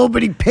phone with little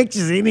bitty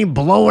pictures. He didn't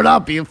blow it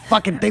up. Your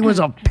fucking thing was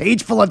a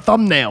page full of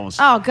thumbnails.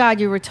 Oh, God,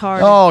 you're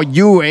retarded. Oh,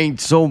 you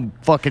ain't so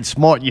fucking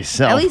smart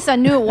yourself. At least I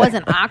knew it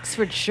wasn't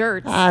Oxford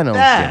shirts. I don't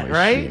That, give a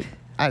right? shit.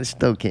 I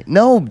still can't.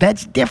 No,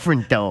 that's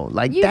different, though.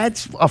 Like,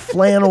 that's a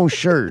flannel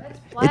shirt. It's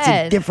a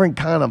Plaid. different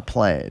kind of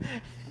plaid.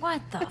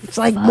 What the It's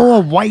like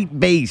more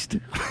white-based.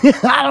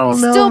 I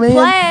don't know, Still man.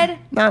 plaid.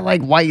 Not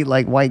like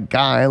white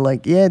guy.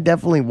 Like, yeah,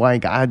 definitely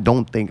white guy. I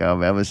don't think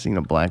I've ever seen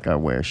a black guy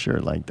wear a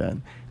shirt like that.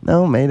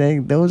 No,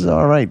 man, those are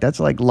all right. That's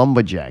like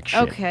lumberjack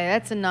shit. Okay,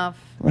 that's enough.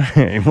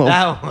 Right, well,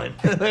 That one.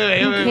 Who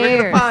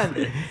cares?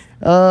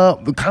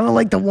 kind of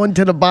like the one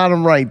to the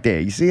bottom right there.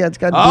 You see, it's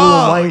got blue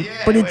Oh, and white,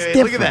 yeah, but it's wait,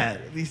 different. Look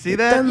at that. You see It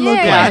that? doesn't look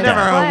Yeah, like I that. never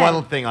heard Flat.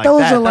 one thing like Those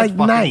that. are like That's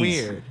fucking nice.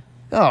 weird.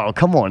 Oh,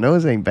 come on,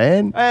 those ain't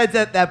bad. It's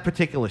that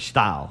particular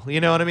style. You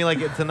know what I mean?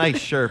 Like, it's a nice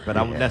shirt, but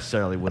I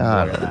necessarily wouldn't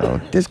I wear don't that.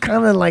 know. There's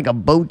kind of like a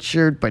boat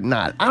shirt, but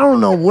not. I don't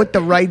know what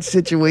the right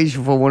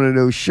situation for one of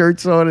those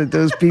shirts are that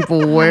those people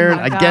wear.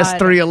 my I guess God.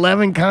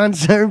 311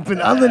 concert, but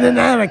other than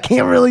that, I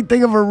can't really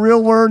think of a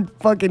real word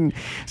fucking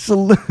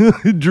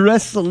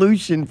dress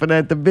solution for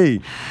that to be.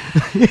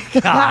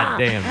 God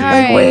damn, dude.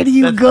 Like, where do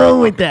you That's go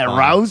right with for that? fun.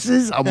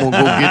 Rouses? I'm gonna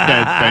go get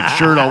that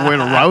shirt I'll wear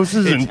to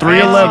Rouses in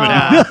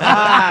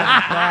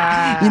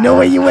 311. You know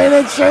where you wear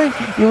that shirt?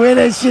 You wear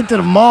that shit to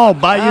the mall,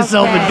 buy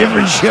yourself a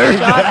different shirt.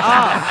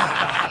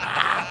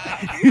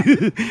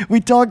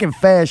 We talking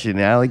fashion,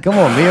 Allie. Come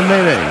on, me and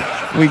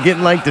Mayday. We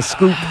getting like the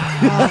scoop.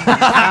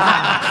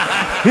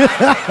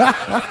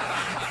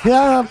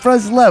 Yeah,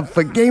 press left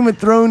for Game of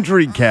Thrones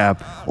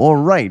recap, or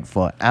right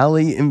for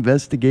Allie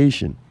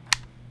investigation.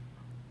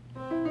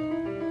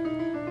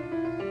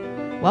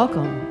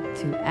 Welcome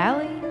to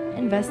Allie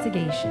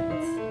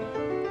Investigations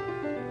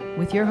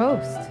with your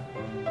host,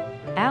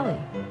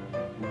 Allie.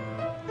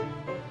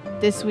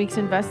 This week's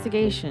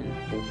investigation: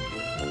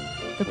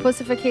 the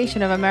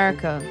pussification of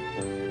America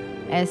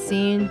as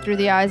seen through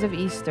the eyes of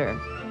Easter.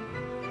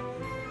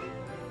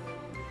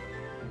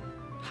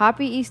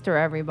 Happy Easter,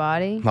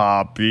 everybody.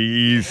 Happy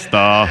Easter,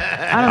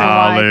 I don't know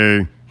why.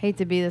 Allie. I hate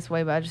to be this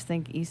way, but I just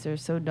think Easter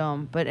is so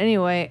dumb. But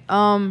anyway,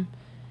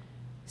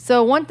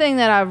 so one thing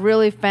that I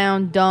really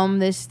found dumb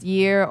this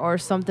year, or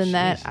something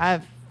that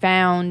I've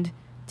found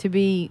to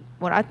be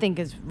what I think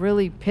is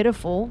really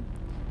pitiful.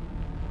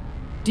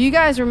 Do you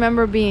guys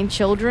remember being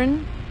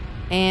children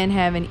and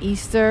having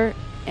Easter,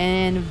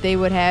 and they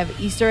would have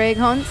Easter egg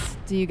hunts?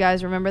 Do you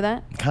guys remember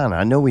that? Kinda,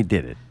 I know we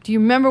did it. Do you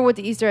remember what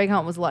the Easter egg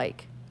hunt was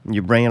like?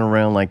 You ran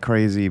around like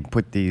crazy,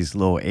 put these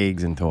little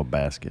eggs into a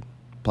basket,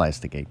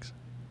 plastic eggs.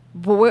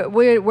 But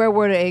where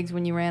were the eggs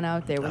when you ran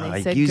out there when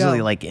they said Usually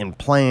go? like in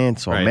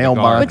plants or Right, the mailboxes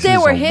garbage. But they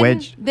were or hidden.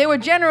 wedged. They were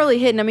generally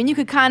hidden. I mean, you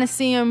could kind of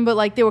see them, but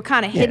like they were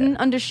kind of hidden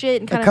under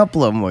shit. And A kind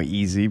couple of them were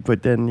easy,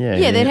 but then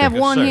yeah, they'd have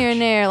Good one search. here and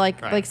there,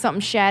 like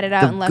something shattered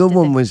out The and left. good it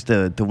one there. was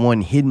the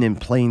one hidden in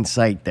plain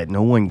sight that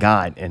no one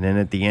got, and then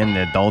at the end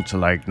the adults are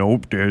like,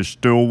 "Nope, there's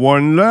still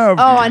one left."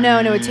 Oh, I know,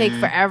 and it would take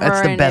forever,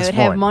 That's the and best it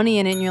would have one. money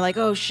in it, and you're like,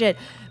 oh shit.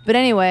 But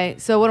anyway,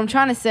 so what I'm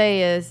trying to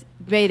say is,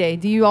 Mayday,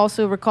 do you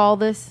also recall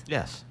this?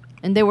 Yes.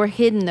 And they were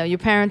hidden though. Your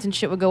parents and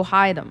shit would go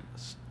hide them.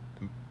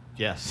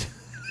 Yes.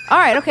 All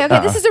right, okay.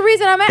 This is the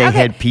reason I'm They okay.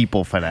 had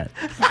people for that.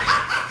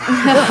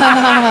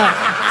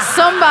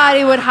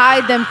 Somebody would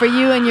hide them for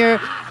you and your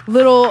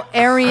little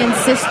Aryan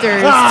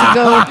sisters to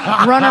go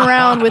run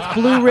around with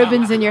blue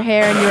ribbons in your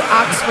hair and your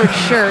Oxford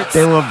shirts.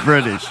 They were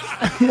British.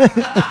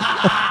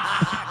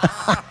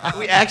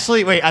 We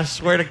actually, wait, I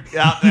swear to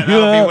God,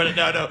 no.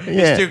 Yeah.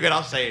 It's too good.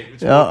 I'll say it.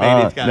 It's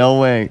it's got no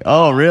way.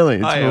 Oh, really?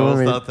 It's I for almost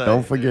me. thought that.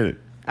 Don't forget it.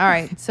 All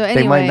right. So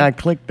anyway, They might not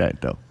click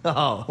that though.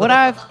 Oh. what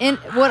I've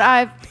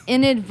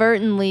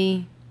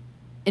inadvertently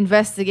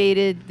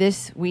investigated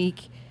this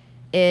week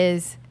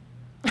is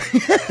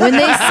when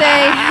they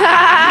say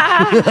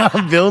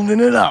I'm building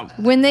it up.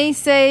 when they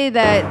say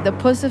that the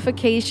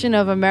pussification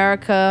of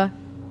America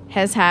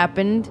has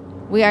happened.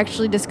 We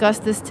actually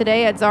discussed this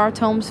today at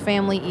Zartome's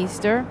Family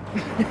Easter.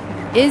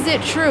 Is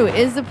it true?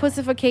 Is the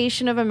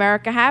pussification of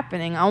America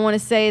happening? I want to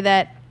say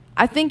that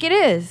I think it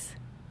is.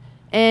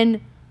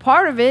 And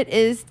part of it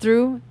is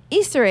through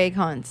Easter egg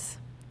hunts.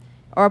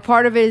 Or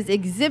part of it is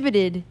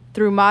exhibited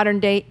through modern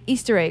day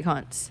Easter egg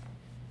hunts.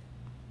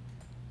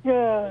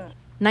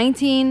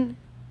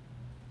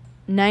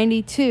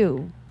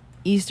 1992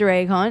 Easter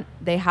egg hunt.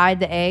 They hide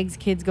the eggs.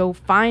 Kids go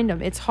find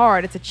them. It's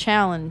hard. It's a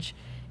challenge.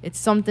 It's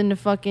something to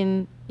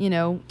fucking,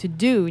 to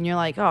do. And you're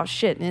like, oh,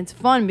 shit. And it's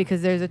fun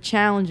because there's a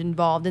challenge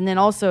involved. And then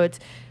also it's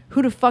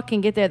who to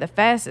fucking get there the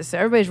fastest. So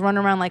everybody's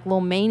running around like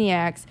little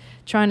maniacs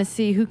trying to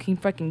see who can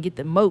fucking get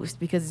the most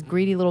because it's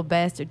greedy little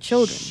bastard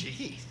children.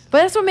 Jeez.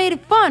 But that's what made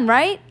it fun,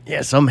 right?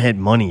 Yeah, some had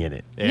money in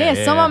it. Yeah,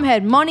 some of them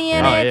had money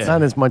in it.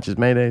 Not as much as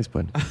Maydays,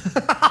 but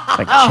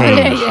like Oh,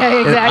 change. yeah,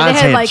 exactly.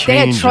 Ours They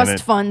had change in trust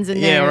it. funds in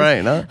Yeah,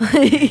 there. right, huh?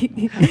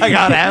 I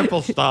got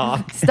Apple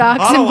stock.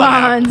 Stocks I and don't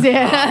want bonds,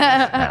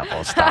 yeah.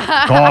 Apple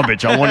stock.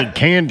 Garbage. I wanted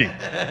candy. All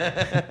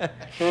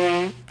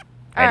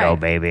Hello, right.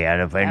 baby.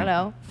 Anything?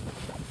 Hello.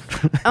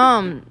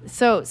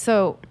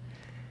 So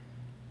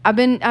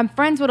I'm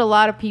friends with a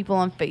lot of people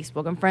on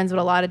Facebook. I'm friends with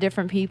a lot of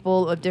different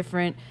people of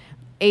different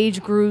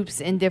age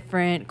groups and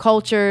different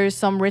cultures.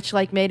 Some rich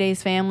like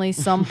Mayday's family,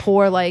 some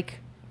poor like,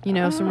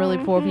 some really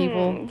poor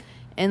people.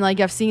 And like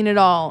I've seen it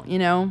all,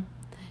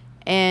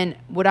 And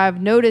what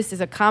I've noticed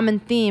is a common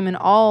theme in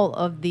all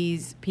of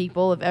these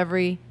people of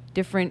every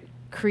different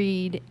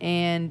creed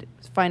and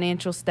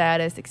financial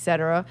status,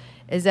 etc.,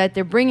 is that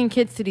they're bringing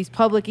kids to these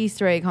public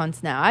Easter egg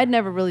hunts now. I'd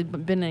never really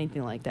been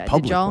anything like that.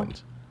 Public Did y'all?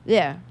 ones?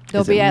 Yeah.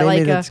 They'll be at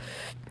like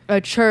a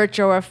church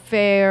or a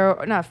fair,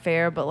 or not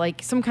fair, but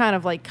like some kind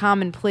of like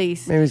common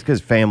place. Maybe it's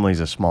because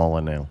families are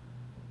smaller now.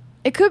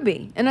 It could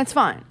be, and that's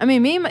fine. I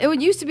mean,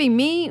 it used to be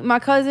me, my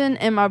cousin,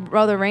 and my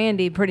brother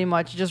Randy pretty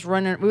much just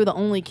running. We were the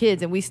only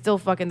kids, and they still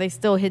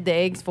hid the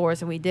eggs for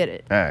us, and we did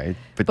it. All right.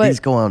 But these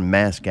go on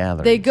mass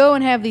gatherings. They go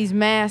and have these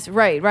mass,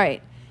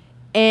 right.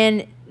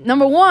 And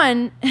number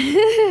one,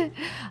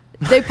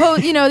 they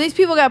post, these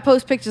people got to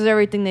post pictures of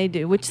everything they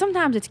do, which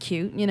sometimes it's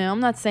cute, I'm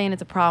not saying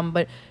it's a problem,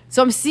 but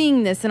so I'm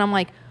seeing this, and I'm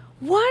like,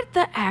 what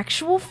the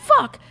actual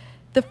fuck?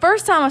 The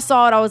first time I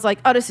saw it, I was like,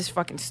 oh, this is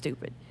fucking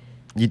stupid.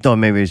 You thought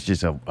maybe it's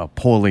just a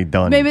poorly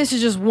done. Maybe this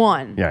is just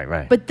one. Yeah,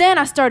 right. But then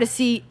I started to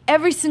see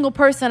every single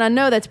person I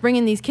know that's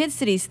bringing these kids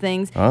to these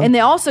things, and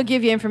they also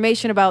give you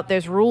information about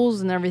there's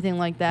rules and everything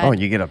like that. Oh,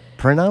 you get a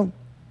printout?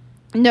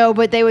 No,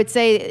 but they would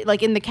say,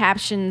 like, in the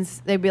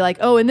captions, they'd be like,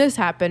 oh, and this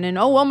happened, and,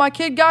 oh, well, my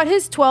kid got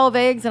his 12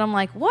 eggs, and I'm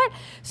like, what?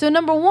 So,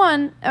 number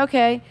one,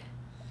 okay,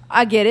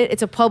 I get it.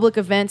 It's a public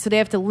event, so they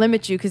have to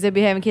limit you because they'd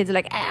be having kids that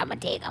are like, I'm going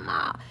to take them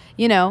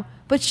all,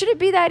 But should it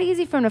be that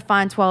easy for him to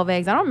find 12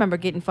 eggs? I don't remember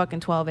getting fucking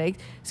 12 eggs.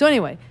 So,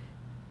 anyway,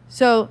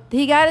 so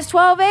he got his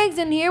 12 eggs,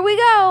 and here we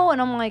go, and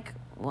I'm like,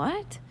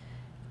 what?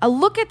 I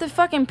look at the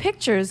fucking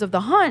pictures of the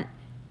hunt,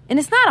 and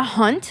it's not a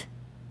hunt.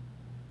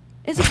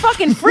 It's a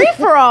fucking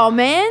free-for-all,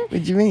 man. What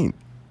do you mean?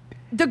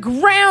 The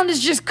ground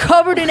is just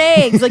covered in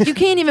eggs. Like, you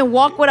can't even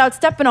walk without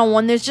stepping on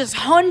one. There's just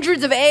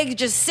hundreds of eggs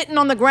just sitting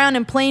on the ground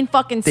in plain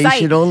fucking sight. They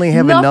should only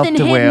have Nothing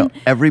enough to where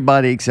hidden.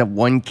 everybody except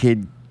one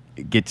kid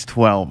gets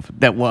 12.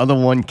 That other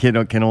one kid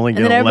can only And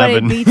get then 11.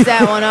 everybody beats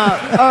that one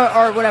up.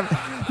 or whatever.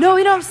 No,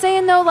 you know what I'm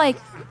saying, though? Like,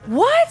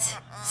 what?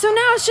 So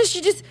now it's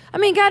just,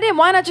 goddamn,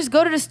 why not just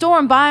go to the store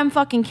and buy them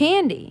fucking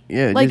candy?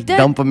 Yeah, like just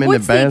dump them in the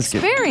basket. What's the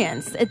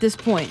experience at this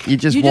point? You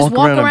just walk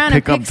around and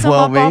pick up some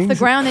 12 up off the eggs?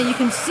 ground that you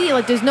can see.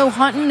 Like, there's no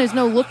hunting, there's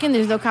no looking,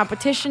 there's no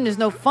competition, there's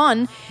no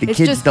fun. The It's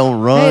kids just,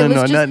 don't run hey, or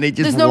let's nothing. They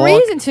just There's no walk.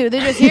 reason to. They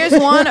just, here's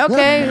one,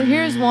 okay,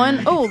 here's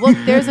one. Oh, look,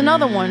 there's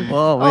another one.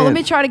 Oh, let man.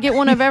 me try to get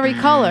one of every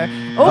color.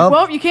 Oh, Up.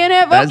 well, you can't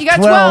have, That's you got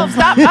 12. 12.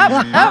 Stop,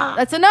 up,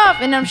 that's enough.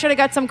 And I'm sure they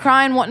got some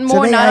crying, wanting So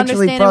more, they not actually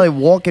understanding. probably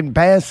walking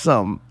past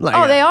some. Like,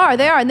 Oh, they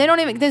are, and they don't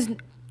even.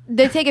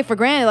 They take it for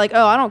granted, like,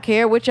 oh, I don't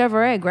care,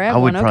 whichever egg, grab I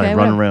would one. probably Okay,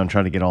 run whatever. around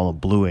trying to get all the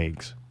blue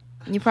eggs.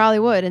 You probably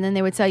would, and then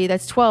they would tell you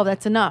that's 12,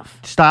 that's enough.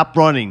 Stop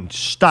running.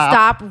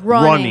 Stop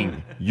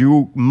running.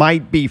 You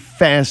might be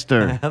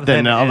faster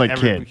than the other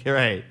kid.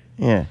 Right.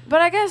 Yeah.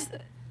 But I guess,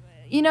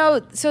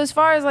 so as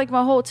far as like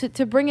my whole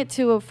to bring it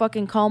to a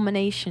fucking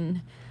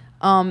culmination,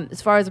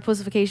 as far as the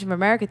Pussification of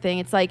America thing,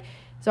 it's like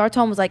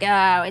Zartone was like,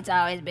 oh, it's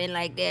always been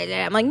like this.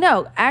 I'm like,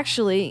 no,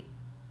 actually.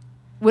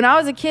 When I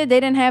was a kid, they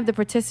didn't have the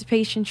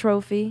participation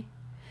trophy.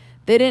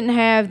 They didn't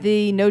have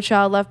the No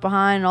Child Left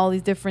Behind and all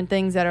these different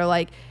things that are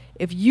like,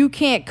 if you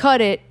can't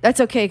cut it, that's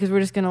okay because we're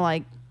just going to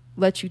like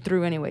let you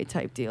through anyway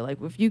type deal. Like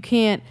if you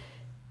can't,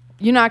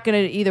 you're not going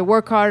to either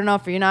work hard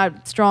enough or you're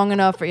not strong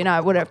enough or you're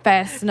not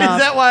fast enough.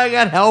 Is that why I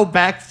got held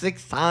back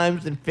 6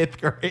 times in 5th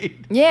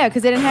grade? Yeah,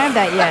 because they didn't have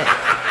that yet.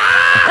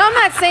 Now, I'm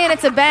not saying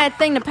it's a bad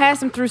thing to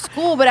pass them through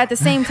school, but at the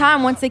same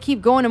time, once they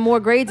keep going to more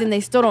grades and they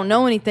still don't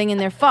know anything and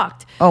they're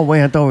fucked. Oh,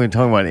 wait, I thought we were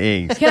talking about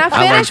eggs. Can I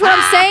finish what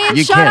I'm saying?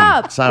 You Shut can.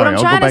 up. Sorry, what I'm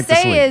I'll trying go to back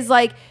to sleep. say is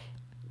like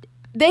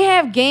they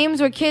have games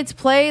where kids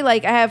play.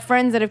 Like I have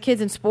friends that have kids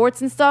in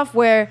sports and stuff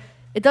where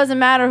it doesn't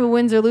matter who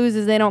wins or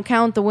loses. They don't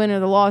count the win or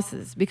the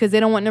losses because they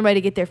don't want nobody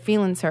to get their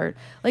feelings hurt.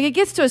 Like it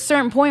gets to a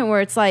certain point where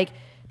it's like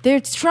they're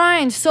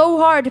trying so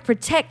hard to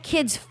protect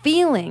kids'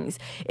 feelings.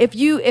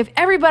 If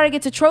everybody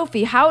gets a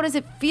trophy, how does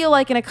it feel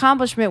like an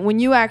accomplishment when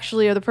you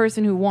actually are the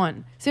person who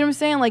won? See what I'm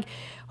saying? Like,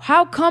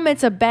 how come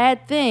it's a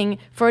bad thing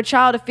for a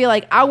child to feel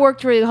like I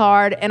worked really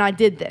hard and I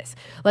did this?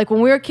 Like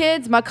when we were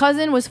kids, my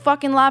cousin was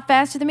fucking a lot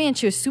faster than me and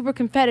she was super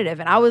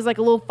competitive and I was like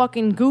a little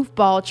fucking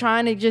goofball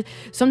trying to just,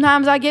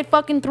 sometimes I get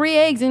fucking 3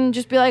 eggs and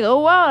just be like, oh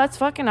wow, that's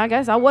fucking, I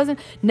guess I wasn't,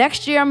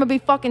 next year I'm gonna be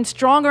fucking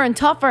stronger and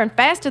tougher and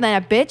faster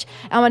than that bitch.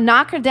 I'm gonna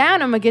knock her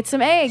down, I'm gonna get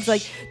some eggs.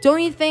 Like,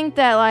 don't you think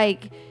that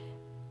like,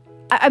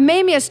 it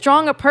made me a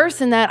stronger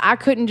person that I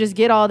couldn't just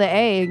get all the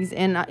eggs.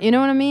 And you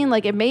know what I mean?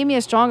 Like, it made me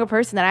a stronger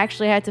person that I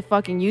actually had to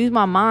fucking use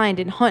my mind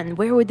and hunt. And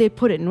where would they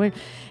put it?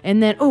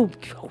 And then, oh,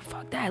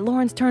 fuck that.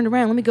 Lawrence turned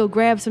around. Let me go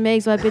grab some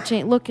eggs while that bitch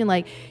ain't looking.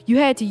 Like, you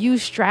had to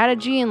use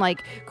strategy and,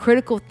 like,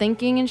 critical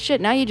thinking and shit.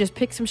 Now you just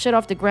pick some shit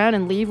off the ground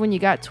and leave when you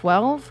got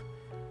 12?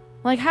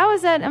 Like, how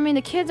is that? I mean,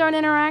 the kids aren't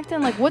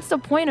interacting. Like, what's the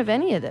point of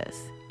any of this?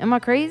 Am I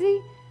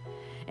crazy?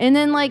 And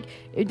then like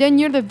then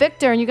you're the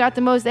victor and you got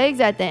the most eggs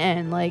at the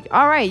end. Like,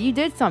 all right, you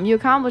did something, you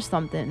accomplished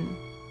something.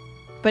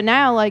 But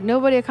now like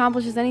nobody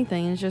accomplishes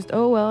anything. It's just,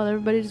 oh well,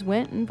 everybody just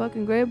went and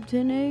fucking grabbed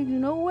 10 eggs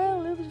and oh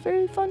well, it was a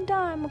very fun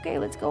time. Okay,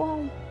 let's go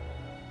home.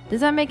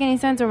 Does that make any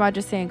sense, or am I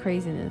just saying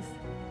craziness?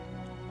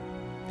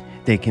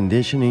 They're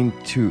conditioning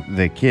to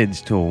the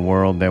kids to a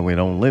world that we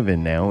don't live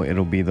in now.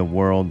 It'll be the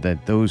world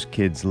that those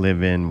kids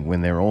live in when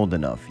they're old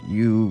enough.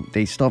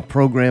 They start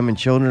programming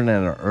children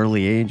at an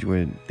early age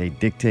where they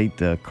dictate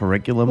the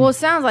curriculum. Well, it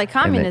sounds like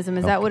communism.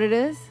 Is that what it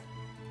is?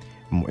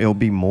 It'll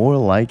be more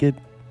like it.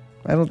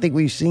 I don't think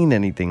we've seen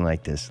anything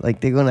like this.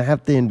 Like, they're going to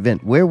have to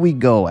invent where we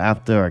go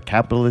after a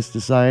capitalist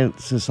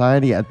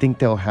society. I think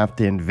they'll have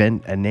to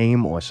invent a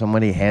name, or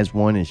somebody has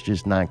one. It's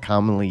just not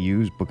commonly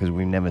used because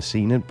we've never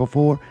seen it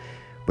before.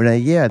 But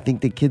yeah, I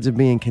think the kids are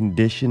being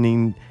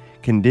conditioned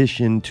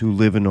to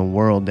live in a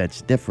world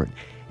that's different.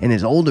 And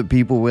as older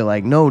people, we're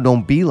like, no,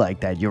 don't be like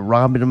that. You're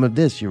robbing them of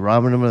this. You're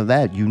robbing them of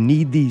that. You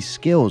need these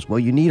skills. Well,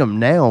 you need them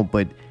now,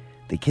 but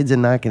the kids are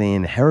not going to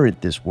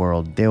inherit this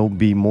world. They'll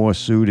be more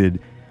suited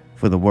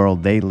for the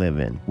world they live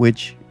in,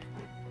 which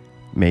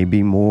may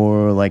be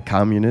more like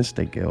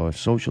communistic or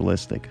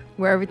socialistic.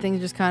 Where everything's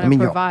just kind of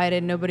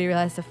provided. Nobody really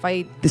has to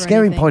fight. The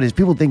scary part is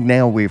people think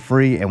now we're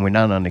free and we're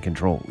not under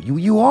control.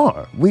 You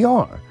are. We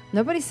are.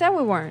 Nobody said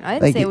we weren't. I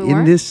didn't say we weren't.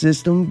 In this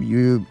system,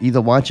 you're either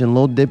watching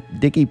Lil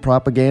Dicky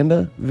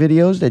propaganda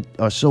videos that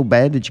are so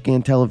bad that you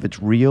can't tell if it's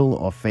real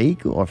or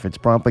fake, or if it's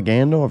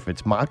propaganda, or if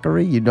it's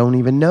mockery. You don't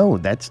even know.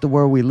 That's the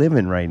world we live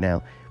in right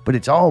now. But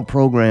it's all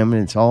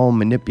programming. It's all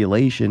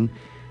manipulation.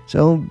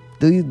 So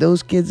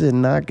those kids are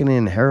not going to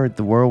inherit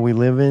the world we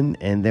live in,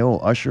 and they'll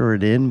usher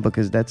it in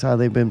because that's how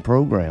they've been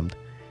programmed.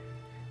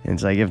 And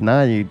it's like, if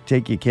not, you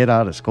take your kid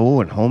out of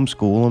school and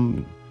homeschool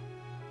them,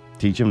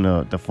 teach them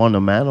the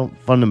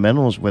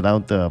fundamentals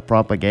without the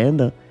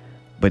propaganda.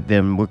 But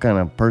then what kind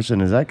of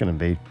person is that going to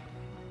be?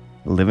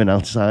 Living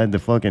outside the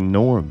fucking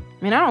norm.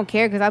 I mean, I don't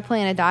care because I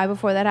plan to die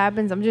before that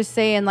happens. I'm just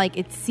saying, like,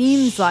 it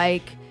seems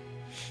like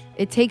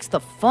it takes the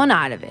fun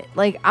out of it.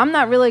 Like, I'm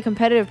not really a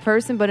competitive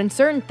person, but in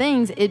certain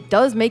things, it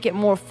does make it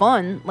more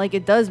fun. Like,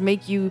 it does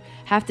make you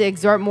have to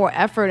exert more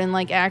effort and,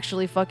 like,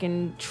 actually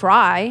fucking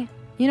try.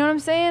 You know what I'm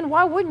saying?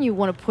 Why wouldn't you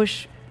want to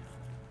push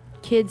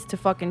kids to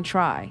fucking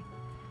try?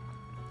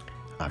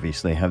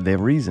 Obviously, have their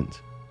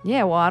reasons.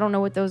 Yeah, well, I don't know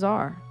what those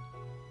are.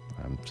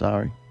 I'm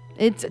sorry.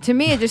 To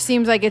me, it just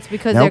seems like it's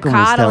because they're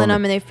coddling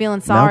them and they're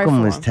feeling sorry for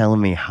them. Malcolm was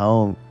telling me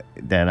how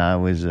that I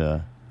was...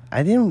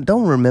 I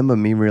don't remember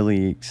me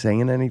really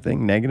saying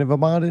anything negative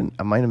about it.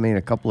 I might have made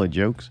a couple of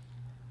jokes.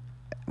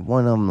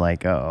 One of them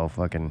like,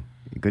 fucking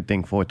good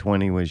thing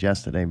 420 was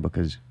yesterday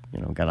because,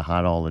 gotta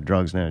hide all the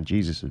drugs now.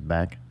 Jesus is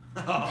back.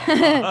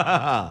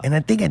 And I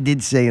think I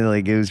did say,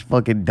 like, it was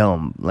fucking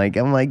dumb. Like,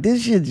 I'm like,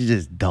 this shit's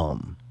just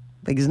dumb.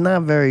 Like, it's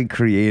not very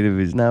creative.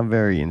 It's not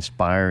very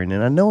inspiring.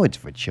 And I know it's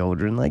for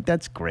children. Like,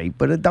 that's great.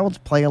 But adults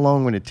play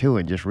along with it, too,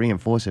 and just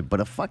reinforce it. But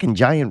a fucking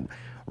giant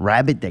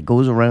rabbit that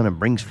goes around and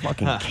brings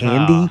fucking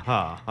candy.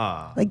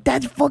 Like,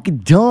 that's fucking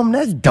dumb.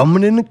 That's dumber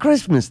than the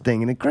Christmas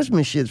thing. And the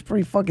Christmas shit's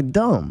pretty fucking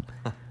dumb.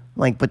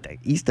 Like, but the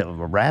Easter of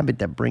a rabbit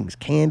that brings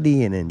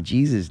candy and then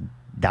Jesus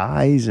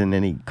dies and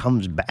then he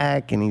comes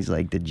back and he's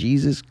like the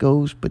Jesus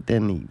ghost, but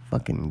then he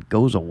fucking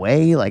goes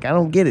away. Like, I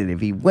don't get it.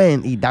 If he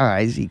went, he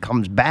dies, he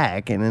comes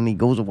back, and then he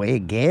goes away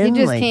again.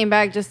 He just came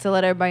back just to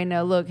let everybody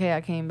know, look, hey,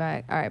 I came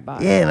back. All right, bye.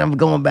 Yeah, and I'm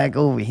going back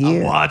over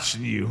here. I'm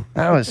watching you.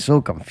 I was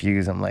so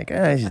confused. I'm like,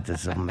 this just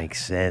doesn't make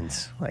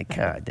sense. Like,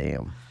 god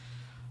damn.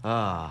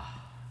 Well,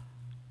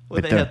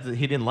 But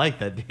he didn't like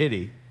that, did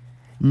he?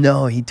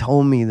 No, he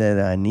told me that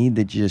I need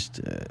to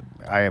just,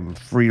 I am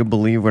free to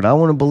believe what I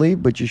want to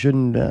believe, but you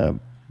shouldn't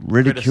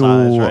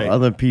ridicule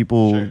other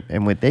people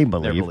and what they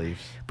believe. Their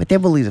beliefs. But their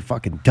beliefs are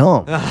fucking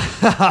dumb.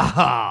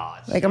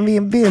 Like, I'm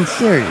being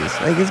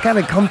serious. Like, it's got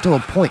to come to a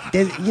point.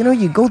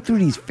 You go through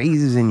these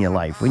phases in your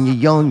life. When you're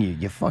young,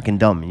 you're fucking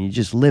dumb, and you're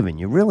just living.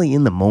 You're really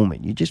in the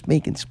moment. You're just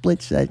making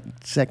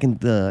split-second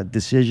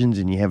decisions,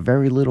 and you have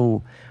very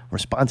little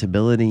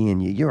responsibility,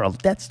 and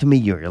that's, to me,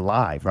 you're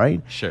alive,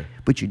 right? Sure.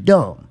 But you're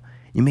dumb.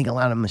 You make a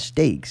lot of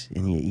mistakes,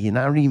 and you're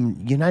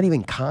not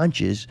even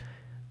conscious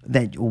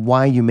that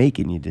why you're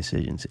making your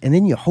decisions. And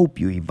then you hope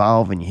you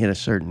evolve and you hit a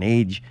certain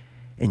age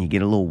and you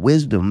get a little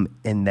wisdom,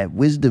 and that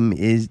wisdom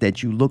is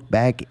that you look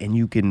back and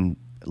you can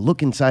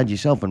look inside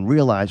yourself and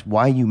realize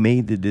why you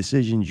made the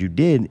decisions you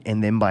did,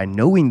 and then by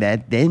knowing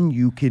that, then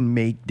you can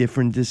make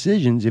different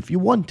decisions if you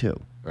want to.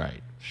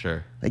 Right,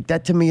 sure. Like,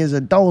 that to me is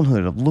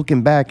adulthood, of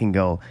looking back and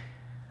go,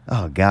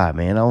 oh God,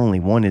 man, I only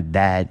wanted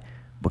that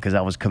because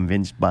I was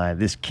convinced by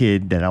this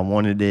kid that I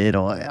wanted it,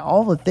 or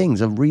all the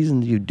things of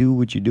reasons you do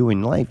what you do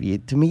in life.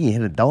 To me, you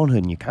hit adulthood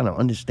and you kind of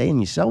understand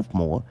yourself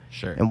more,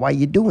 sure, and why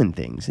you're doing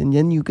things. And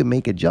then you can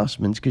make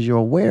adjustments because you're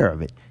aware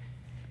of it.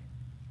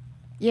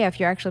 Yeah, if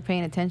you're actually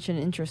paying attention,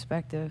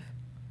 introspective.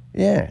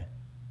 Yeah.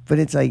 But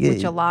it's like...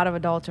 Which a lot of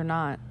adults are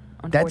not,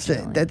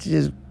 unfortunately. That's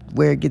just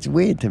where it gets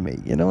weird to me.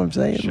 You know what I'm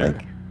saying? Sure.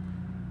 Like,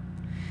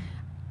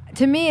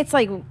 to me, it's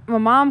like my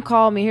mom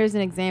called me. Here's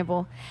an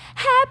example.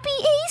 Happy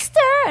Easter!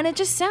 And it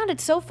just sounded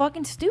so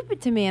fucking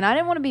stupid to me. And I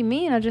didn't want to be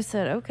mean. I just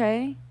said,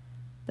 okay,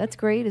 that's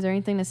great. Is there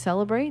anything to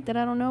celebrate that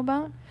I don't know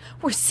about?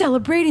 We're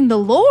celebrating the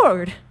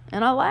Lord.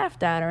 And I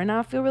laughed at her, and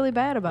I feel really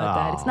bad about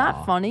that. It's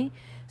not funny.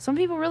 Some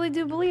people really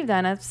do believe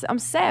that, and I'm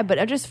sad. But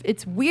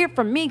it's weird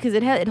for me because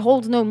it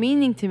holds no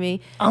meaning to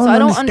me. So I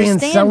don't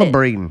understand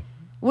celebrating. It.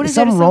 What is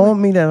there something wrong with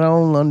me that I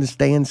don't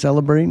understand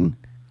celebrating?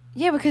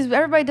 Yeah, because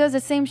everybody does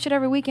the same shit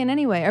every weekend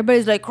anyway.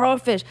 Everybody's like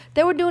crawfish.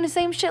 They were doing the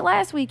same shit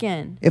last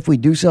weekend. If we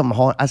do something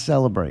hard, I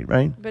celebrate,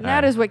 right? But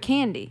now there's with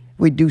candy.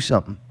 We do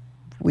something.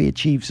 We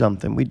achieve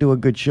something. We do a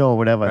good show or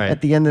whatever. Right.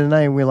 At the end of the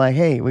night, we're like,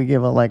 hey, we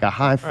give a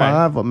high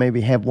five or maybe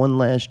have one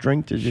last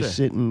drink to just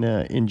sit and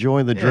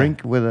enjoy the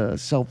drink with a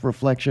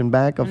self-reflection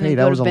back of, And hey, then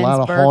that go was to a Ben's lot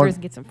of Burgers hard.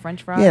 and get some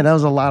French fries. Yeah, that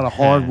was a lot of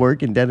hard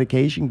work and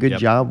dedication. Good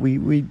job. We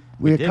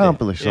did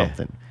accomplished it. Yeah.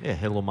 something. Yeah,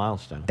 hit a little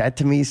milestone. That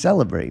to me is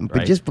celebrating. But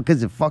Right. just because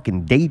the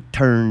fucking date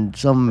turned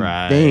some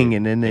thing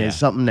and then there's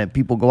something that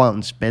people go out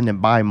and spend and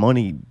buy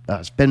money,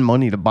 spend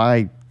money to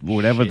buy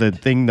whatever the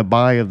thing to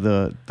buy of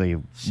the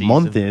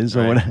month is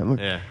or whatever.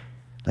 Yeah.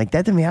 Like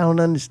that to me, I don't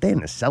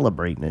understand the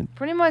celebrating it.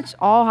 Pretty much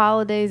all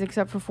holidays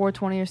except for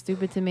 420 are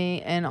stupid to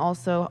me, and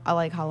also I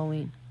like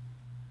Halloween.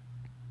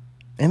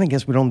 And I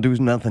guess we don't do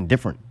nothing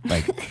different.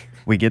 Like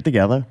we get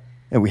together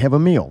and we have a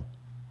meal.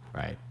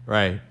 Right.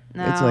 Right.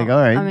 It's like, all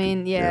right. I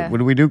mean, yeah. What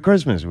do we do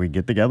Christmas? We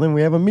get together and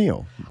we have a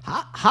meal.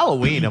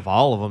 Halloween of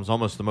all of them is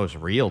almost the most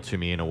real to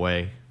me in a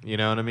way. You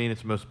know what I mean?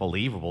 It's most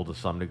believable to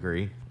some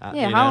degree. Yeah,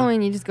 you know?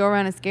 Halloween, you just go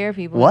around and scare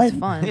people. What? It's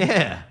fun.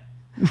 Yeah.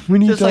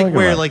 When you Just like talking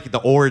where about? like the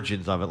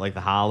origins of it, like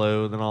the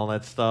Hallowed and all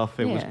that stuff.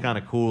 It was Yeah. kind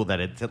of cool that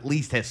it at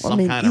least has Well, some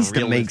I mean, kind of Easter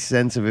realism. makes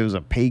sense if it was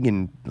a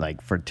pagan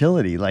like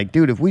fertility. Like,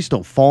 dude, if we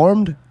still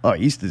farmed,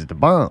 Easter's the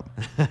bomb.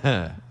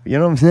 You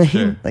know what I'm saying?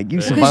 Sure. Like you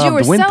Because survived you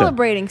were the winter.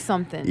 celebrating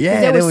something. 'Cause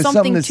Yeah, there there was was something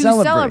something to to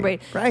celebrate.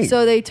 celebrate. Right.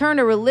 So they turned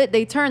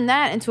they turned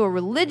that into a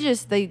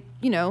religious.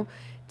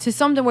 To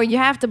something where you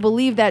have to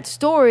believe that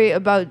story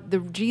about the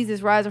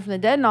Jesus rising from the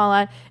dead and all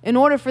that in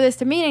order for this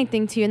to mean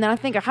anything to you. And then I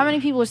think of how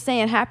many people are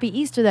saying Happy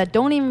Easter that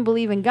don't even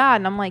believe in God,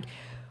 and I'm like,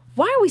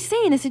 why are we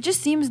saying this? It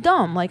just seems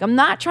dumb. Like, I'm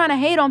not trying to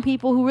hate on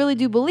people who really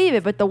do believe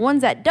it, but the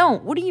ones that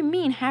don't, what do you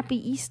mean Happy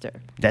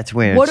Easter? That's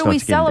where What it are we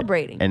starts getting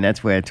celebrating? and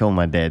that's where I told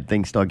my dad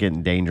things start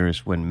getting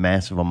dangerous when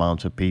massive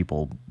amounts of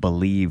people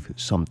believe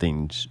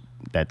something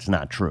that's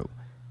not true.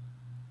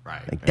 Right.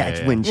 Like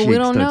that's Yeah. when Well, shit we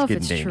don't starts know if getting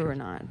it's dangerous. true or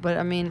not, but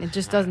I mean, it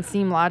just doesn't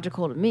seem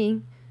logical to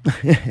me.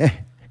 Yeah,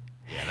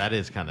 that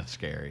is kind of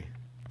scary.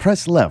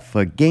 Press left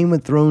for Game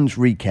of Thrones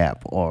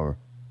recap, or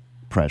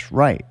press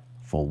right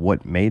for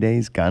what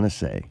Mayday's gonna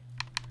say.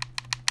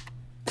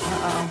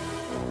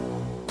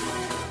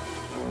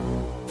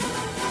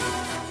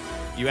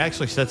 You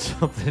actually said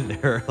something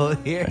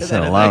earlier. I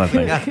said that a lot of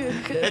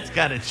It's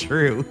kind of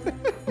true.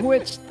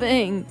 Which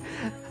thing?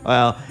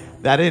 Well,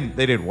 they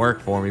didn't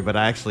work for me, but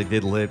I actually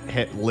did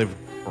live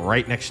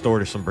right next door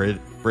to some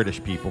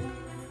British people.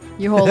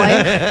 Your whole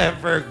life?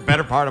 For a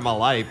better part of my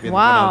life. When I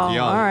Wow, was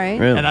young. all right.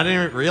 Really? And I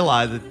didn't even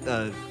realize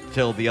it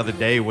till the other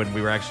day when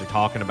we were actually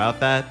talking about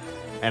that.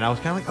 And I was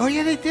kind of like, oh,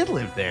 yeah, they did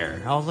live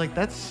there. I was like,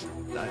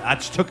 I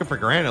just took it for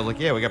granted. I was like,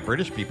 yeah, we got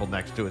British people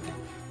next to it.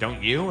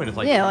 Don't you? And it's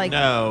like, yeah, like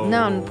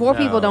no, poor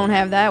people don't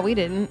have that. We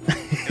didn't.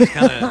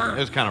 It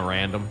was kind of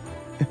random.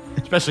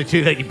 Especially,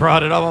 too, that you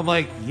brought it up. I'm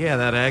like, yeah,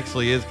 that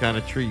actually is kind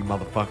of true, you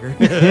motherfucker.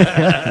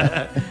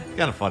 It's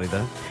kind of funny,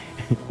 though.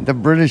 The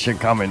British are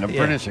coming. The Yeah,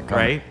 British are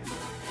coming. right?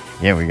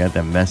 Yeah, we got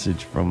that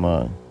message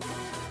from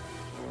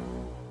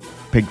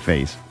Pig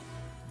Face,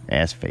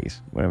 Ass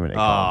Face, whatever they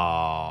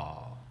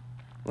call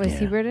Oh. Was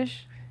he Yeah.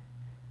 British? him.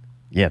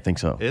 Yeah, I think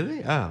so. Is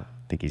he? Oh. I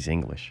think he's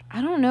English.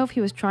 I don't know if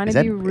he was trying Is to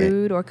that- be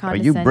rude or Are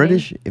condescending. you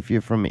British if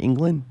you're from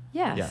England?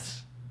 Yes.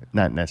 Yes.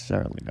 Not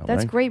necessarily, though,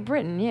 That's right? Great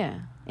Britain, yeah.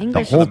 The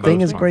English whole is thing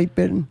Great is Britain. Great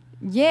Britain?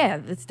 Yeah,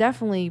 it's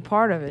definitely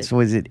part of it. So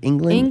is it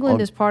England? England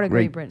or is part of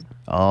Great Britain.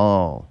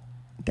 Oh.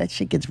 That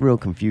shit gets real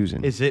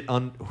confusing. Is it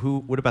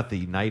what about the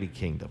United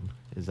Kingdom?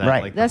 Is that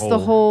Right. like That's the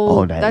whole.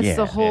 Oh, that- that's yeah,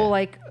 the whole yeah.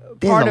 like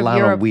There's part a of lot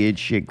Europe. of weird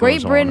shit Great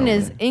goes on Britain over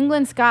is there.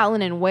 England,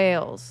 Scotland, and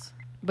Wales,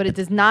 but it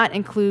does not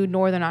include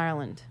Northern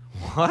Ireland.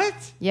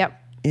 What? Yep.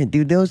 Yeah,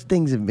 dude, those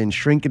things have been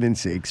shrinking and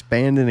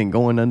expanding and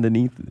going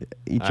underneath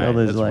each All right,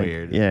 other's that's like,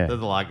 weird. yeah. There's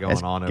a lot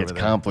going on gets over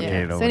there.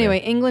 complicated Yeah. over So anyway,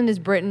 there. England is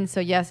Britain,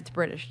 so yes, it's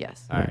British.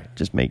 Yes. All right.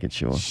 Just making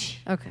sure.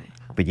 Okay.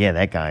 But yeah,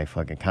 that guy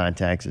fucking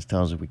contacts us,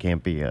 tells us we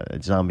can't be,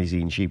 Zombies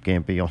Eating Sheep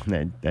can't be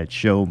on that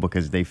show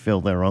because they fill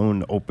their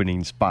own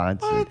opening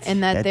spots.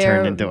 And that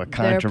turned into a their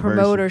controversy.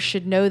 promoter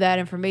should know that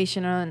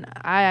information. And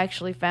I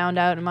actually found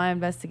out in my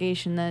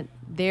investigation that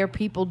their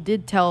people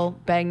did tell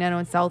Bagnetto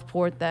and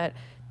Southport that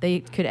they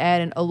could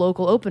add a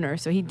local opener.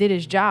 So he did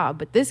his job.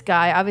 But this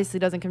guy obviously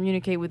doesn't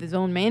communicate with his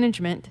own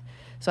management.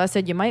 So I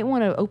said, you might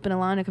want to open a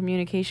line of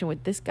communication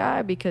with this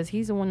guy because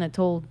he's the one that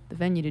told the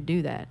venue to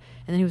do that.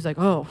 And then he was like,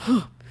 oh,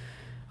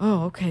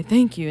 okay,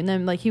 thank you. And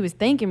then like he was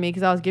thanking me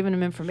because I was giving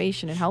him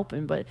information and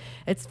helping. But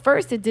at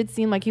first it did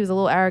seem like he was a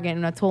little arrogant.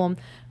 And I told him,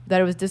 that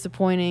it was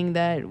disappointing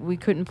that we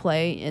couldn't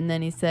play. And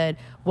then he said,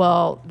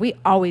 well, we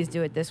always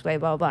do it this way,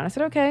 blah, blah, blah. And I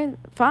said, okay,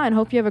 fine.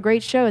 Hope you have a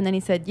great show. And then he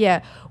said,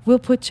 yeah, we'll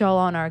put y'all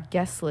on our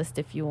guest list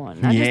if you want.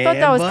 And I just thought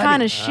that was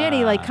kind of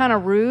shitty, like kind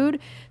of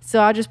rude.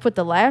 So I just put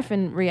the laugh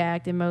and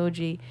react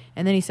emoji.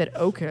 And then he said,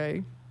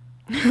 okay.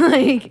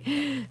 Like,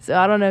 so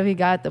I don't know if he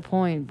got the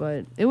point,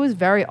 but it was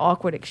very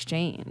awkward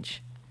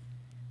exchange.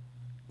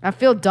 I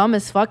feel dumb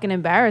as fucking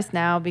embarrassed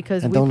now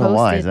because I don't know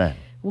why is that.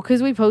 Well,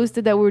 because we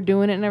posted that we were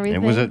doing it and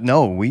everything.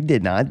 No, we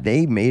did not.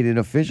 They made it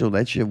official.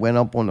 That shit went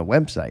up on the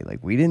website. Like,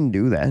 we didn't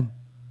do that.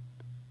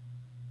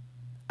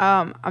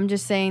 I'm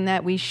just saying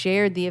that we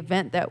shared the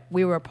event that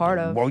we were a part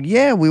of. Well,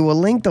 yeah, we were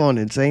linked on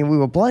it saying we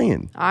were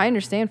playing. I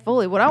understand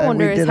fully. What I And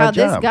wonder we is did how our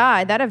this job.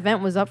 guy, that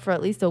event was up for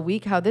at least a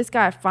week, how this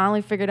guy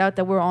finally figured out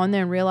that we're on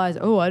there and realized,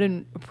 oh, I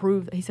didn't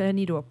approve. He said I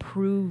need to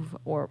approve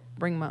or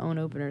bring my own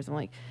openers. I'm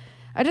like,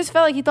 I just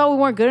felt like he thought we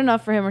weren't good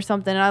enough for him or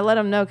something. And I let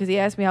him know because he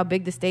asked me how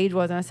big the stage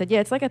was. And I said, yeah,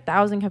 it's like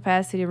 1,000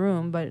 capacity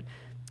room, but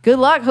good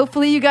luck.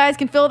 Hopefully you guys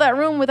can fill that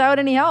room without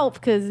any help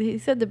because he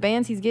said the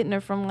bands he's getting are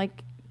from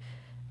like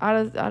out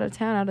of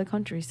town, out of the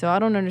country. So I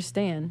don't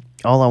understand.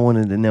 All I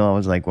wanted to know, I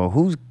was like, well,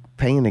 who's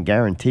paying the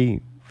guarantee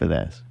for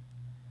this?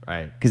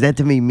 Right. Because that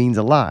to me means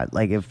a lot.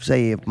 Like,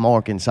 if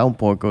Mark in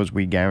Southport goes,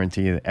 we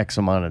guarantee you X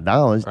amount of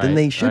dollars, then Right,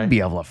 they should right. be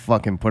able to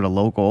fucking put a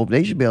local.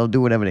 They should be able to do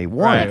whatever they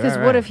want. Because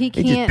what if he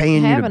They're can't just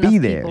paying you have to enough be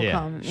there. people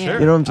come? Sure.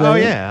 You know what I'm saying? Oh,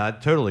 yeah. I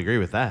totally agree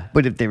with that.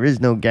 But if there is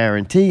no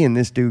guarantee and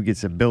this dude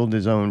gets to build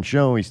his own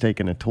show, he's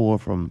taking a tour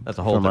from. That's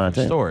a whole from out of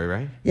different town. story,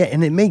 right? Yeah,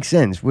 and it makes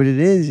sense. What it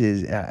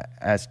is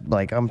as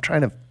like I'm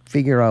trying to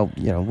figure out,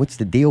 what's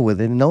the deal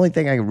with it. And the only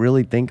thing I can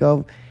really think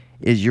of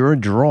is you're a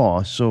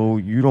draw, so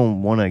you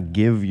don't want to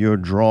give your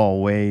draw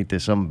away to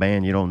some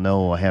band you don't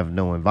know or have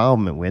no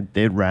involvement with.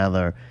 They'd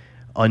rather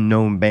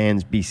unknown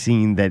bands be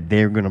seen that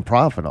they're going to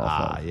profit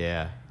off of.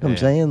 Yeah. You know what I'm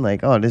saying?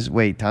 Like, oh,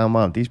 time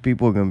out. These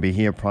people are going to be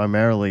here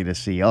primarily to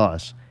see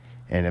us.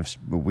 And if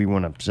we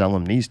want to sell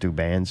them these two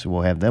bands, so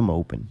we'll have them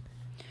open.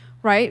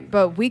 Right,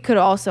 but we could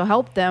also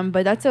help them,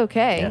 but that's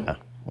okay. Yeah,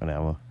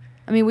 whatever.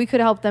 I mean, we could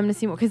help them to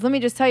see more. Because let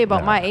me just tell you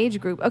about my age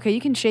group. Okay, you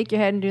can shake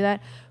your head and do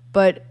that,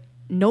 but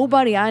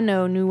nobody I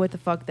know knew what the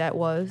fuck that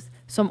was.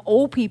 Some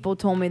old people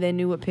told me they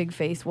knew what pig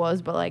face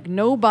was, but like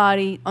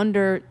nobody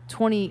under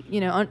 20,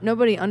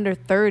 nobody under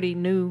 30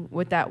 knew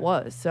what that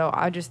was. So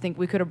I just think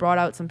we could have brought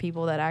out some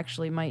people that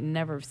actually might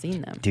never have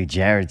seen them. Dude,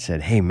 Jared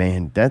said, hey,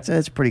 man,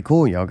 that's pretty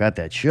cool. Y'all got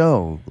that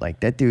show. Like,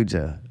 that dude's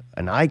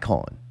an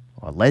icon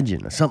or a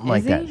legend or something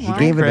like that. he? Wow. He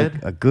gave Street it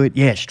a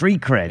good,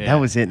 street cred. Yeah. That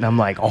was it. And I'm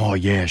like, oh,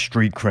 yeah,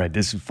 street cred.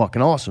 This is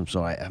fucking awesome.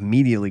 So I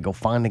immediately go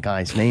find the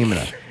guy's name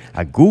and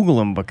I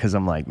Google him because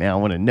I'm like, man, I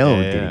want to know.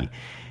 Yeah. Did he,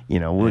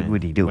 what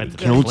would he do? Went He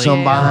to killed the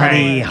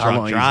somebody. Right.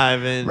 Drunk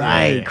driving.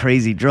 Right, Yeah.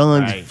 crazy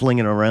drugs, Right.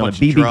 flinging around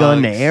Bunch a of BB gun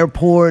in the drugs.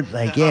 airport.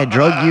 Like,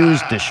 drug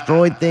use,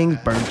 destroyed things,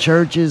 burned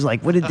churches.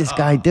 Like, what did this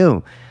guy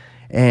do?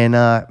 And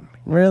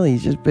really,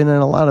 he's just been in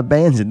a lot of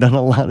bands and done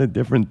a lot of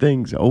different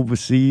things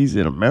overseas,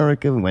 in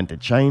America. We went to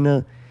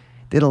China,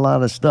 did a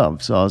lot of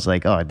stuff. So I was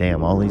like, oh,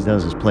 damn, all he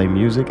does is play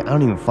music. I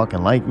don't even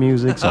fucking like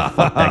music, so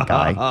fuck that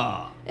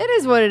guy. It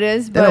is what it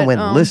is. Then but, I went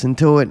and listened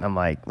to it, and I'm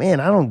like, man,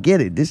 I don't get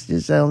it. This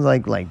just sounds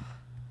like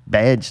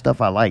bad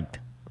stuff I liked.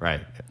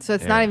 Right. So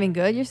it's not even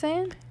good, you're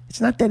saying?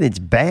 It's not that it's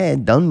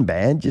bad, done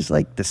bad. Just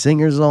like the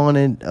singers on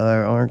it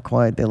aren't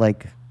quite. They're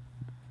like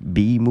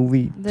B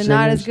movie. They're singers.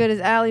 not as good as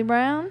Allie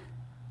Brown?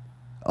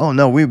 Oh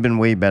no, we've been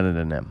way better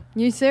than them.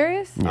 You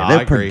serious? Yeah, I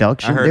their agree.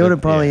 production. I heard They would it,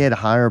 have probably had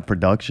higher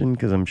production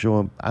because I'm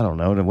sure. I don't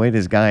know the way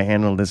this guy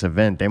handled this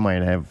event. They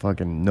might have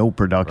fucking no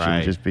production.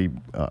 Right. Just be.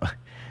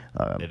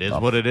 It is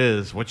what it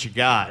is. What you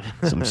got?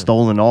 Some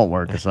stolen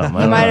artwork or something. I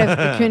You don't might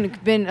know.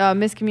 have been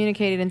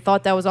miscommunicated and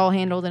thought that was all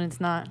handled, and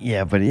it's not.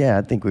 Yeah, but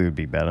I think we would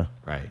be better.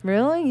 Right.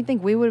 Really? You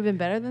think we would have been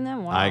better than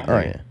them? Wow. I agree. Oh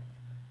yeah.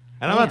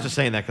 And I'm not just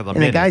saying that because I'm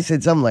And the in guy it.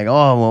 said something like,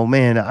 "Oh well,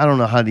 man, I don't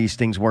know how these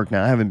things work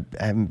now. I haven't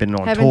been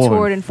on Haven't tour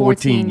toured in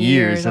 14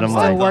 years. And I'm I'm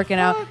still like, working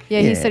out. Yeah,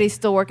 Yeah. he said he's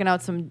still working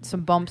out some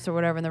bumps or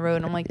whatever in the road.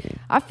 And I'm like,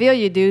 I feel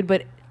you, dude,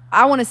 but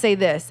I want to say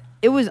this.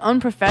 It was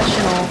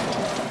unprofessional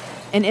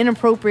and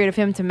inappropriate of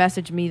him to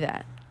message me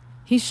that.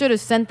 He should have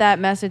sent that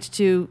message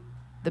to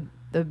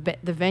the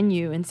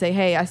venue and say,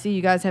 hey, I see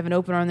you guys have an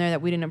opener on there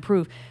that we didn't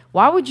approve.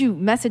 Why would you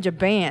message a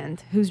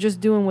band who's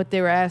just doing what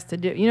they were asked to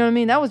do? You know what I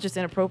mean? That was just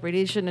inappropriate.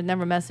 He shouldn't have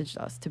never messaged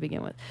us to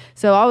begin with.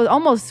 So I was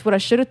almost, what I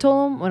should have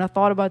told him when I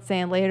thought about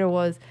saying later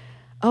was,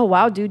 oh,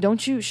 wow, dude,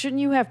 shouldn't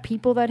you have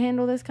people that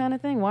handle this kind of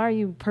thing? Why are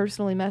you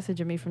personally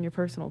messaging me from your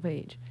personal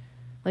page?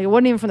 Like, it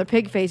wasn't even from the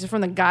pig face, it's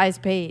from the guy's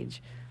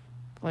page.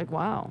 Like,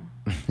 wow.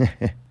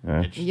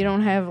 You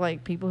don't have,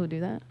 like, people who do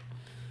that?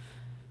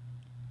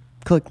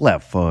 Click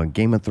left for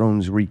Game of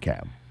Thrones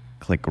recap.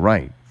 Click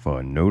right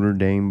for Notre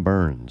Dame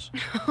burns.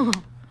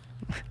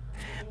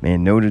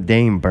 Man, Notre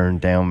Dame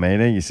burned down,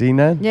 man. You seen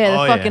that? Yeah,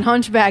 the fucking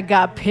hunchback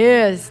got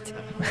pissed.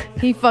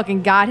 He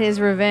fucking got his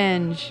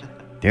revenge.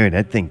 Dude,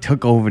 that thing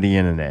took over the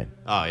internet.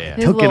 Oh, yeah.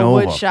 His Took it little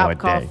over wood for shop a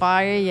caught day.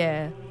 fire,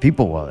 yeah.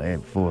 People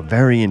were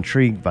very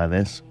intrigued by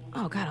this.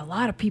 Oh, God, a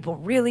lot of people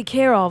really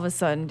care all of a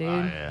sudden, dude.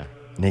 And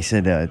they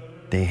said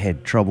they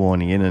had trouble on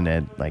the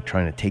internet, like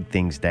trying to take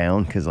things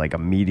down, because like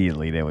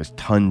immediately there was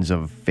tons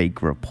of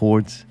fake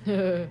reports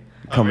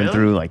coming really?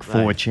 through. Like Nice.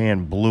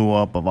 4chan blew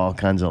up of all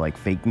kinds of like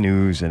fake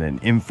news, and then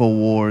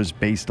InfoWars,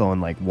 based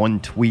on like one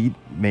tweet,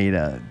 made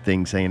a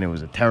thing saying it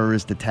was a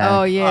terrorist attack.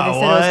 Oh yeah, they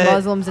said it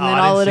was Muslims, and then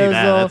all of those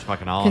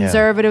little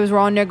conservatives were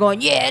on there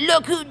going, "Yeah,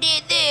 look who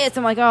did this."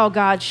 I'm like, "Oh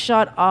God,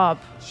 shut up."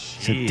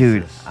 So,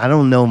 dude, I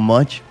don't know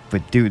much,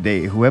 but dude,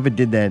 whoever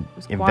did that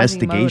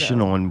investigation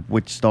Quasimodo. on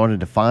which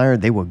started the fire,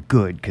 they were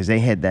good, because they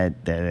had that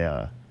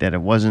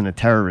it wasn't a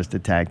terrorist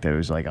attack, that it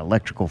was like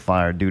electrical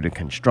fire due to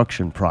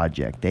construction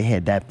project. They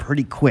had that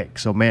pretty quick.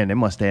 So man, they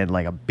must have had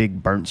like a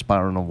big burnt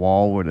spot on the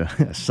wall with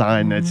a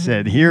sign that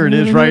said, "Here it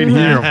is, right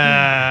here."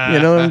 You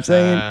know what I'm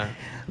saying?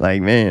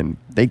 Like, man,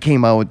 they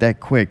came out with that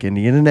quick, and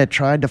the internet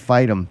tried to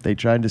fight them. They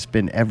tried to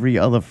spin every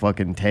other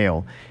fucking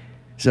tale.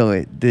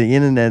 So the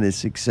internet is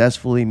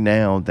successfully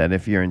now that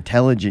if you're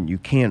intelligent, you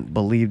can't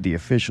believe the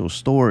official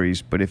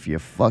stories. But if you're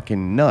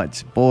fucking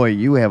nuts, boy,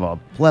 you have a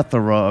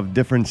plethora of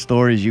different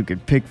stories you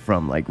could pick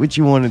from. Like, what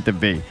you want it to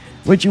be,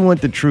 what you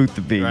want the truth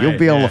to be. Right, You'll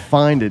be able yeah. to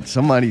find it.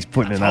 Somebody's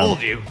putting it out.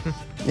 Told you.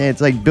 Yeah,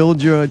 it's like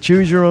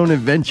choose your own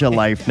adventure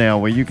life now,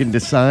 where you can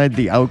decide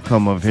the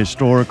outcome of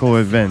historical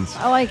events.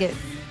 I like it.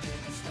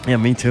 Yeah,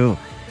 me too.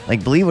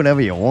 Like, believe whatever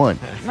you want.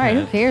 Right?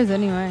 Who cares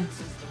anyway?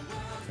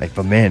 Like,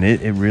 but man,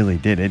 it really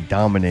did. It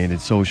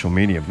dominated social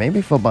media.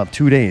 Maybe for about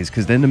 2 days,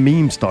 because then the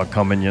memes start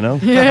coming, you know?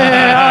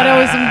 Yeah, oh,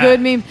 there was some good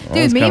memes. That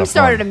Dude, was kinda memes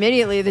started fun.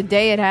 immediately the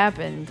day it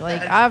happened.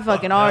 Like, I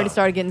fucking already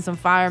started getting some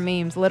fire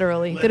memes,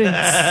 literally.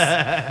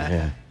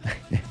 Yeah.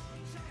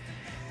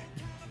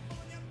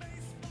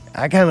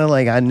 I kind of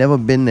like, I'd never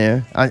been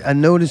there. I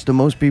noticed the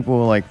most people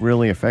were like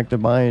really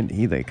affected by it.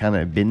 Either kind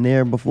of been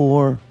there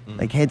before,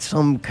 like had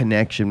some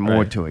connection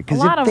more to it. A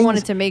lot of things,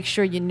 wanted to make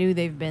sure you knew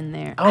they've been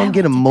there. I don't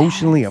get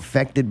emotionally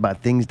affected by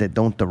things that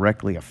don't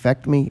directly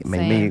affect me. It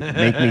may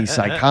make me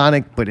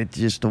psychotic, but it's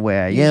just the way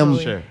I am.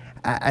 Usually. Sure.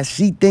 I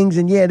see things,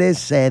 and yeah, there's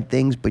sad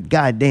things, but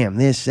goddamn,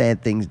 there's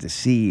sad things to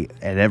see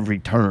at every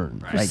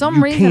turn. For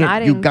some reason, I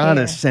You didn't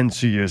gotta care.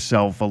 censor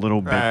yourself a little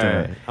bit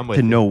Right. I'm with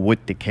to you. know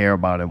what to care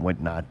about and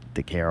what not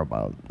to care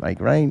about. Like,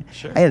 right?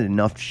 Sure. I had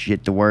enough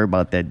shit to worry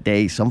about that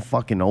day. Some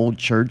fucking old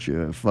church,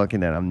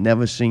 fucking that I'm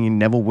never seen,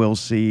 never will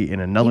see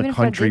in another Even if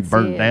I country did see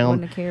burnt it, I down.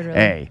 wouldn't have cared, really.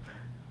 Hey,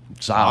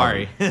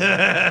 sorry.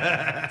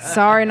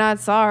 Sorry, not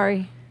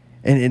sorry.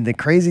 And the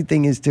crazy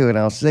thing is, too, and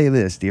I'll say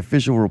this, the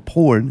official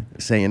report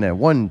saying that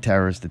one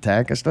terrorist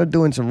attack, I started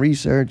doing some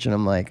research, and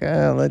I'm like,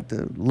 let's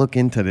look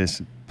into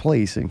this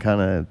place and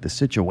kind of the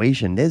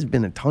situation. There's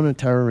been a ton of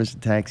terrorist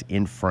attacks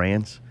in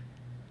France.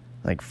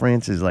 Like,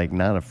 France is, like,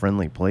 not a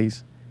friendly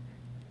place.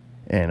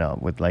 And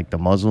with, like, the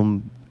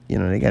Muslim, you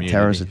know, they got Community,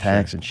 terrorist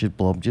attacks and shit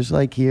blow up, just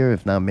like here,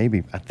 if not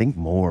maybe, I think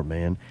more,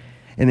 man.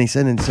 And they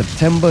said in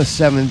September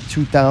 7th,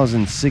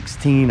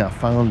 2016, I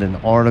found an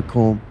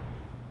article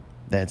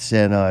that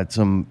said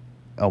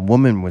a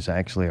woman was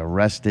actually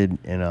arrested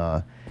in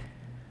a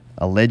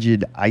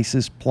alleged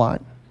ISIS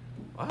plot.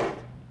 What?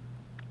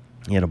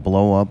 He had to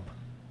blow up.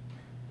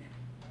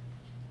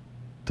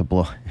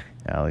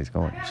 Allie's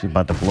going. She's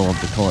about to blow up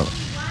the toilet.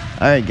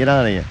 All right, get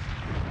out of here.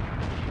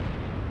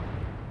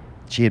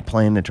 She had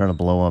planned to try to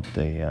blow up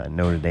the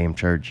Notre Dame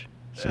church.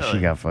 So she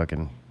Really? got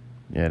fucking...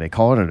 Yeah, they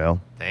caught her, though.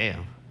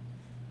 Damn.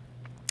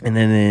 And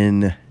then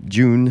in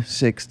June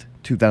 6th,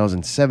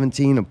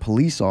 2017, a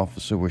police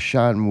officer was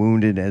shot and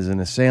wounded as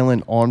an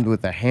assailant armed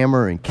with a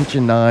hammer and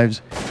kitchen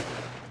knives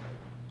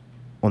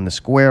on the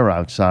square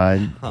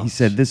outside. He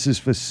said, "This is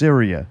for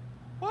Syria."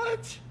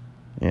 What?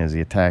 As he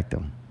attacked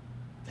him.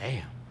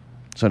 Damn.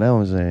 So that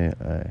was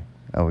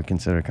I would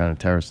consider kind of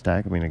terrorist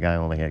attack. I mean, the guy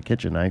only had a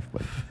kitchen knife,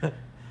 but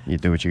you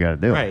do what you got to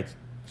do. Right.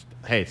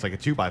 Hey, it's like a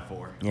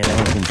 2x4. Yeah,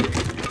 that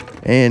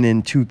was and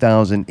in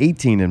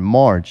 2018, in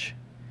March,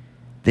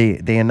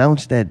 they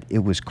announced that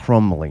it was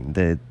crumbling.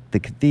 The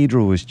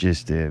cathedral was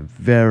just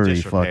very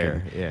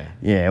Disrepair, fucking...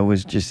 yeah. it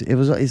was just...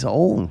 It's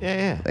old.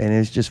 Yeah. And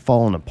it's just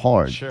falling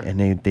apart. Sure. And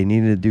they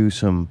needed to do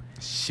some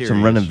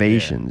Serious,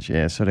 renovations.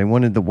 Yeah. So they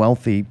wanted the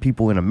wealthy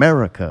people in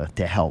America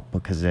to help,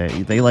 because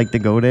they like to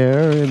go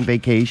there and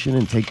vacation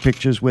and take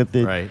pictures with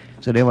it. Right.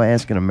 So they were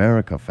asking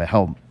America for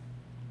help.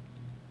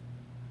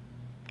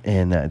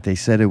 And they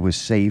said it was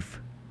safe.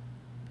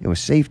 It was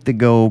safe to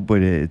go,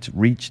 but it's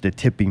reached a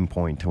tipping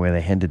point to where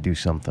they had to do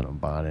something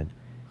about it.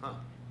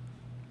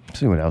 Let's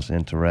see what else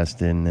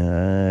interesting.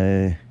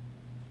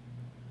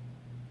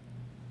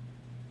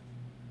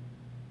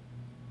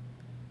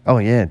 Oh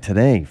yeah,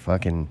 today,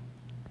 fucking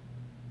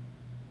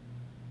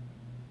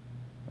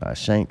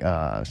Sri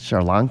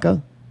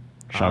Lanka.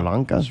 Sri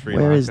Lanka. Sri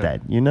Where is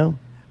Lanka. that? You know?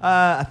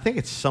 I think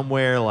it's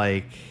somewhere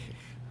like...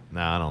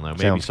 No, I don't know.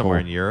 Maybe Sounds somewhere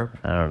cool. in Europe.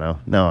 I don't know.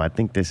 No, I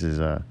think this is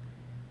like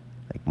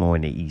more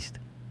in the east.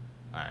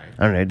 All right.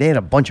 I don't know. They had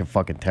a bunch of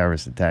fucking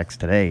terrorist attacks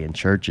today in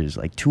churches.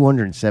 Like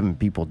 207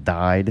 people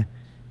died.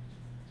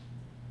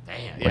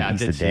 Damn. Yeah, I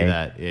Easter did see Day.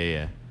 that.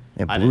 Yeah.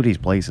 It I blew did- these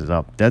places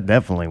up. That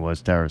definitely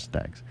was terrorist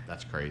attacks.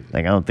 That's crazy.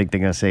 Like, I don't think they're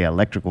going to say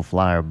electrical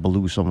flyer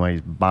blew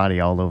somebody's body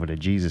all over the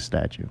Jesus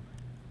statue.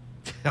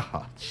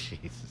 Oh,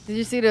 Jesus. Did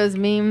you see those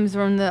memes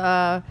from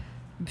the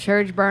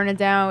church burning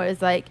down?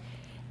 It's like,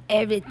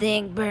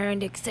 everything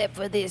burned except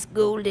for this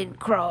golden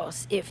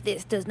cross. If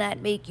this does not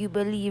make you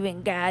believe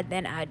in God,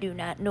 then I do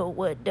not know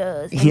what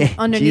does. And Yeah,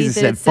 underneath Jesus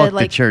said, it said fuck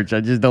like, the church.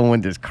 I just don't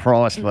want this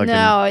cross fucking...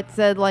 no, it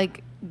said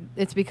like,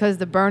 it's because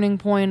the burning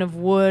point of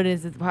wood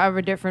is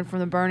however different from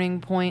the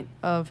burning point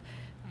of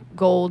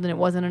gold, and it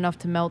wasn't enough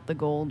to melt the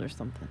gold or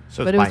something.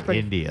 So But it's it was by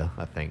India,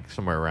 I think,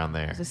 somewhere around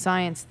there. It's a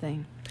science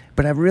thing.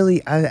 But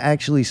I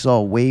actually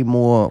saw way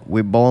more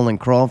with ball and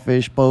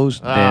crawfish posts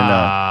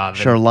than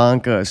Sri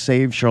Lanka,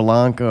 Save Sri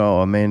Lanka.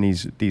 Oh man,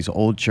 these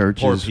old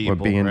churches people,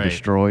 were being right.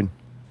 destroyed.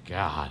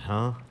 God,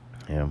 huh?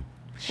 Yeah.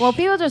 Well,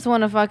 people just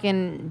want to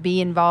fucking be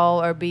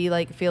involved or be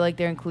like feel like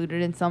they're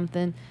included in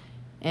something,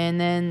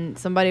 and then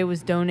somebody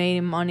was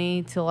donating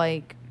money to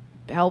like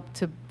help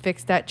to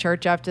fix that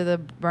church after the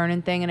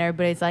burning thing, and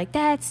everybody's like,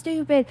 that's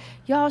stupid.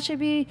 Y'all should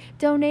be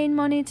donating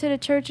money to the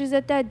churches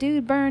that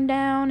dude burned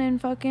down in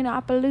fucking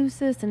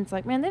Opelousas. And it's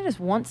like, man, they just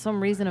want some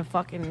reason to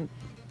fucking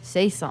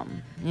say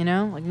something, you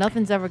know? Like,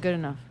 nothing's ever good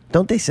enough.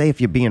 Don't they say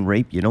if you're being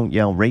raped, you don't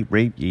yell rape,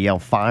 rape, you yell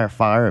fire,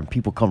 fire, and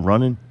people come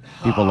running?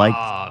 People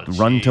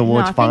run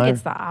towards I fire? think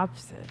it's the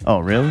opposite. Oh,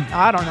 really?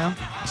 I don't know.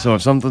 So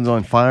if something's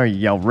on fire, you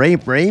yell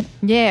rape, rape?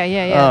 Yeah. Oh,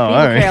 People all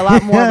right. care a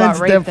lot more about That's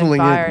rape than definitely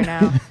fire it.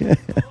 now.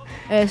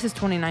 This is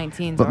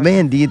 2019. But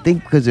man, do you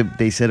think because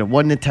they said it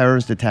wasn't a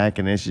terrorist attack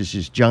and it's just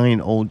this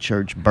giant old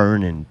church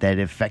burning that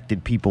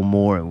affected people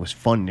more? It was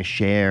fun to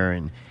share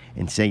and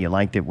say you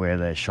liked it. Where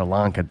the Sri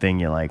Lanka thing,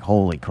 you're like,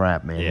 holy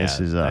crap, man, Yeah, this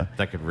is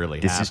that could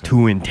really this is happen.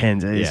 too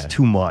intense. It's Yeah.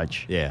 too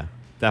much. Yeah,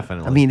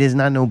 definitely. I mean, there's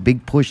not no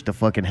big push to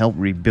fucking help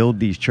rebuild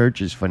these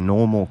churches for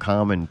normal,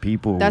 common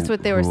people. That's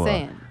what they were who,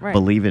 saying, right.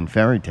 Believe in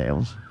fairy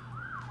tales.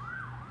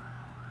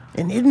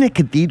 And isn't the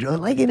cathedral,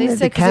 like, isn't They the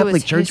said 'cause it was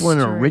Catholic Church one of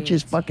the history.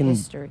 richest It's fucking,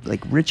 history. like,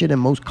 richer than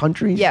most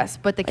countries? Yes,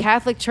 but the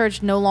Catholic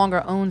Church no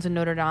longer owns a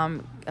Notre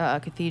Dame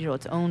cathedral.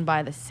 It's owned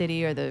by the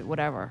city or the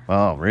whatever.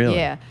 Oh, really?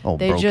 Yeah. Oh,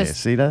 They broke just- it.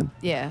 See that?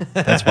 Yeah.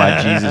 That's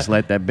why Jesus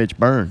let that bitch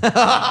burn.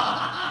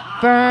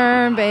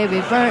 Burn,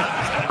 baby, burn.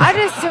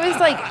 So it's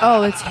like,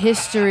 oh, it's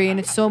history and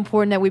it's so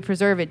important that we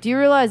preserve it. Do you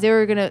realize they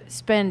were going to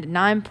spend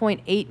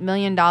 $9.8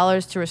 million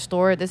to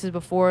restore it? This is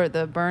before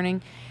the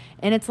burning.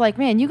 And it's like,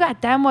 man, you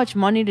got that much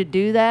money to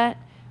do that?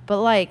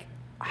 But like,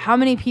 how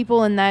many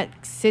people in that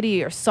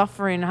city are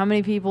suffering? How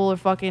many people are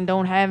fucking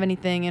don't have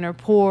anything and are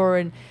poor?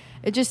 And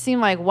it just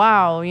seemed like,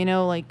 wow, you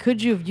know, like,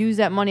 could you have used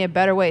that money a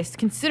better way?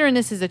 Considering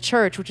this is a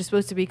church, which is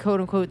supposed to be, quote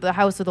unquote, the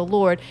house of the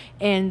Lord,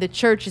 and the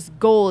church's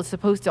goal is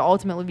supposed to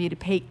ultimately be to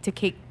take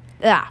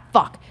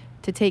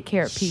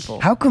care of people.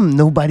 How come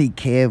nobody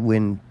cared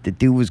when the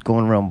dude was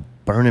going around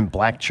burning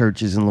black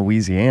churches in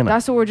Louisiana?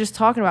 That's what we're just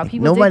talking about.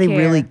 People Nobody did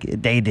care. really,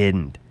 they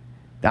didn't.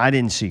 I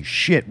didn't see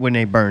shit when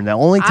they burned. The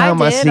only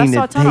time I did. I seen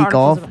saw a it ton of take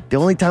articles off, the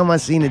only time I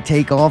seen it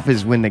take off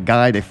is when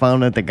they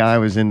found out the guy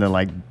was into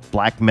like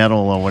black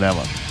metal or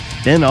whatever.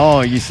 Then,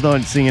 you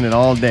started seeing it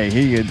all day.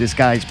 Here, this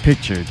guy's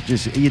picture.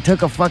 Just, you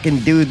took a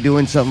fucking dude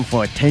doing something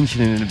for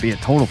attention and it'd be a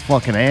total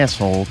fucking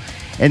asshole.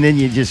 And then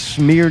you just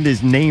smeared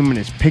his name and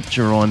his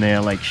picture on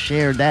there, like,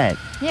 share that.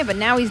 Yeah, but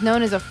now he's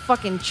known as a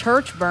fucking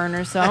church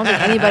burner, so I don't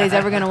think anybody's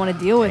ever going to want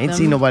to deal with I him. ain't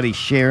seen nobody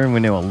sharing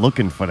when they were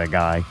looking for the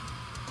guy.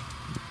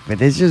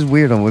 But it's just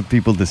weird on what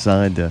people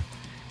decide to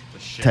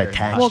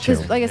attach Well, to.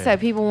 because, like I said,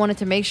 people wanted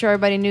to make sure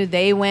everybody knew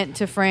they went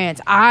to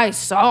France. I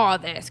saw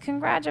this.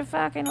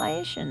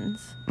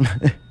 Congratulations.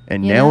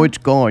 And You now know? it's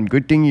gone.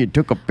 Good thing you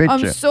took a picture.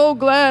 I'm so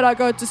glad I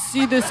got to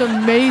see this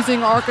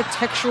amazing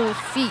architectural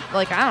feat.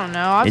 Like, I don't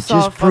know. I've It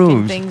saw just fucking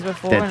proves things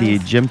before. that and the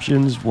it's-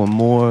 Egyptians were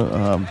more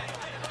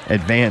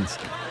advanced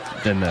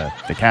than the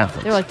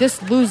Catholics. They're like,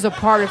 this loses a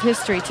part of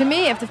history. To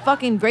me, if the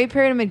fucking Great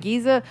Pyramid of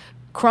Giza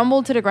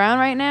crumbled to the ground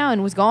right now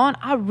and was gone,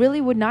 I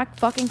really would not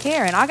fucking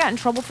care. And I got in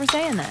trouble for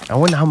saying that. I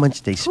wonder how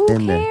much they Who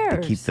spend to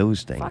cares? keep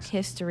those things. Fuck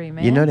history,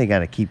 man. You know they got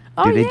to keep.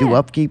 Oh, do they do yeah.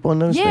 upkeep on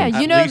those Yeah,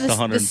 things? you know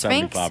the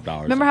Sphinx.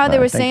 Remember how they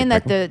were saying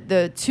that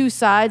the two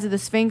sides of the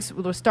Sphinx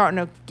were starting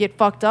to get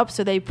fucked up,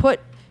 so they put.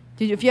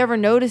 If you ever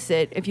notice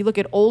it, if you look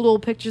at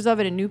old pictures of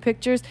it and new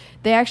pictures,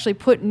 they actually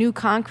put new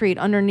concrete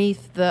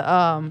underneath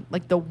the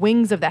like the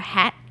wings of the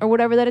hat or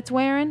whatever that it's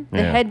wearing, the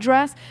Yeah.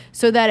 headdress,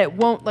 so that it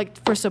won't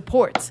like for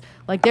supports.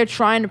 Like they're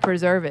trying to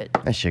preserve it.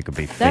 That shit could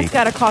be That's fake.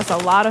 got to cost a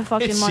lot of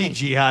fucking It's money.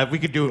 CGI. We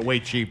could do it way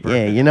cheaper.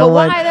 Yeah, you know But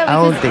what? why, though? I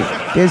don't Because-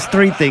 think there's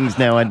three things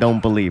now I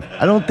don't believe.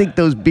 I don't think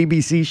those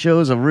BBC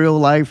shows are real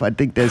life. I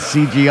think that's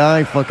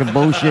CGI, fucking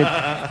bullshit.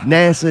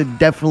 NASA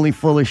definitely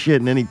full of shit,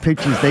 and any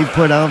pictures they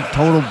put out,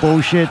 total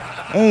bullshit.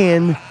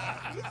 And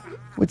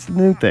what's the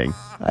new thing?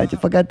 I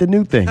just forgot the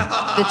new thing.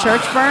 The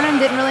church burning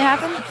didn't really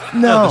happen.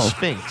 No. the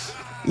Sphinx.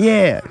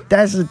 Yeah,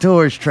 that's a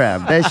tourist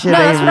trap. That shit No, ain't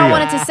that's what real. I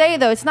wanted to say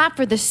though. It's not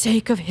for the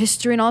sake of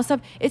history and all that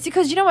stuff. It's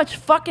because you know how much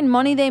fucking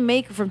money they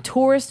make from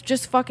tourists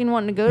just fucking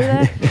wanting to go to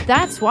that?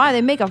 That's why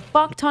they make a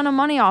fuck ton of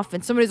money off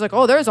it. Somebody's like,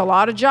 oh, there's a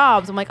lot of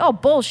jobs. I'm like, oh,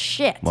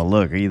 bullshit. Well,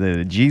 look,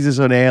 either Jesus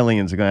or the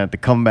aliens are going to have to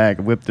come back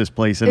and whip this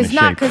place into It's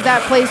not shape. because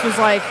that place was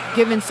like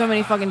giving so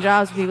many fucking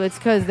jobs to people. It's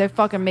because they're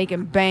fucking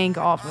making bank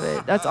off of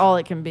it. That's all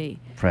it can be.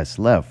 Press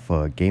left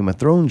for Game of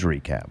Thrones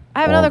recap.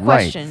 I have or another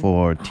right question.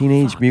 for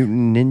Teenage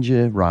Mutant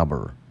Ninja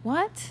Robber.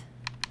 What?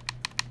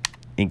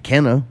 In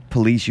Kenna,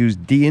 police used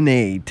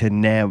DNA to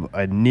nab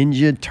a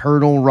Ninja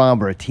Turtle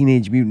robber. A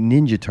Teenage Mutant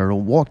Ninja Turtle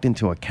walked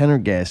into a Kenner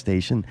gas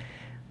station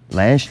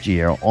last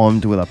year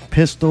armed with a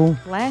pistol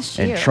Last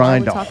year? and Oh,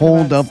 trying we're to talking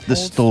hold about up the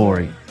old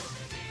story.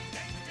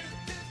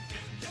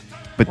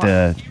 But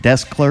the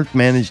desk clerk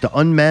managed to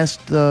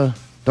unmask the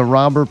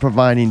robber,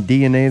 providing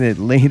DNA that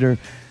later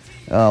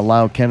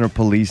allowed Kenner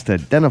police to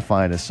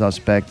identify the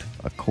suspect,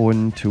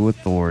 according to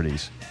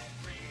authorities.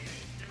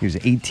 He was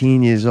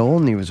 18 years old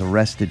and he was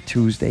arrested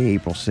Tuesday,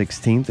 April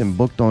 16th, and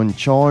booked on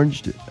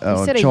charged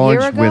said a charged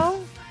year with ago?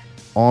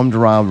 armed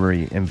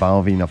robbery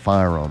involving a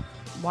firearm.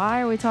 Why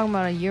are we talking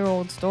about a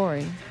year-old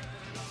story?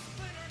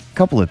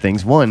 Couple of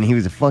things. One, he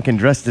was fucking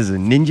dressed as a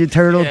Ninja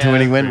Turtle to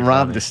when he went and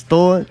robbed the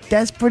store.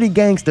 That's pretty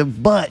gangster,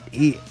 but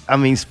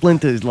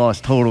Splinter's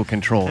lost total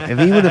control. If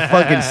he would have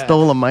fucking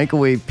stole a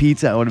microwave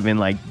pizza, I would have been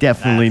like,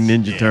 definitely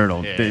Ninja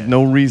Turtle. There's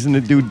no reason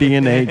to do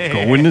DNA.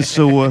 Go in the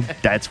sewer.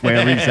 That's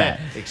where he's at.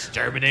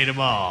 Exterminate them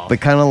all. But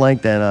kind of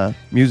like that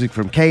music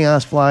from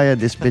Chaos Flyer,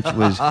 this bitch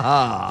was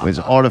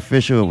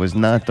artificial. It was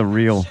not the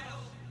real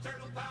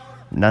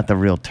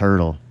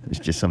turtle. It's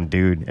just some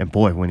dude. And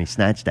boy, when he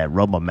snatched that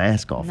rubber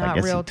mask off, I Not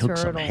guess he real took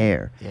some turtle.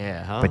 hair.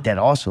 Yeah, huh? But that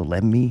also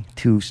led me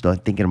to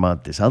start thinking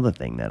about this other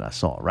thing that I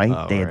saw, right?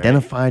 Oh, They right.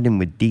 identified him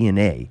with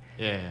DNA.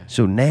 Yeah.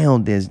 So now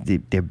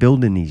they're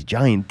building these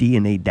giant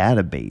DNA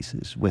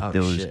databases with Oh,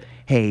 those, shit.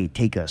 hey,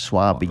 take a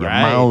swab of your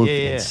Right, mouth yeah,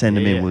 yeah, and send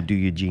them yeah, in. yeah. We'll do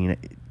your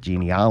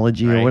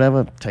genealogy or Right.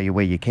 whatever, tell you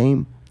where you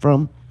came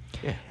from.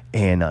 Yeah.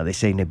 And they're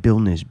saying they're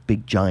building this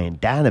big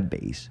giant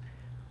database,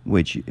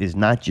 which is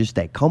not just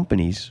that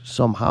companies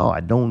somehow, I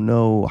don't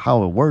know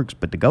how it works,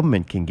 but the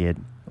government can get,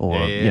 or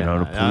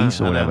the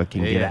police or whatever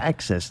can get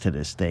access to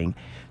this thing.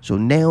 So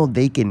now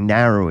they can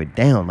narrow it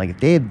down. Like if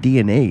they have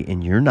DNA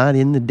and you're not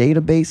in the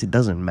database, it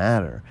doesn't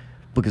matter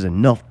because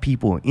enough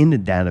people are in the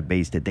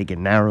database that they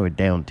can narrow it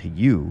down to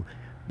you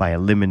by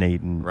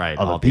eliminating Right,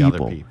 other all the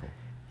people. other people.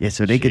 Yeah,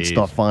 so they could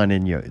start Jeez.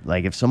 finding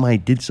like if somebody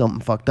did something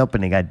fucked up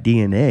and they got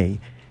DNA,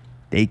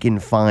 they can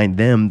find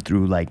them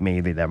through like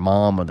maybe their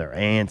mom or their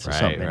aunts or Right,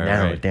 something and right,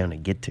 narrow right. it down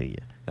and get to you.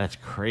 That's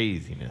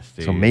craziness,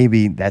 dude. So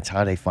maybe that's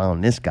how they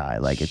found this guy.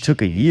 Like it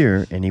took a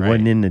year and he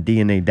wasn't in the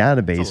DNA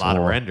database. It's a lot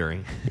of or-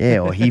 rendering. Yeah,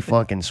 or he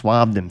fucking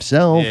swabbed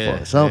himself Yeah,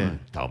 or something.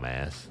 yeah.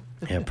 Dumbass.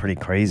 Yeah, pretty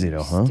crazy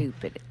though, huh?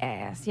 Stupid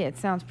ass. Yeah, it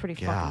sounds pretty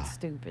fucking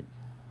stupid.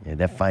 Yeah,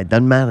 that fight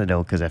doesn't matter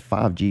though because that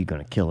 5G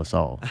gonna kill us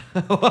all.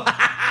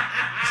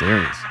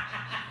 Serious.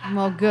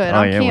 Well, good. Oh,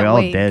 I yeah, we're can't all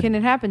wait. dead. Can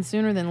it happen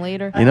sooner than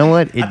later? You know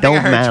what? It I think don't I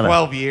heard matter.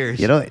 12 years.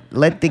 You know,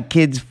 let the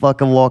kids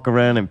fucking walk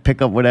around and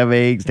pick up whatever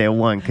eggs they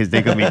want because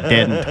they're gonna be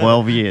dead in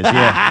 12 years.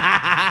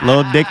 Yeah,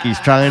 Lil Dicky's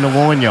trying to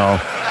warn y'all.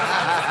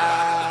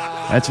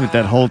 That's what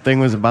that whole thing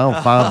was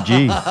about.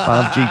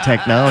 5G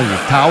technology.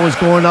 Towers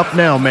going up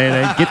now,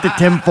 man. Hey, get the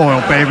tinfoil,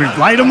 baby.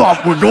 Light them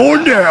up. We're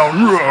going down.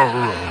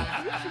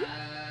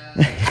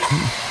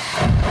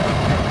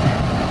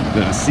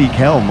 Better seek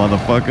hell,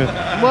 motherfucker.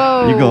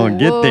 Whoa. You're gonna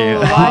get there.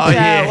 Watch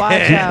out,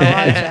 watch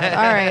out.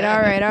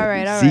 All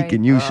right. Seek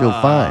and you shall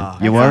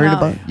find. You worried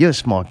about? You're a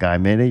smart guy,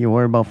 man. You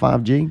worried about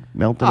 5G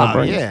melting our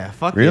brains? yeah,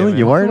 fuck really? yeah, man.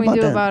 You What worried can we about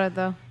do that? about it,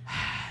 though?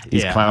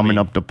 He's Yeah, climbing I mean,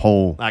 up the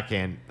pole. I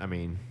can't. I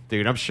mean,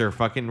 dude, I'm sure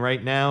fucking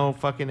right now,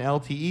 fucking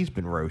LTE's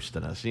been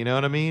roasting us. You know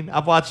what I mean?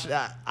 I've watched.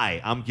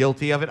 I'm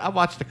guilty of it. I've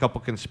watched a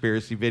couple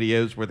conspiracy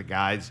videos where the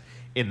guy's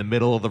in the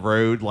middle of the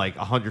road, like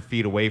 100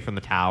 feet away from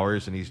the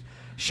towers, and he's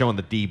showing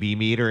the dB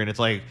meter, and it's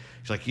like,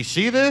 he's like, you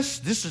see this?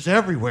 This is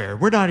everywhere.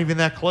 We're not even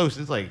that close.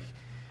 It's like,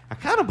 I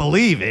kind of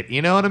believe it.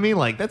 You know what I mean?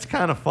 Like that's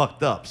kind of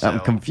fucked up. So. I'm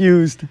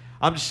confused.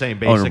 I'm just saying, Oh,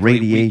 basically, the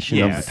radiation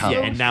yeah, of the towers.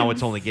 yeah, and now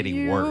it's only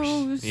getting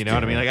worse. You know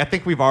what I mean? Like I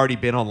think we've already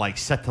been on like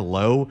set to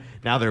low.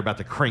 Now they're about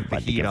to crank the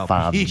heat up.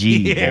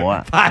 5G, Yeah,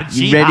 boy. 5G.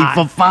 You ready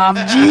hot. for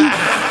 5G?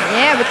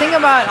 Yeah, but think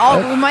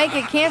about we might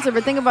get cancer,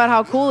 but think about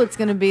how cool it's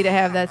going to be to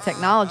have that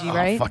technology,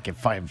 right? Fucking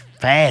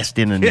fast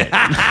internet.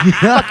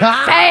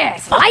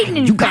 Fast,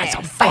 lightning You guys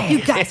are fast.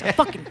 You guys are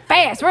fucking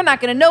fast. We're not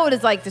going to know what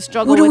it's like to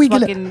struggle What are we with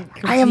gonna? fucking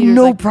I have computers,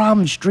 no like-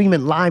 problem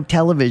streaming live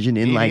television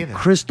in Me like neither.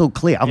 crystal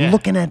clear. I'm Yeah.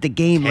 looking at the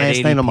game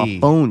last night on my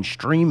 1080p. phone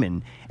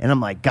streaming, and I'm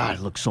like, God,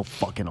 it looks so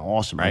fucking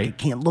awesome. Like, Right. it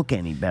can't look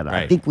any better. I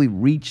Right. think we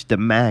reached the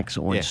max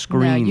on Yeah. No, you're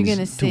screens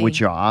gonna to see. what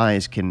your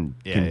eyes can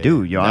Yeah,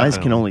 do. Your eyes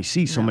can definitely. only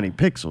see so many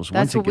pixels. That's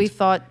Once what it we gets,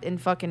 thought in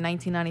fucking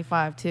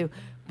 1995 too.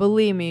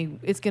 Believe me,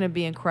 it's going to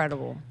be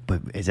incredible.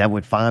 But is that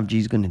what 5G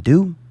is going to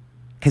do?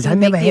 Because I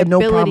It'll never make the had no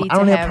ability problem. I to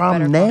don't have have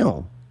problem better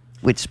now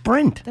with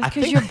Sprint. That's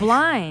because you're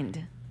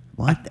blind.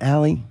 What,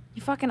 Allie?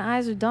 Your fucking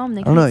eyes are dumb.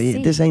 They I don't know. can't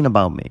see. This ain't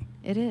about me.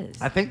 It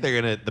is. I think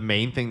the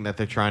main thing that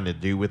they're trying to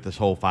do with this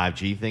whole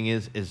 5G thing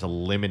is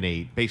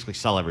eliminate, basically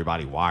sell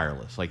everybody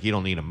wireless. Like, you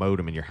don't need a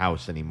modem in your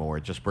house anymore.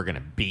 Just, we're going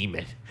to beam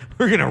it.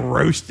 We're going to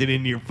roast it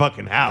into your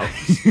fucking house.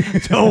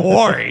 Don't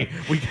worry.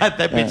 We got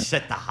that bitch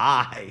set to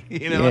high.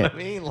 You know what I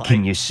mean? Like,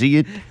 can you see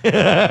it?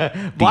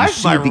 Why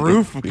is my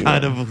roof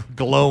kind of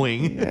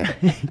glowing?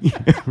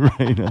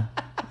 Right.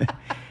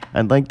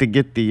 I'd like to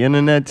get the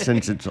internet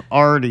since it's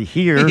already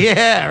here.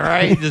 Yeah,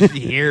 right. Just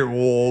hear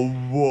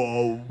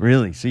whoa.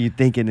 Really? So you're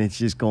thinking it's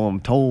just going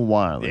total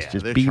wireless? Yeah,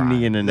 just they're beam trying.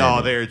 the internet?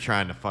 No, they're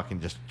trying to fucking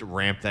just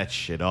ramp that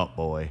shit up,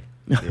 boy.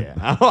 Yeah,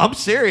 I'm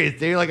serious,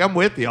 dude. Like, I'm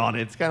with you on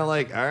it. It's kind of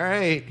like, all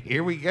right,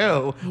 here we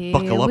go.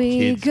 Buckle up,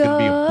 kids. It's gonna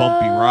be a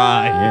bumpy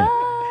ride.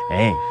 Yeah.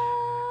 Hey,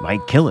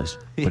 might kill us,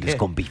 but it's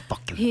gonna be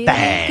fucking Here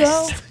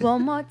fast. we go,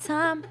 one more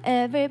time.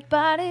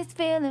 Everybody's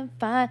feeling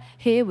fine.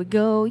 Here we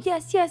go.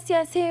 Yes, yes,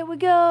 yes, here we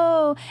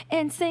go.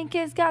 NSYNC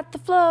has got the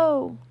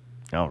flow.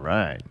 All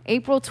right.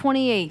 April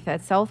 28th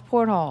at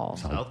Southport Hall.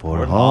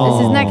 Southport Hall.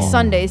 This is next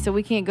Sunday, so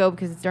we can't go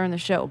because it's during the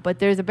show. But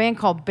there's a band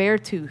called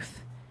Beartooth.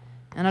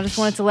 And I just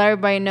wanted to let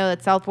everybody know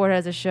that Southport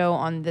has a show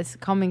on this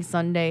coming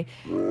Sunday.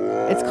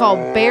 It's called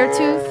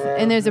Beartooth,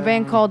 and there's a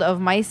band called Of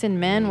Mice and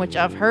Men, which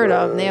I've heard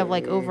of. And they have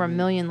like over 1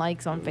 million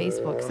likes on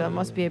Facebook, so it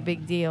must be a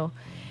big deal.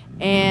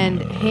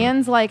 And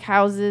Hands Like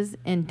Houses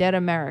and Dead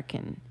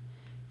American.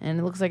 And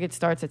it looks like it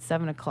starts at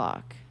 7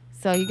 o'clock.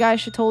 So you guys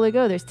should totally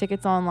go. There's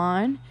tickets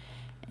online.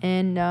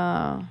 And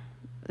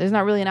there's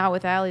not really an Out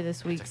With Allie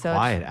this week. It's a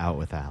quiet Out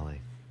With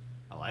Allie.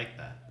 I like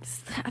that.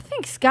 I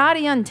think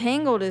Scotty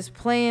Untangled is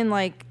playing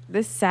like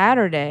this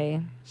Saturday.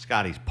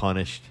 Scotty's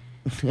punished.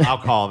 I'll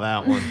call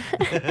that one.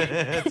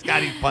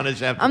 Scotty's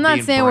punished after I'm not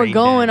being saying we're brain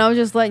going. dead. I was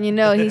just letting you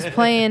know he's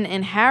playing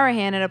in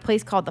Harahan at a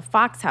place called the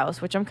Fox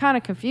House, which I'm kind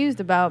of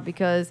confused about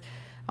because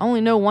I only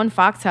know one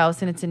Fox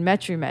House and it's in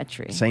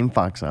Metri. Same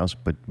Fox House,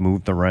 but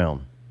moved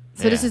around.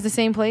 So this is the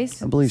same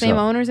place? I believe Same so.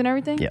 owners and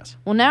everything? Yes.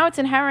 Well, now it's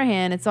in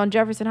Harahan. It's on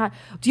Jefferson High.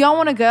 Do y'all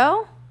want to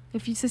go?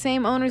 If it's the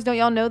same owners, don't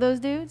y'all know those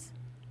dudes?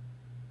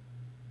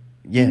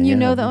 Yeah. Didn't you yeah,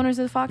 know I the do. owners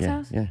of the Fox Yeah,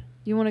 House? Yeah.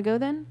 You want to go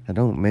then? I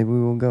don't. Maybe we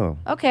will go.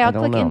 Okay, I'll I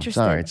don't click know. interested.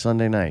 Sorry, it's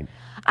Sunday night.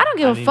 I don't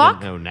give I a need fuck.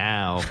 to know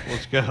now.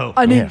 Let's go.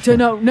 I need to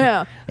know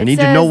now. I need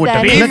to know what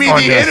to Beam click me on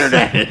the this.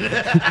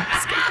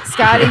 internet.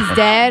 Scotty's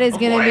dad is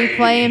going to be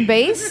playing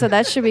bass, so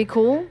that should be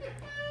cool.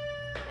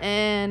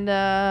 And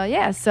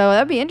yeah, so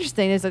that'd be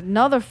interesting. There's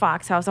another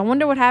Fox House. I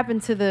wonder what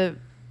happened to the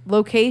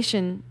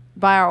location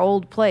by our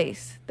old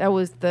place. That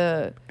was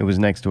It was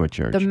next to a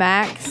church. the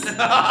Max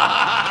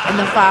and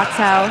the Fox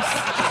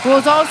House. Well,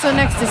 it's also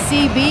next to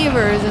Sea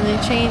Beavers, and they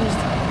changed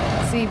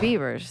Sea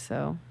Beavers.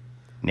 So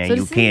Now So you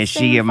this is can't the see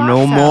same him Fox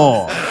no House.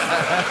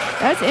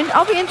 more.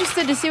 I'll be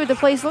interested to see what the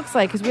place looks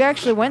like because we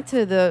actually went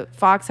to the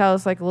Fox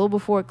House like a little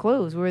before it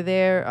closed. We were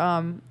there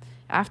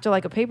after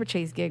like a Paper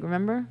Chase gig.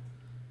 Remember?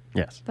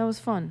 Yes. That was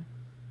fun.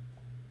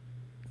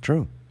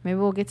 True. Maybe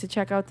we'll get to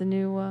check out the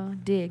new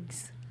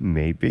digs.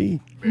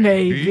 Maybe.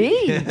 Maybe.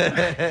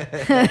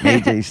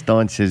 AJ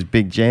starts his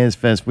big Jazz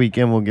Fest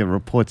weekend. We'll get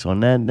reports on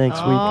that next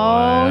week.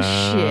 Oh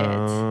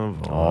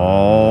shit.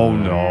 Oh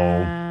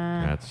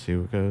no. Let's see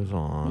what goes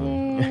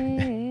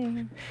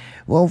on.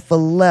 Well, for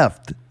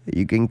left,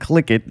 you can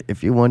click it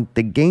if you want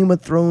the Game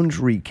of Thrones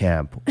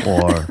recap,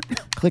 or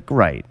click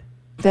right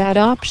That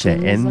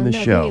option to is end the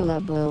show.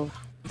 unavailable.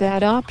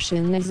 That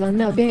option is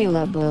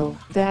unavailable.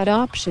 That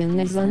option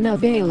is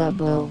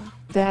unavailable.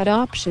 That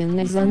option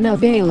is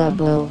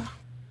unavailable.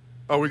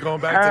 Are we going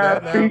back to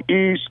that now? Happy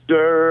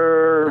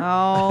Easter.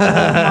 Oh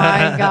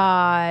my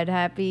God.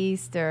 Happy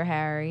Easter,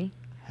 Harry.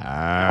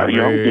 How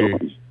y'all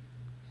doing?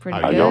 Pretty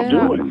How good.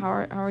 y'all doing?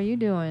 How are you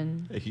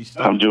doing?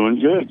 I'm doing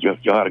good.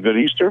 Y'all had a good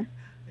Easter?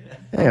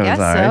 Yeah, I guess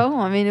so.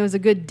 I mean, it was a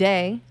good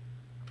day.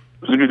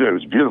 It was a good day. It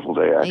was a beautiful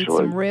day, Ate actually.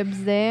 some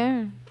ribs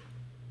there.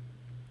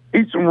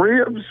 Eat some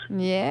ribs?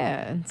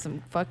 Yeah, and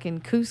some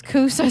fucking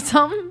couscous or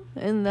something.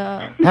 And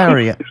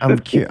Harry,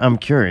 I'm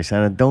curious,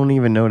 and I don't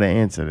even know the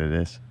answer to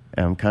this.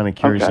 I'm kind of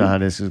curious Okay. how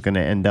this is going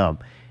to end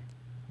up.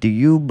 Do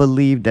you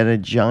believe that a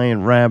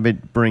giant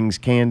rabbit brings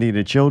candy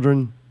to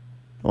children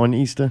on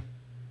Easter?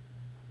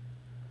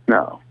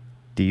 No.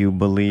 Do you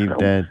believe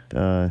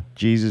that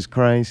Jesus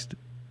Christ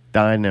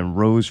died and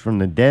rose from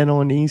the dead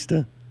on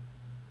Easter?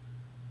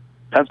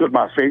 That's what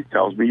my faith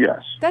tells me,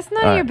 yes. that's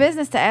none All of your right.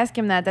 business to ask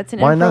him that. That's an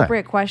Why not?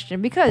 inappropriate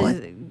question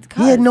because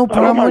He had no I don't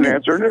problem mind with it.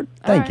 answering it.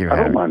 Thank you, I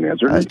Harry. don't mind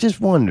answering I was it.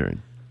 just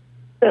wondering.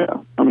 Yeah.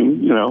 I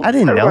mean, I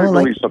didn't know. everybody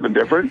Like, believes something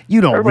different.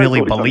 you don't Everybody really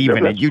believes something believe in it.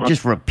 different. You're That's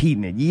just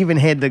repeating it. You even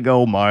had to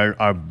go, my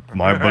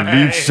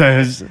belief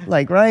says,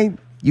 like, right?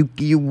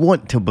 You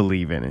want to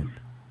believe in it. fine.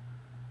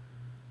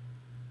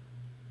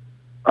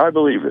 I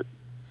believe it.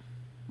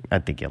 I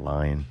think you're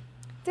lying.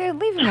 dude,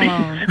 leave him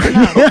alone.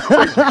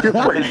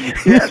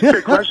 You asked me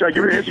a question, I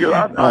give you an answer,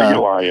 you're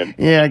lying.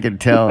 Yeah, I can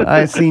tell.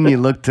 I seen you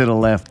look to the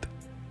left.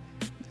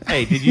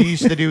 Hey, did you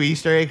used to do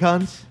Easter egg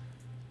hunts?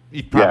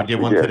 You probably Yeah, did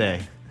we one did.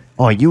 today.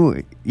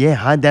 Oh,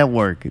 how'd that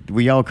work?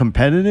 Were y'all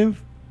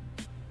competitive?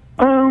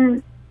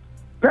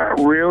 Not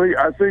really.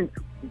 I think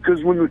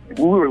because when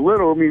we were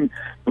little, I mean,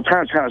 the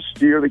parents kind of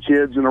steer the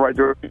kids in the right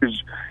direction.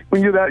 Because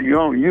when you're that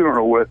young, you don't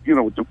know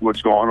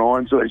what's going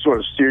on, so they sort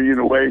of steer you in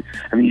a way.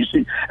 I mean, you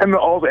see, and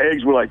all the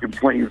eggs were like in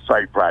plain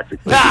sight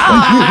practically. I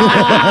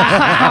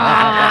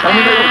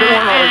mean,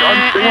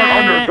 they weren't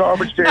under a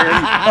garbage can.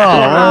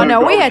 Oh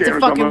no, we had to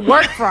fucking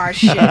work for our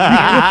shit, man.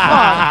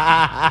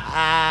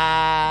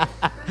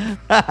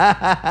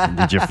 Fuck.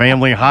 Did your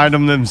family hide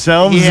them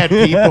themselves? He had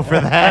people for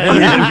that.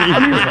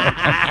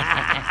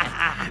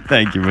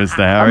 Thank you, Mr.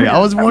 Harry. I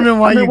was wondering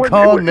why you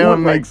called. Now it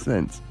makes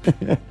sense.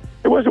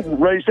 It wasn't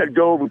race that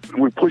go.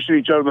 We're pushing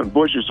each other in the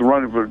bushes to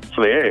run for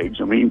the eggs.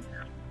 I mean,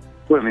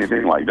 wasn't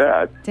anything like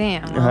that.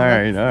 Damn. All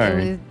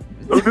right.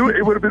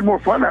 It would have been more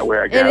fun that way,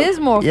 I guess. It is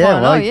more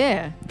fun. Like, oh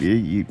yeah.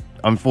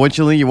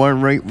 Unfortunately, you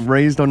weren't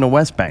raised on the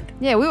West Bank.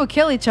 Yeah, we would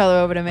kill each other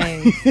over the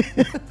maze.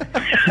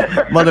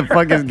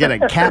 Motherfuckers get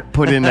a cap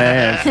put in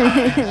their ass.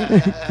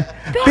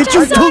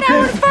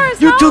 Bitch,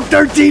 you took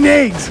 13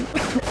 eggs.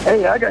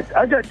 Hey, I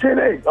got 10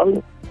 eggs. I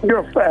mean, you're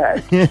a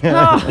fag.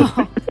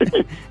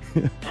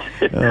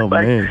 Oh,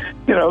 man.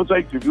 You know, it's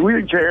like we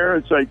didn't care.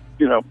 It's like,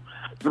 you know,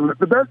 the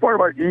best part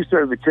about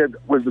Easter as a kid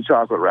was the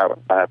chocolate rabbit,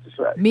 I have to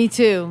say. Me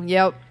too.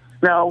 Yep.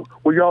 Now,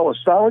 were y'all a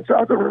solid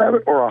chocolate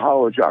rabbit or a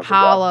hollow chocolate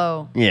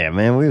Hollow. rabbit? Yeah,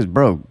 man, we was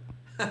broke.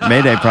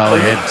 Mayday probably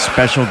had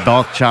special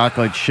dark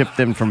chocolate shipped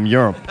in from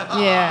Europe.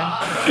 Yeah.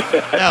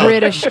 No,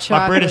 British my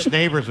chocolate. British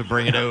neighbors would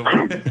bring it over.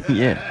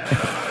 Yeah.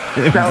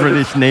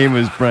 British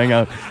neighbors bring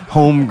out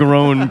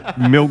homegrown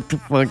milk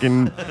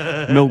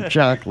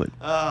chocolate.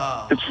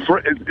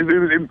 It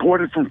was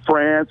imported from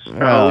France.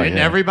 Didn't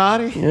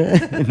everybody?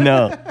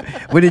 No.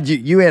 What did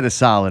you had a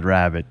solid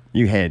rabbit.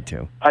 You had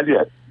to. I did.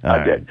 All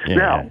I did. right, yeah.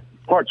 Now,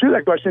 part two of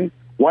that question,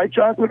 white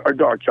chocolate or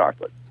dark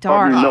chocolate?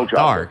 Dark. I mean, no chocolate.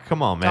 Dark.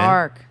 Come on, man.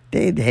 Dark.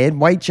 They had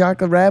white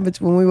chocolate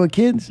rabbits when we were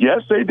kids?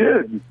 Yes, they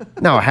did.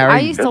 No, Harry, I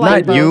used to not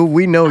like you. both.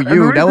 We know And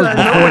you. the That was reason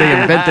I before know they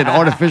they- invented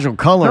artificial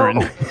coloring.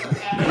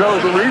 No,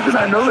 the reason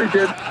I know they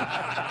did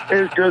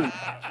is because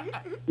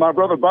my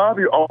brother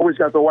Bobby always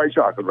got the white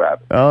chocolate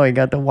rabbit. Oh, he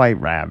got the white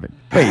rabbit.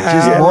 Wait,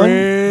 just one?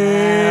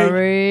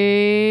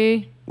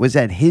 Harry. Was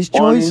that his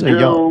choice or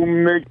y'all? One to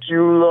make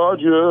you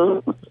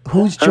larger.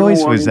 Whose and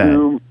choice was one that?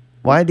 to-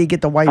 Why did he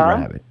get the white Huh?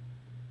 rabbit?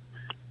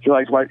 He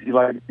likes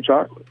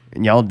chocolate.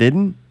 And y'all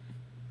didn't?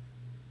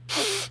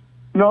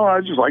 No,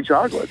 I just like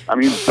chocolate. I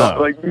mean, Oh.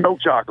 like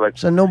milk chocolate.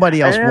 So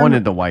nobody else And-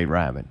 wanted the white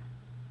rabbit.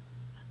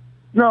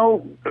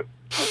 No,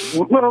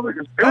 well, it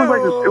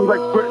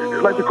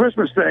was like the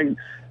Christmas thing.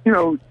 You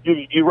know,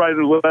 you write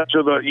a letter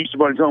to the Easter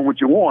Bunny telling what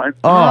you want.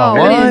 Oh, we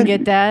what? didn't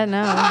get that.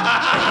 No.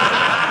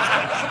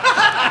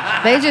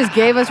 They just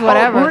gave us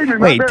whatever. believe me, my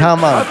Wait, parents-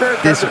 time my out.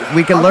 parents- This my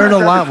we can parents learn a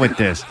had lot this- with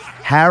this.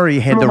 Harry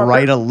had to my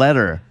write a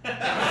letter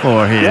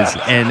for his,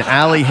 Yeah. and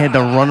Allie had to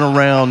run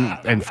around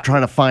and try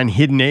to find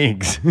hidden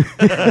eggs.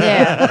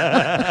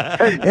 Yeah.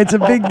 It's a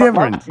big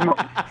difference.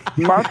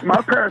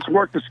 My parents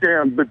worked the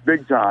scam, but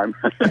big time.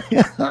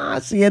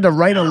 So you had to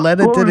write a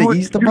letter to the Well,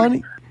 Easter you-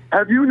 Bunny?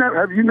 Have you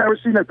never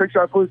seen that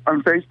picture I put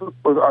on Facebook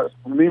with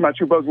me and my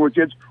two brothers were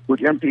kids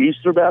with empty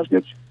Easter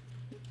baskets?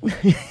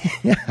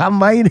 I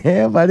might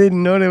have. I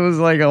didn't know there was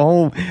like a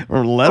whole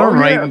letter Oh, yeah.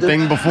 writing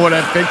thing before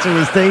that picture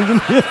was taken.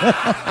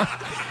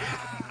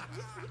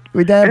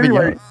 We'd have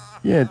Anyway, it.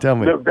 Yeah, tell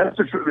me. That's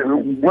the truth.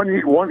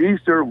 One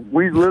Easter,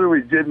 we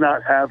literally did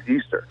not have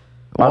Easter.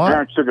 My What?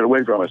 parents took it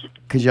away from us.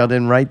 Because y'all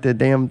didn't write the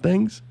damn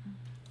things?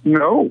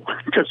 No,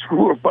 because we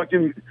were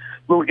fucking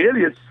little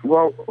idiots.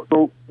 Well,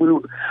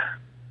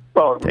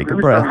 Take a let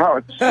me breath.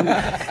 start how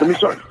let me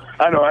start.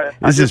 I know.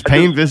 This is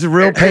painful. This is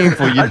real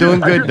painful. You're doing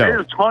good, I though. ate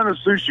a ton of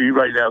sushi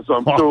right now, so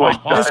I'm still like.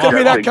 It's gonna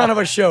be that kind of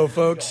a show,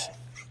 folks.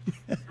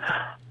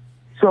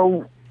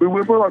 So we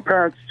went with our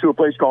parents to a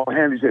place called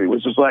Handy City,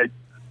 which is like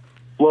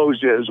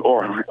Lowe's is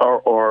or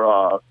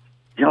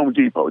Home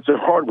Depot. It's a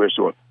hardware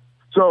store.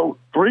 So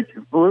 3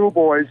 little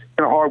boys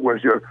in a hardware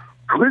store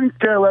couldn't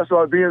care less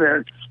about being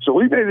there. So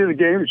we made it a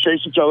game to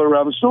chase each other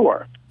around the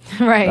store.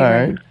 Right. All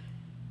right.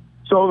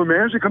 So the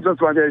manager comes up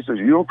to my dad and says,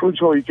 "You don't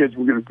control your kids.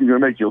 We're gonna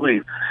make you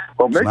leave."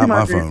 Well, making not my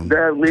my phone.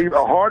 dad leave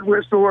a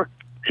hardware store,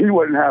 he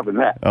wasn't having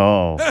that.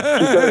 Oh.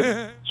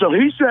 So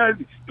he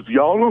said, "If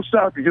y'all don't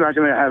stop, you're not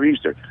gonna have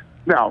Easter."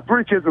 Now,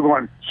 3 kids are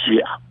going,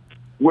 "Yeah,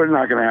 we're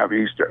not gonna have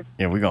Easter."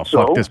 Yeah, we're going to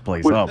So fuck this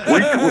place we, up.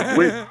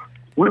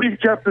 we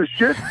kept the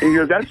shit, and he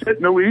goes, "That's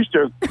it, no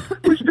Easter."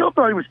 We still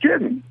thought he was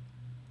kidding.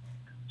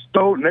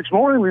 So next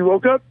morning we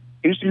woke up,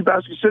 Easter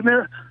basket sitting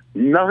there,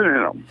 nothing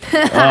in them.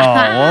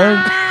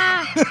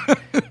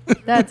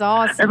 That's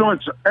awesome.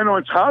 And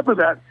on top of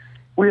that,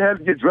 we had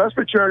to get dressed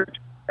for church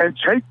and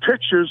take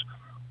pictures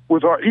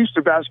with our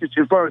Easter baskets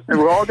in front of us. And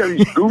we all got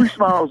these goofy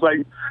smiles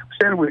like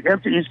standing with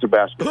empty Easter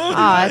baskets. Oh,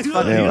 that's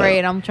fucking Yeah.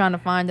 great. I'm trying to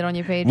find it on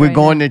your page. We're right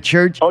going now. to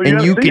church, Oh, and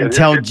yeah, you see can it.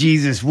 tell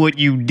Jesus what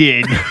you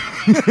did.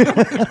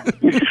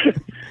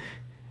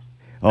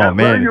 Oh, That letter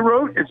man. you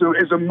wrote,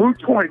 it's a moot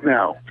point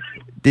now.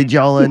 Did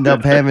y'all end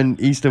up having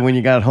Easter when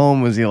you got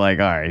home? Was he like,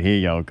 all right, here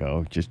y'all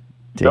go. Just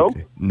take Nope.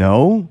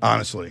 No?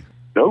 Honestly.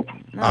 Nope.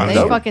 No, they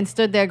fucking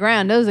stood their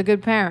ground. Those are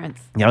good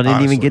parents. Y'all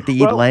didn't even Honestly. get to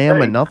eat Well, lamb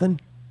or hey. nothing?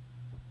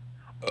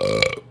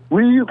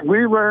 We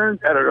learned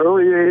at an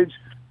early age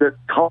that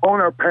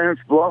calling our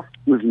parents bluff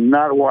was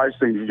not a wise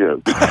thing to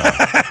do.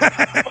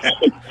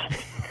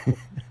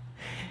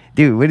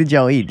 Dude, what did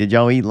y'all eat? Did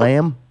y'all eat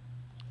lamb?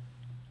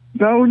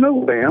 No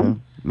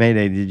lamb.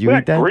 Mayday, did you We're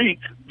eat that? Greek.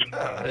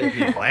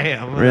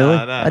 Lamb. Really?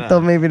 No, I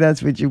thought maybe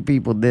that's what you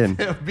people did.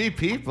 Me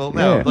people?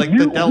 No, Yeah. like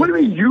You, the what do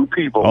you mean, you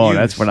people? Oh,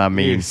 that's what I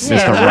mean. Just to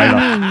Yeah, write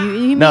what a- do you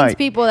mean? He No, means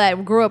people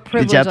that grew up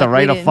privileged. Did you have to like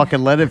write we a didn't.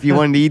 fucking letter if you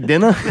wanted to eat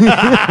dinner?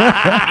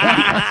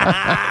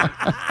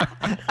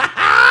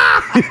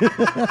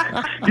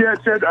 Yeah, it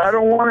said, I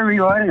don't want any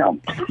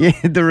lamb. You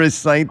had to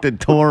recite the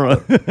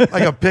Torah.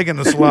 Like a pig in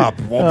the slop.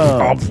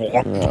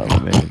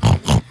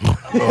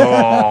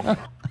 Oh,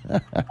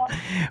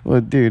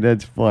 well, dude,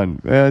 that's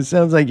fun. Well, it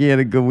sounds like you had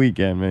a good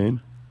weekend,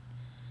 man.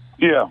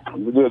 Yeah,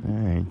 we did. All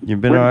right. You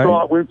been all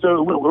right? Went to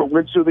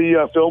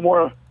the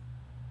Fillmore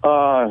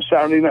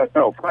Friday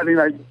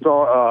night.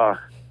 Saw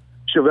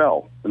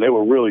Chevelle, and they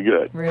were really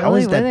good. Really? How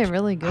is Were that? they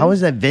really good? How is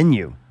that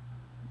venue?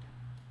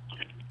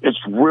 It's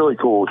really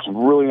cool. It's a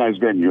really nice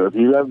venue. If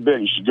you haven't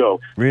been, you should go.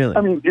 Really? I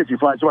mean, if you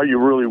find somebody you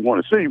really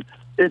want to see,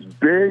 it's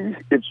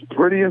big. It's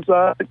pretty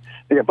inside.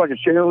 They got fucking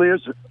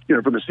chandeliers,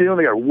 from the ceiling.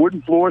 They got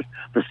wooden floors.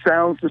 The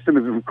sound system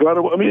is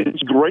incredible. I mean,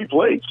 it's a great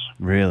place.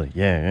 Really?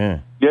 Yeah.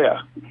 Yeah,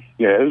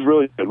 it was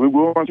really good. We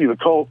will want to see the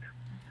Cult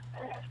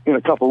in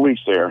a couple of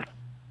weeks there.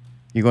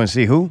 You going to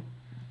see who?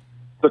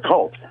 The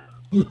Cult.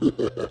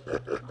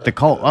 The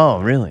Cult. Oh,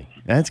 really?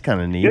 That's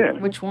kind of neat. Yeah.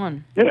 Which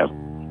one? Yeah.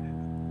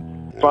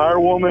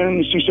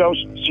 Firewoman,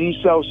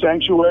 Seashell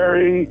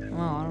Sanctuary,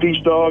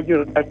 Peace Dog,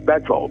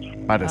 that Cult.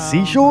 By the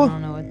seashore? I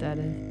don't know what that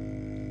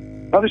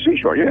is. By the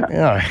seashore, yeah.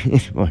 Yeah,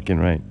 he's fucking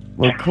right.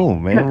 Well, cool,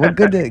 man. Well,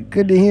 good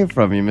to hear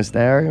from you, Mr.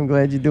 Harry. I'm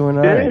glad you're doing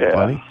all right,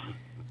 buddy.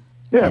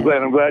 Yeah,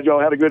 I'm glad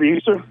y'all had a good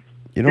Easter.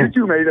 You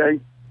too, Mayday.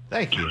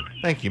 Thank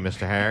you,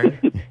 Mr. Harry.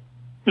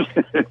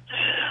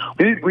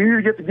 We need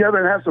to get together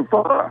and have some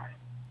fun.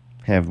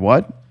 Have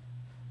what?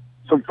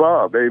 Some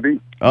fun, baby.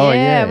 Oh,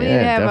 yeah, we need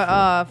to have definitely.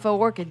 a for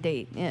work a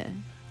date. Yeah.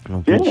 Oh,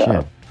 good Yeah.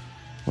 shit.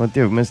 Well,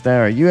 dude, Mr.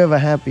 Harry, you have a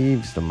happy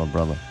Easter, my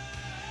brother.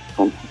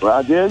 Well,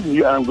 I did.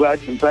 I'm glad,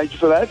 and thank you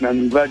for that. And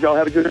I'm glad y'all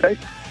had a good day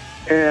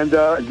and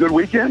a good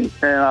weekend.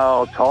 And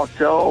I'll talk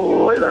to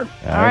y'all later.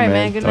 All right,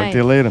 man. Good Talk night. to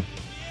you later.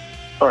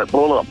 All right,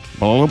 blow up.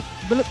 Blow up.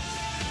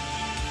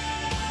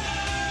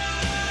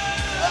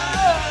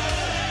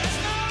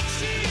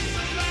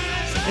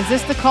 Is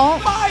this the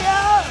Cult? Oh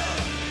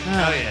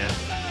yeah.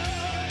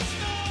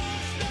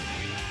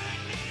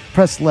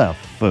 Press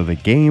left for the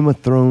Game of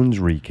Thrones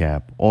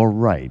recap or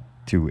right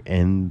to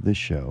end the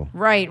show.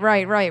 Right.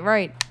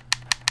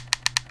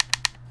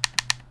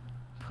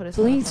 Put us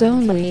Please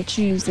only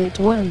choose it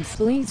once.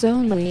 Please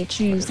only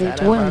choose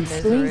it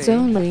once. Please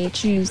only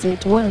choose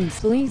it once.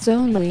 Please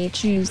only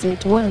choose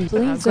it once.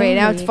 Please great,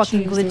 now it's only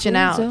fucking choose it. glitching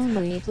out.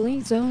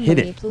 Please only. Hit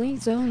it.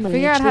 Please only.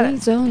 Figure out how to-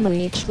 Please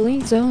only.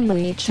 Please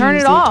only choose Turn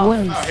it off.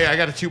 once. Oh, here, I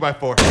got a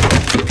 2x4.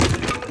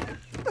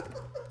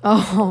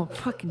 Oh,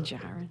 fucking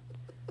Jaron.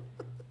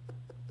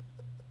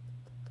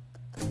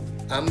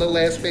 I'm the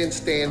last man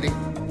standing.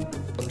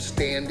 I'm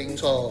standing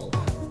tall.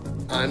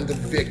 I'm the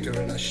victor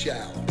and I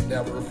shall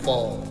never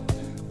fall.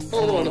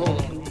 Hold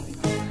on.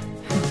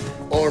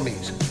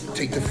 Armies,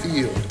 take the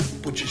field.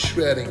 Put your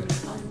shredding.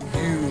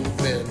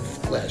 Human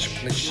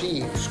flesh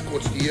machines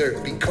scorch the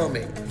earth,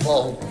 becoming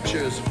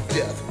vultures of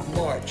death.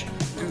 March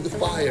through the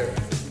fire.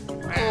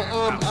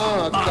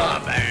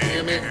 God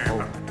damn it.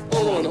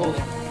 Hold on.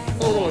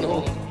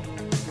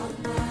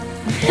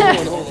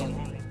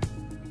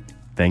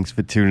 Thanks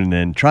for tuning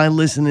in. Try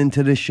listening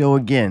to this show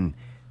again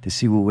to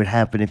see what would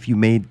happen if you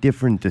made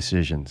different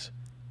decisions.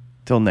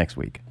 Till next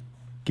week,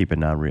 keep it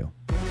not real.